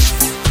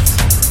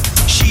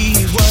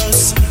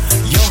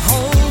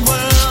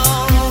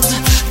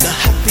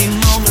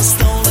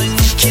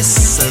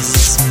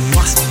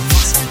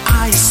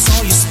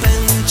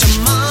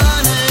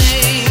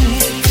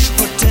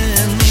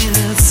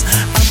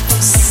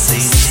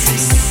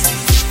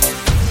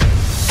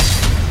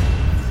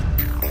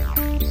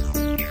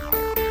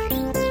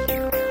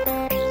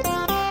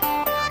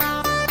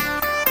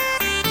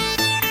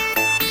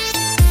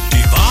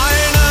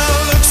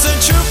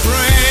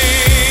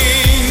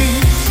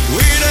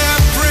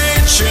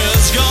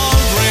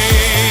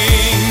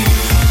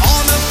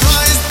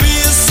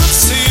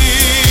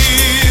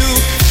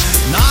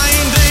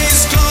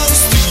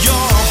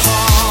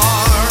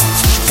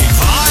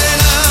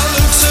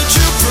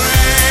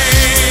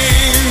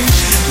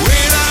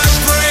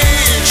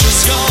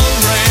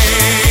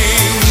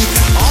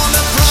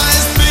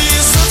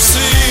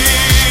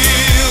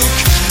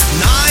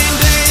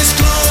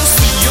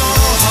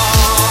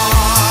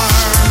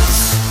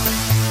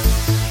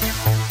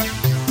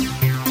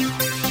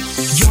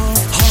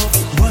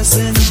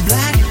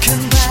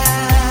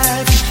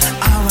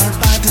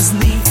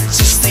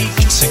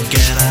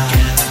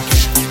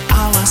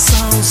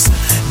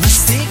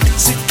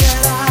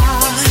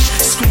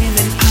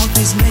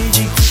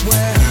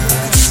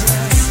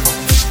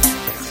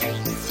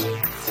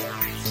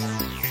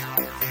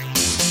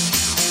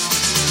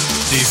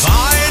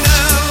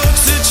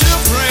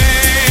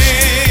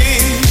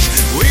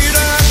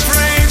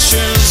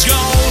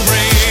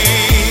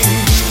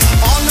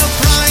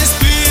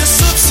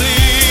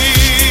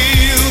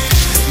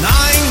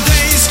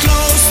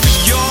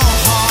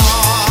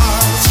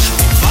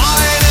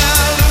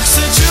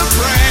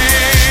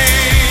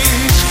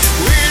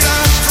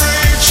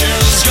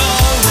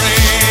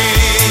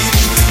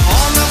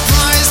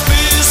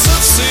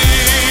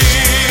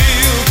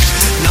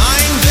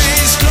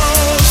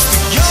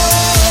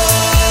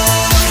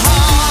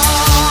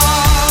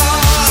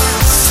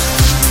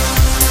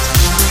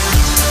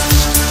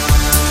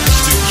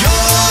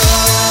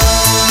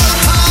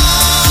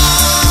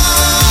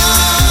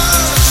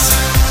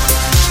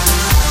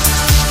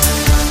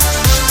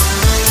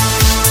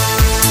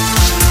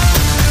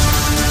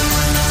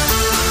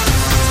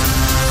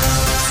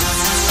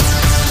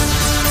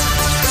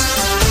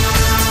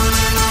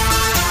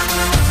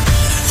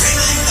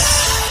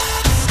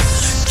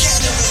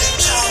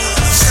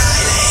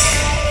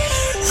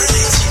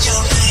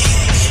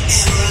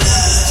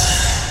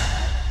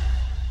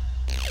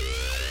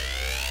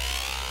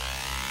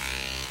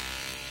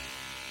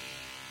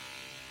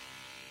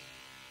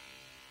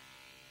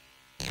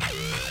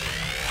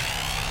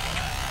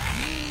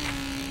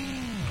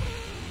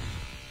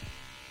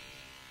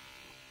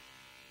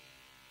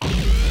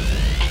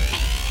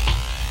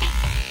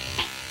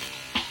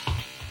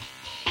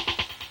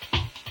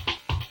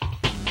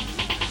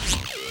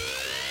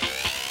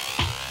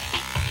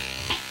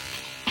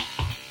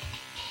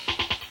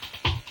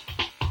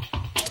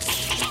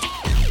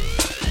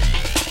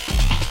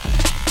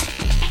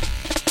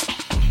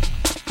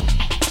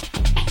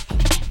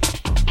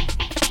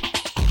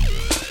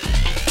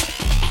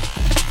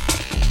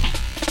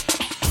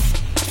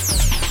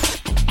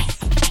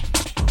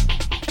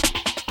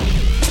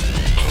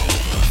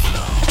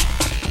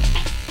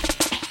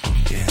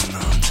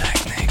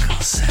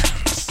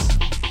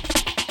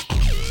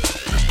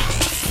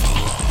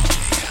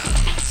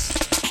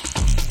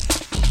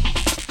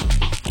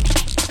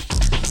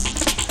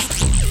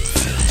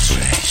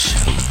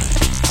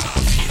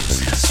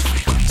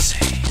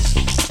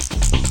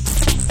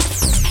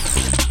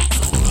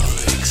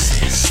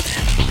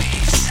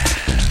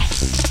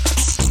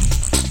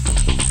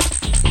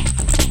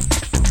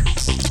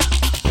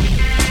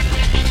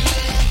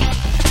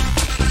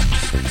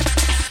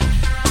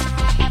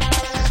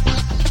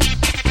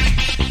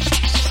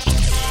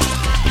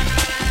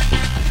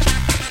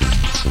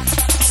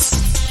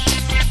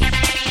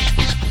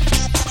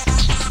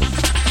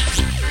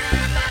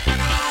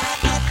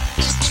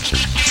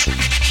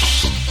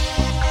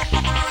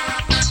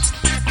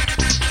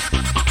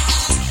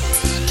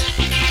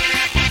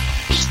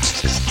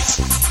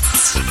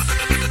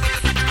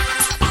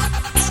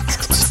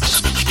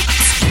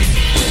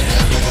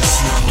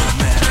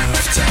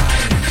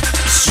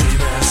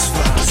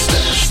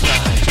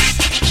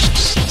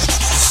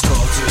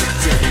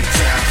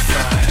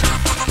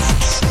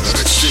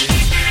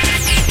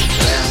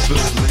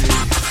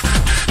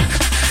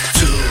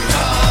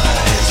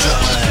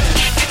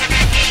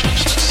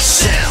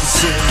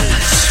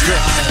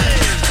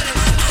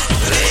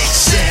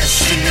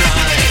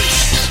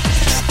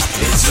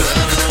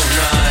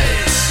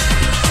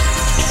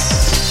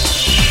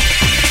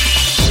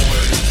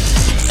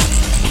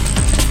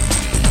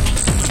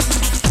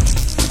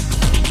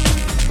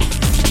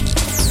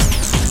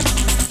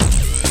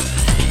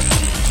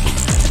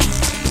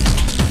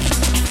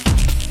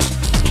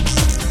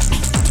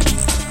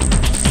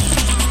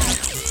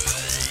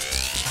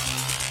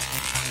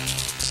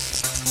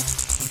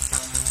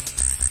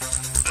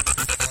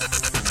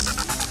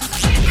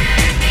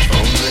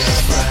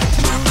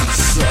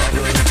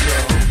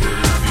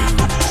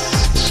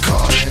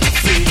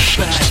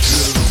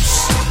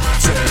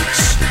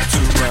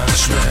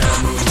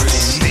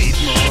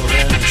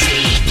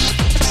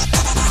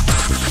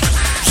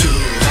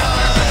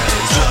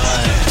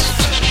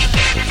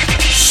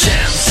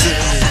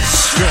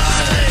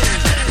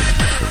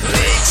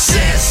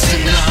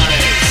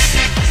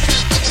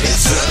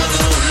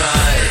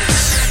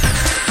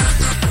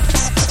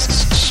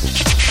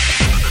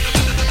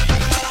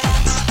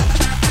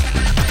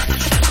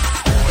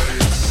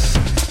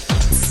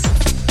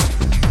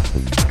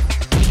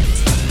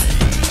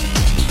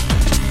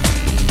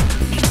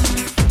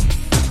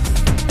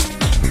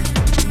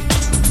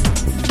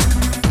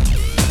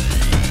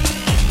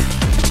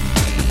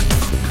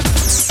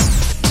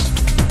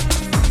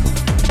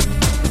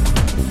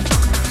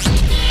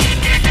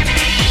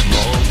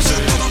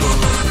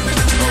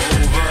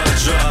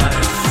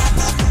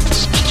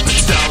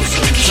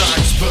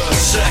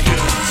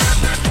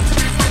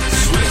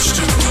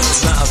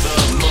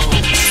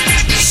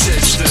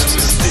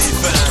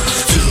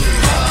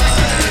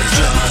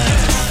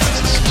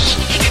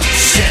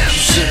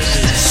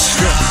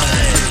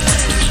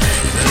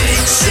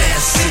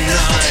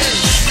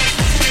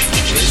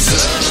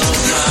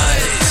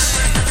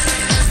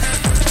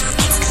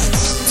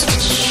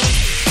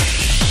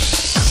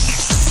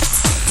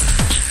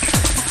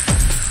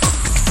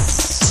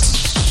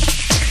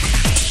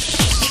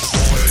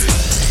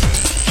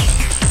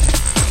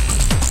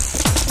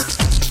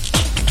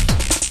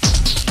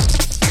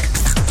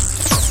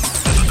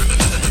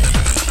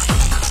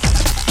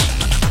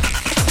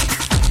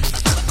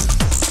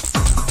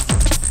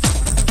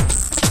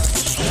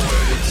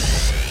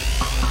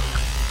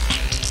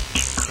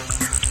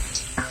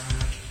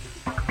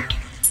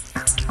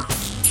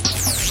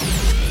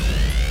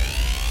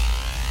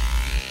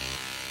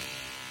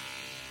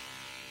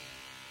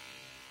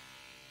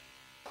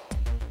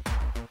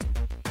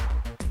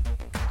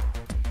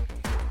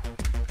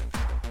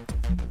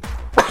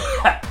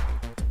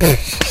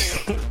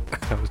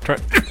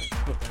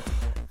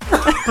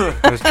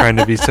 I was trying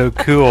to be so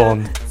cool.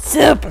 And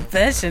So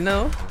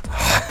professional.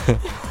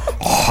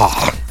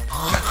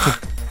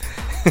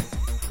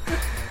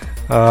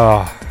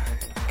 Oh,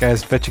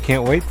 guys, bet you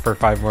can't wait for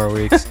 5 more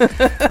weeks.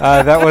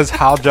 That was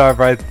Hal Job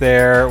right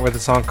there with a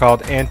song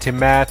called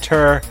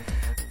Antimatter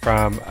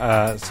from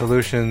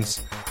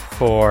Solutions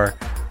for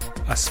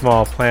a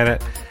Small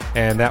Planet.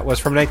 And that was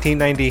from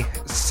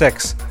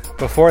 1996.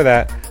 Before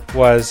that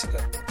was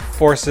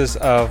Forces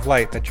of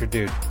Light. That's your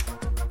dude.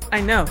 I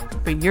know,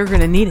 but you're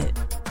going to need it.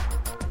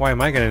 Why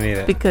am I going to need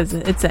it? Because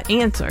it's an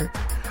answer.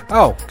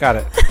 Oh, got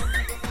it.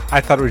 I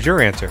thought it was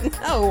your answer.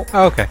 No.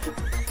 Oh, okay.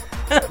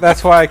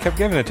 That's why I kept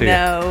giving it to you.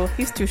 No,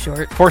 he's too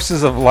short.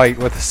 Forces of Light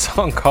with a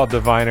song called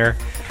Diviner.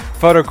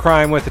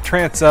 Photocrime with the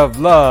Trance of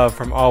Love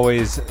from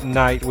Always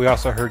Night. We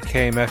also heard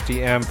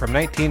KMFDM from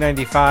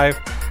 1995.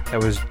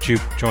 That was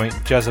Juke Joint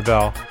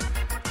Jezebel.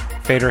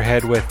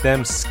 Faderhead with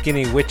Them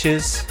Skinny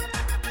Witches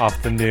off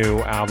the new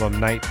album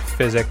Night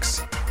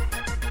Physics.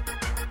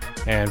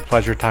 And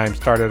Pleasure Time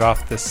started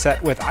off the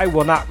set with I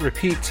Will Not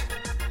Repeat.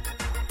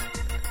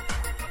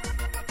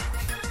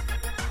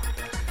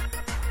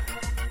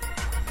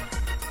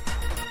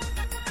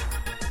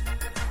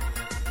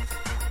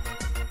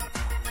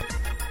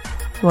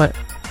 What?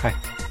 Hi.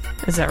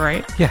 Is that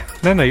right? Yeah.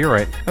 No, you're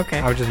right. Okay.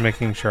 I was just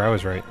making sure I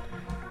was right.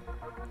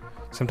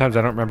 Sometimes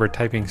I don't remember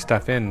typing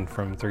stuff in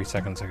from 3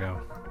 seconds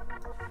ago.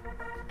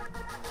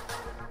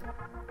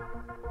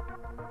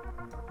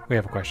 We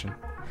have a question.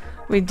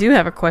 We do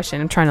have a question.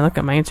 I'm trying to look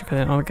at my answer because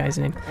I don't know the guy's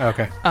name.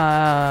 Okay.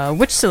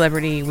 Which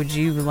celebrity would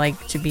you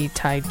like to be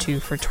tied to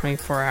for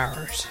 24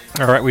 hours?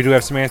 All right, we do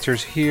have some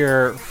answers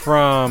here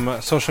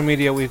from social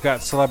media. We've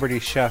got celebrity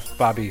chef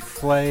Bobby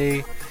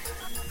Flay.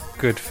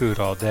 Good food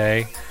all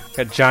day.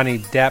 Got Johnny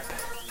Depp.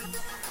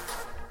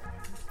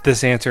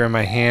 This answer in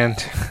my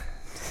hand.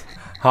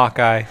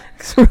 Hawkeye.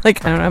 I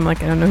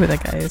don't know who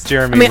that guy is.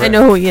 Jeremy. I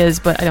know who he is,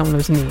 but I don't know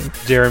his name.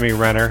 Jeremy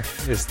Renner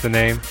is the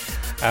name.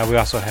 We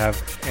also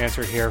have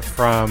answer here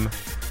from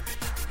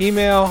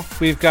email.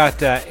 We've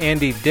got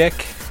Andy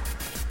Dick.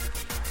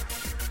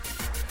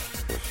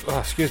 Oh,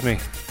 excuse me.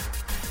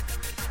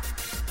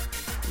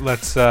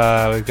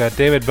 We've got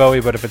David Bowie,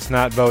 but if it's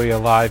not Bowie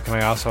alive, can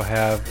I also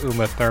have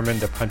Uma Thurman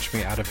to punch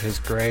me out of his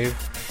grave?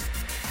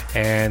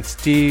 And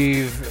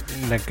Steve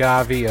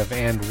Nagavi of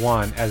And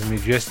One. As a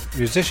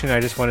musician, I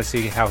just want to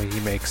see how he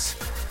makes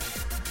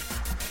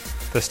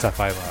the stuff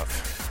I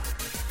love.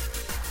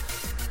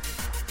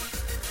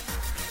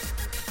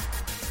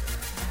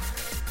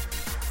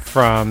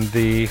 From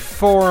the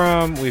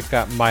forum, we've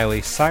got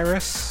Miley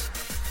Cyrus.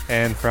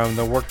 And from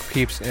the work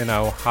peeps in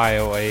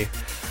Ohio, a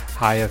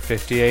high of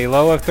 50, a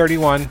low of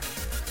 31.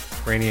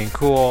 Rainy and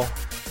cool.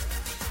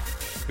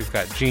 We've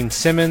got Gene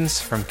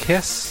Simmons from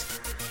Kiss.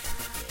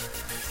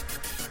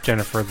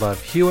 Jennifer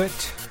Love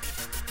Hewitt.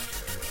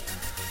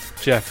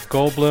 Jeff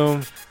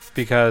Goldblum,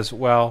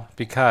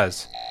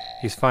 because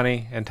he's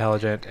funny,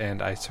 intelligent,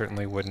 and I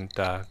certainly wouldn't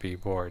be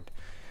bored.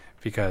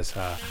 Because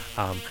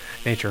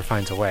nature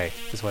finds a way,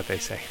 is what they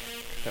say.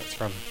 That's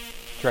from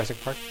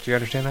Jurassic Park. Do you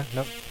understand that?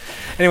 Nope.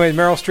 Anyways,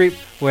 Meryl Streep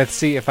with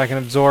See If I Can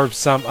Absorb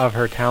Some of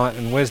Her Talent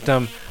and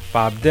Wisdom.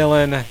 Bob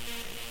Dylan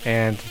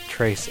and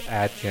Trace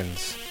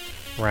Adkins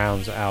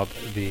rounds out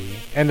the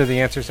end of the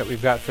answers that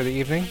we've got for the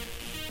evening.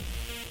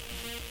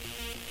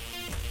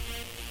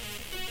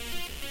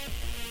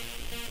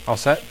 All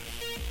set?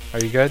 Are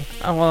you good?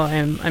 Oh, well,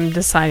 I'm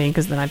deciding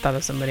because then I thought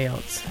of somebody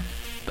else.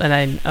 But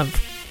I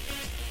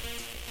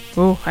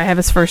have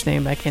his first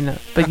name, but I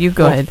cannot. But you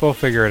go ahead. We'll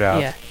figure it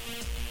out. Yeah.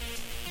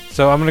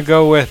 So I'm gonna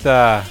go with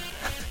Matt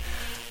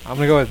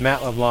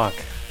LeBlanc.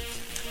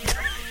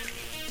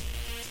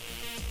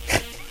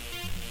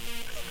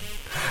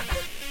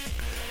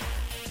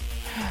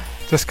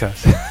 Just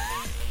cause. It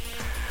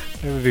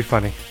would be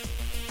funny.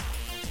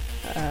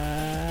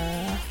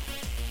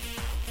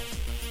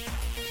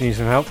 Do you need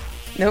some help?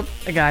 Nope,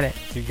 I got it.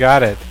 You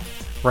got it.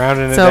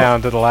 Rounding it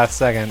down to the last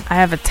second. I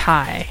have a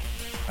tie.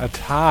 A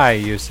tie,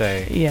 you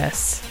say?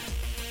 Yes.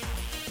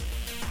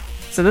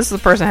 So this is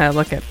the person I had to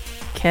look at.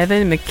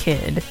 Kevin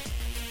McKidd.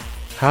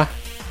 Huh?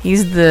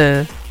 He's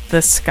the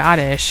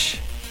Scottish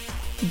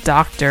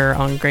doctor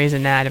on Grey's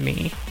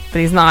Anatomy.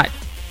 But he's not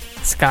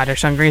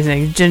Scottish on Grey's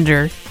Anatomy. He's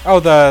ginger. Oh,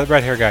 the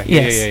red hair guy.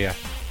 Yes. Yeah.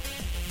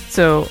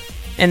 So,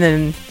 and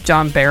then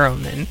John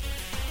Barrowman.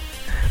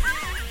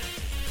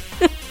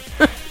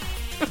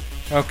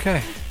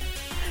 Okay.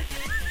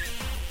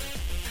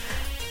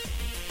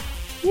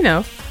 You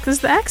know, because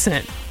the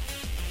accent.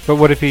 But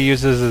what if he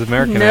uses his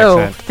American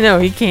accent? No,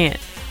 he can't.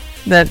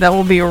 That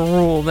will be a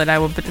rule that I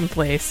will put in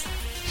place.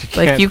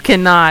 You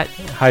cannot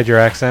hide your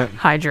accent.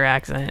 Hide your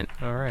accent.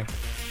 All right.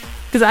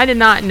 Because I did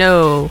not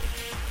know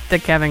the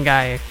Kevin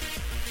guy.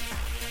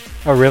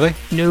 Oh, really?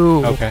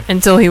 No. Okay.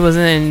 Until he was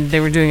in. They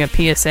were doing a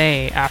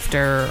PSA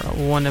after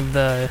one of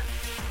the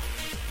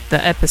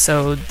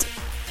episodes,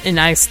 and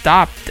I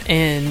stopped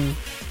and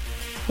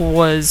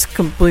was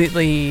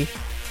completely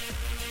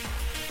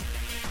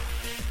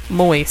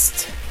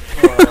moist.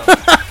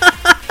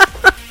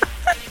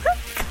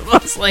 I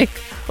was like,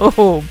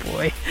 oh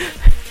boy.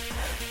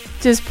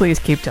 Just please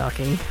keep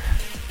talking.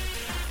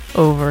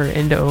 Over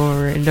and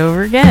over and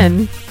over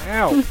again.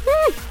 Ow.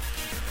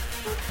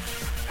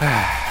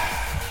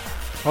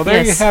 Well,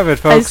 there you have it,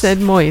 folks. I said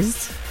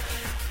moist.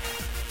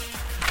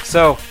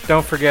 So,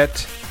 don't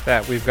forget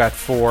that we've got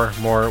 4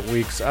 more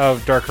weeks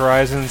of Dark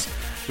Horizons.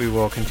 We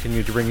will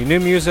continue to bring you new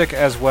music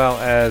as well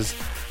as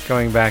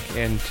going back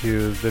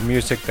into the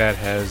music that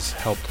has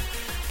helped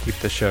keep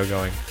the show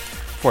going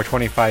for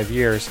 25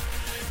 years.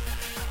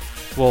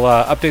 We'll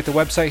update the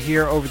website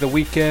here over the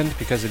weekend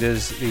because it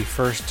is the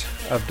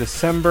 1st of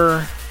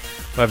December.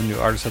 We'll have a new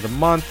artist of the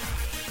month.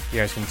 You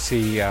guys can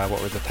see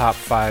what were the top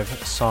 5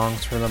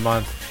 songs for the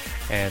month.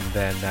 And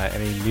then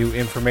any new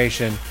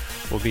information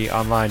will be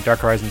online,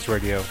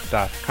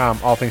 darkhorizonsradio.com.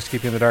 All things to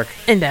keep you in the dark.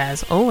 And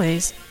as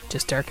always,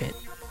 just dark it.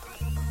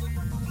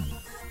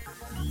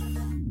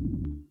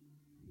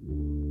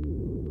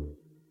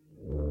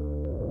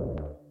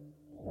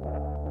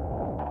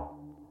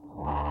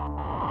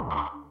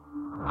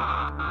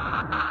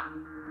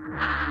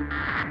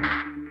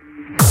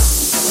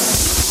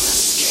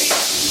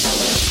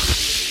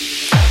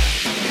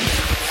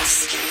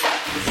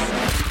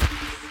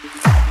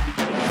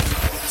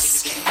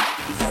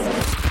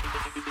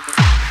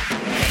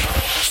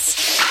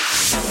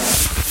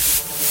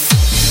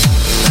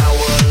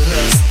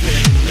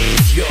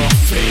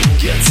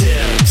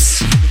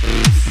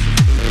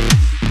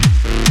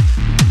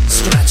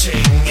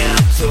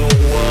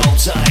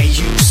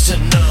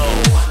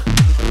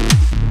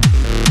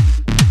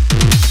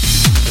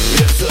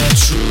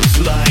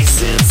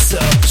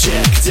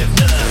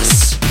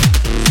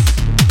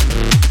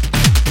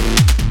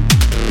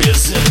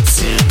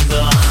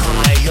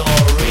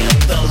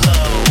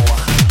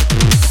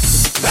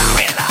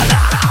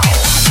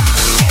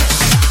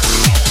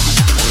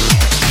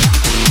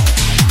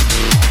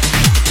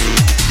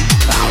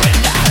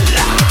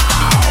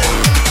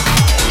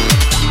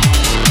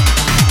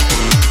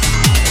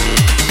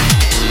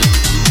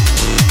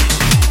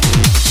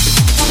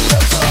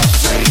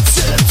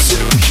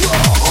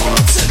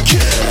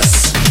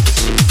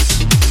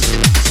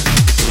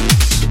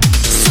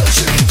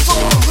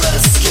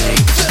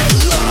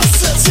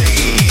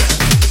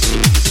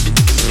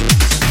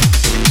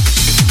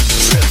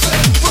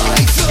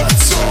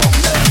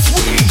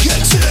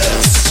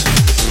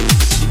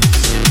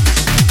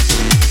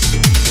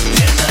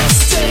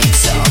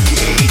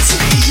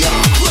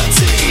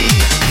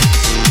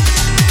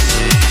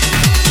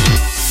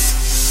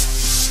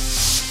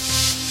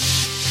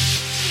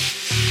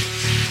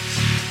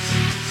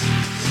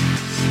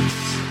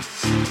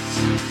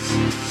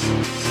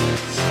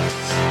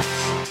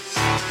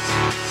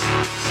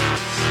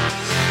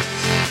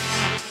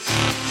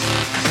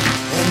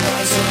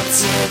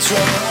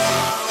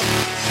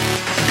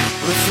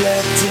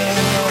 Reflecting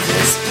on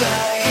this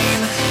pain,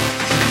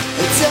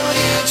 don't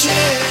you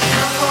change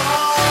my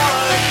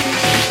heart?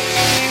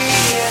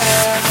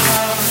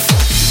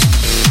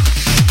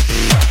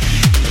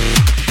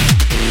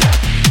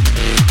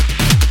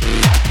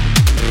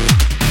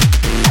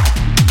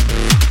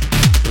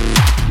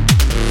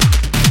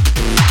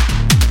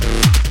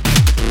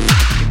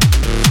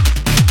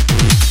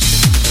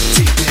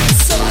 Deep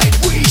inside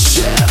we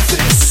share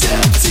this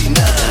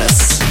emptiness.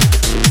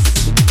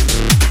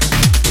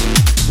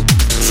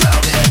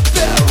 Drown it,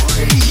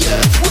 bury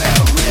it.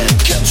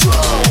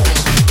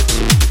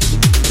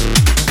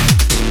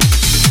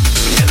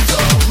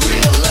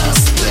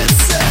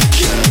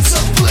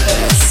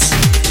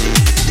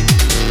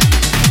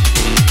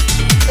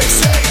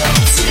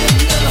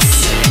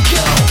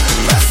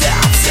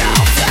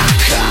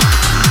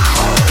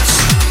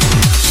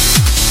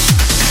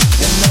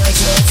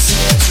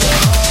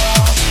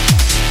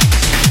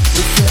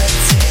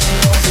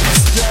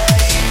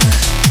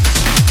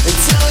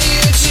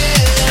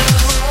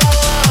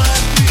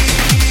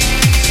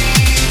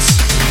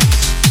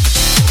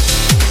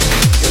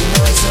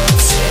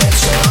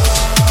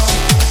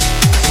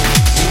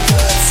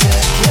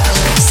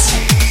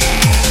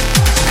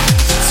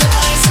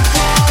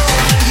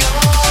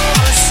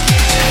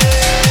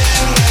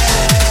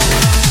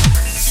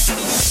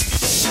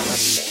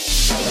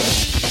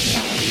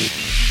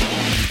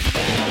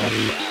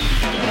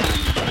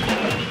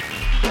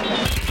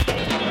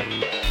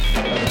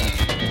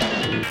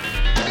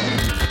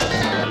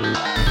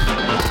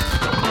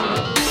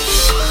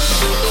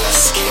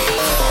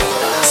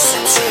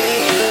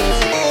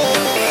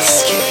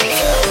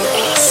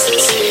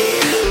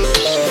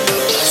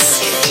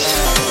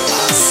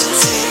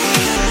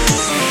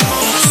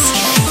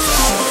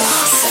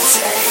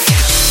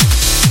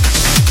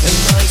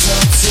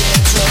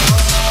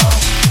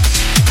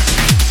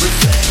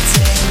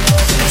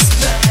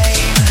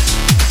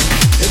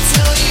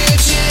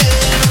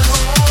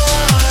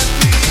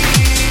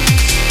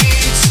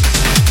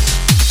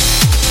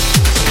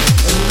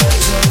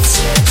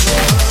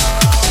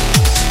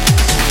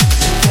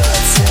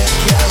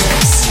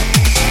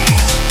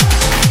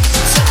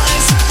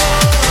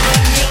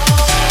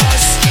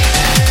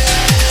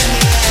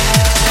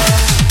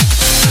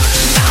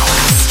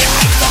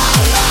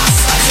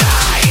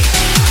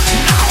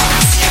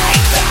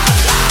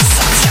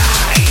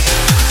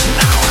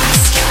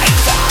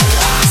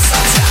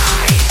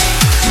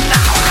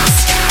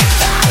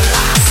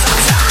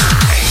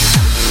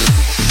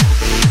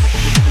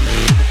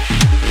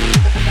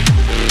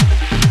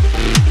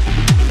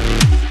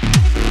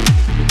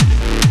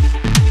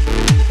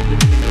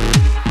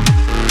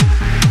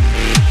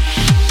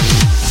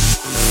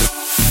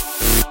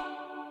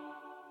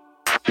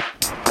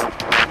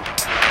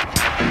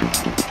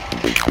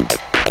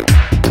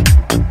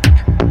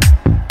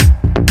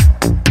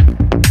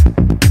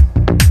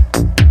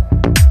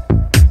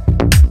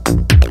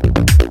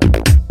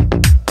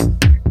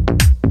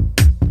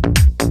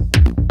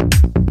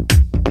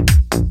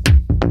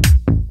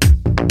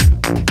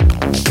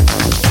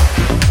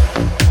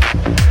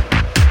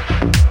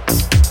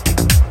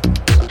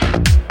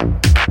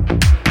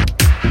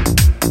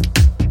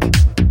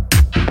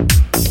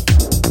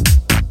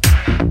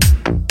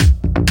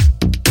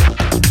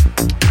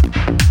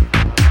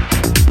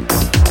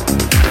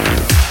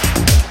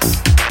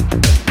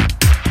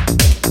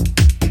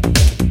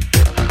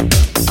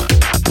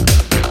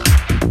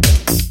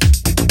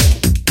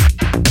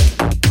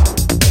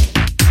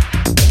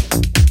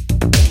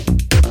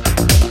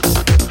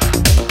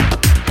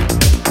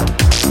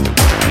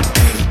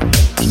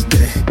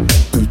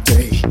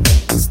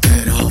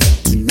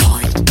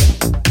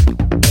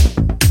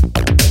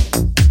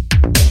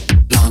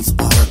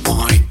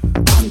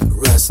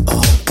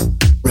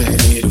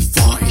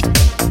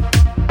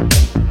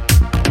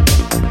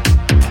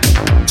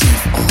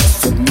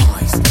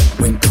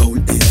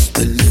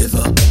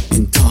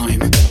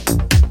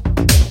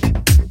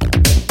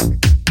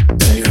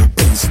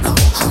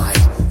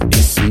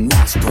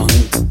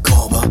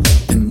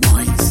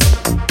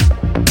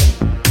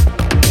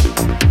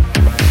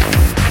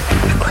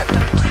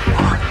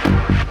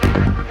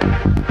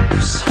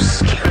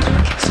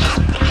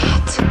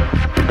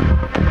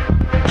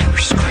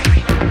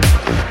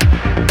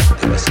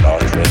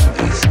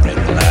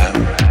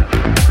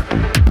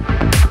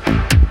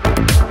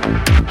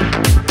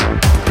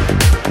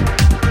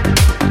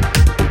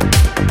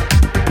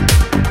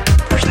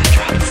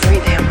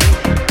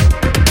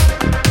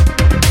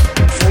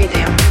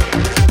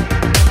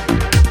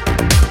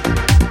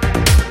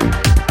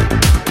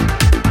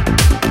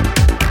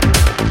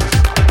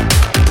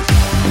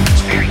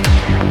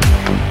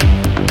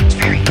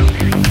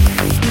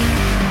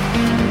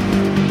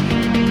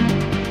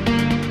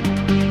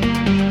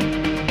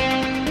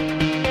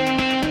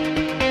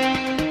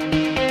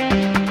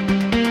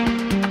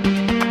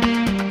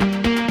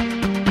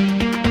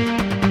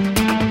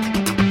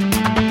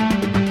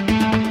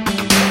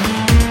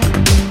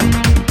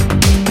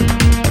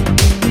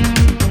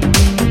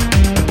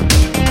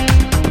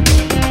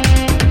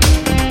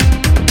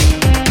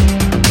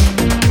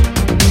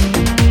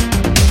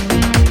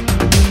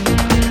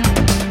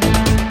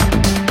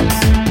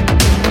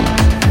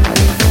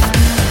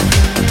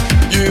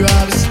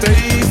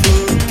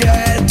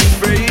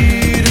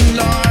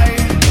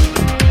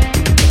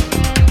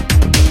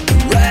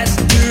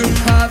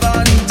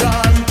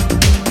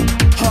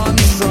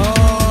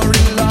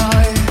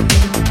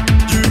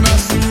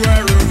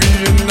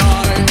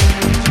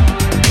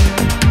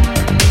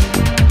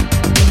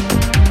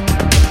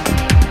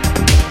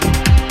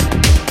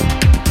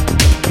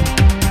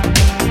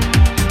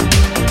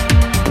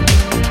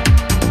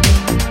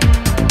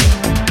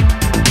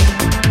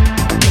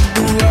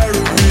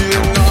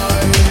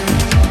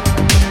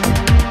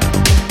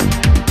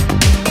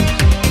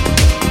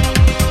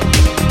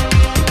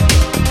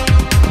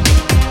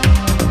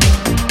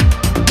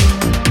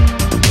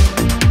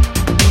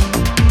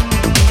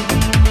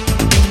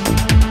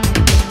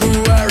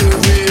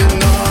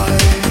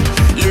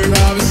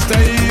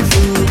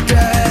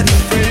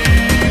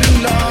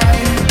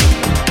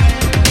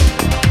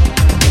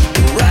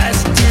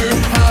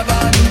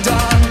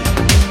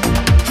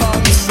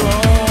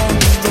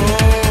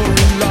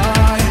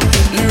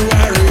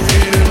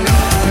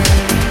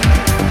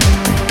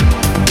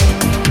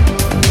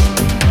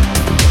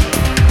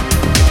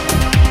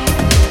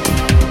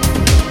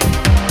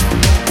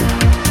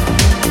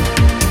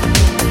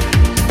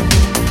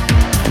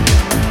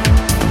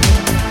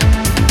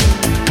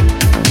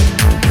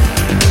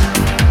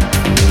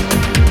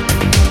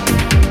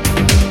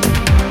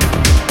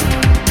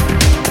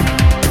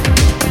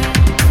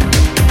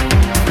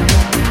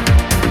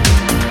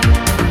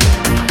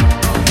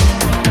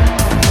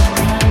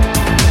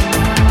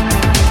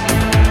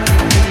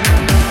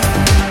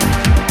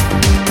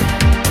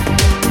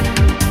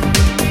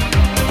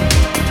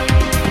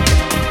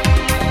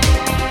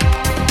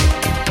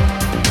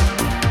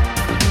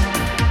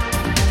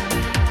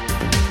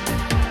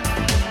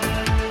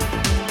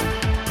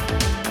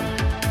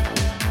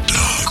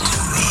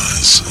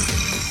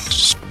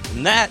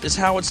 that is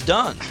how it's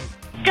done.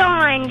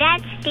 Darn,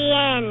 that's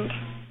the end.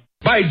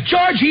 By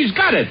George, he's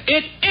got it.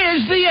 It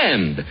is the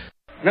end.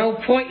 No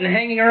point in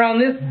hanging around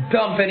this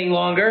dump any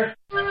longer.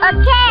 Okay,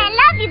 I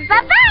love you.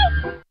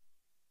 Bye-bye.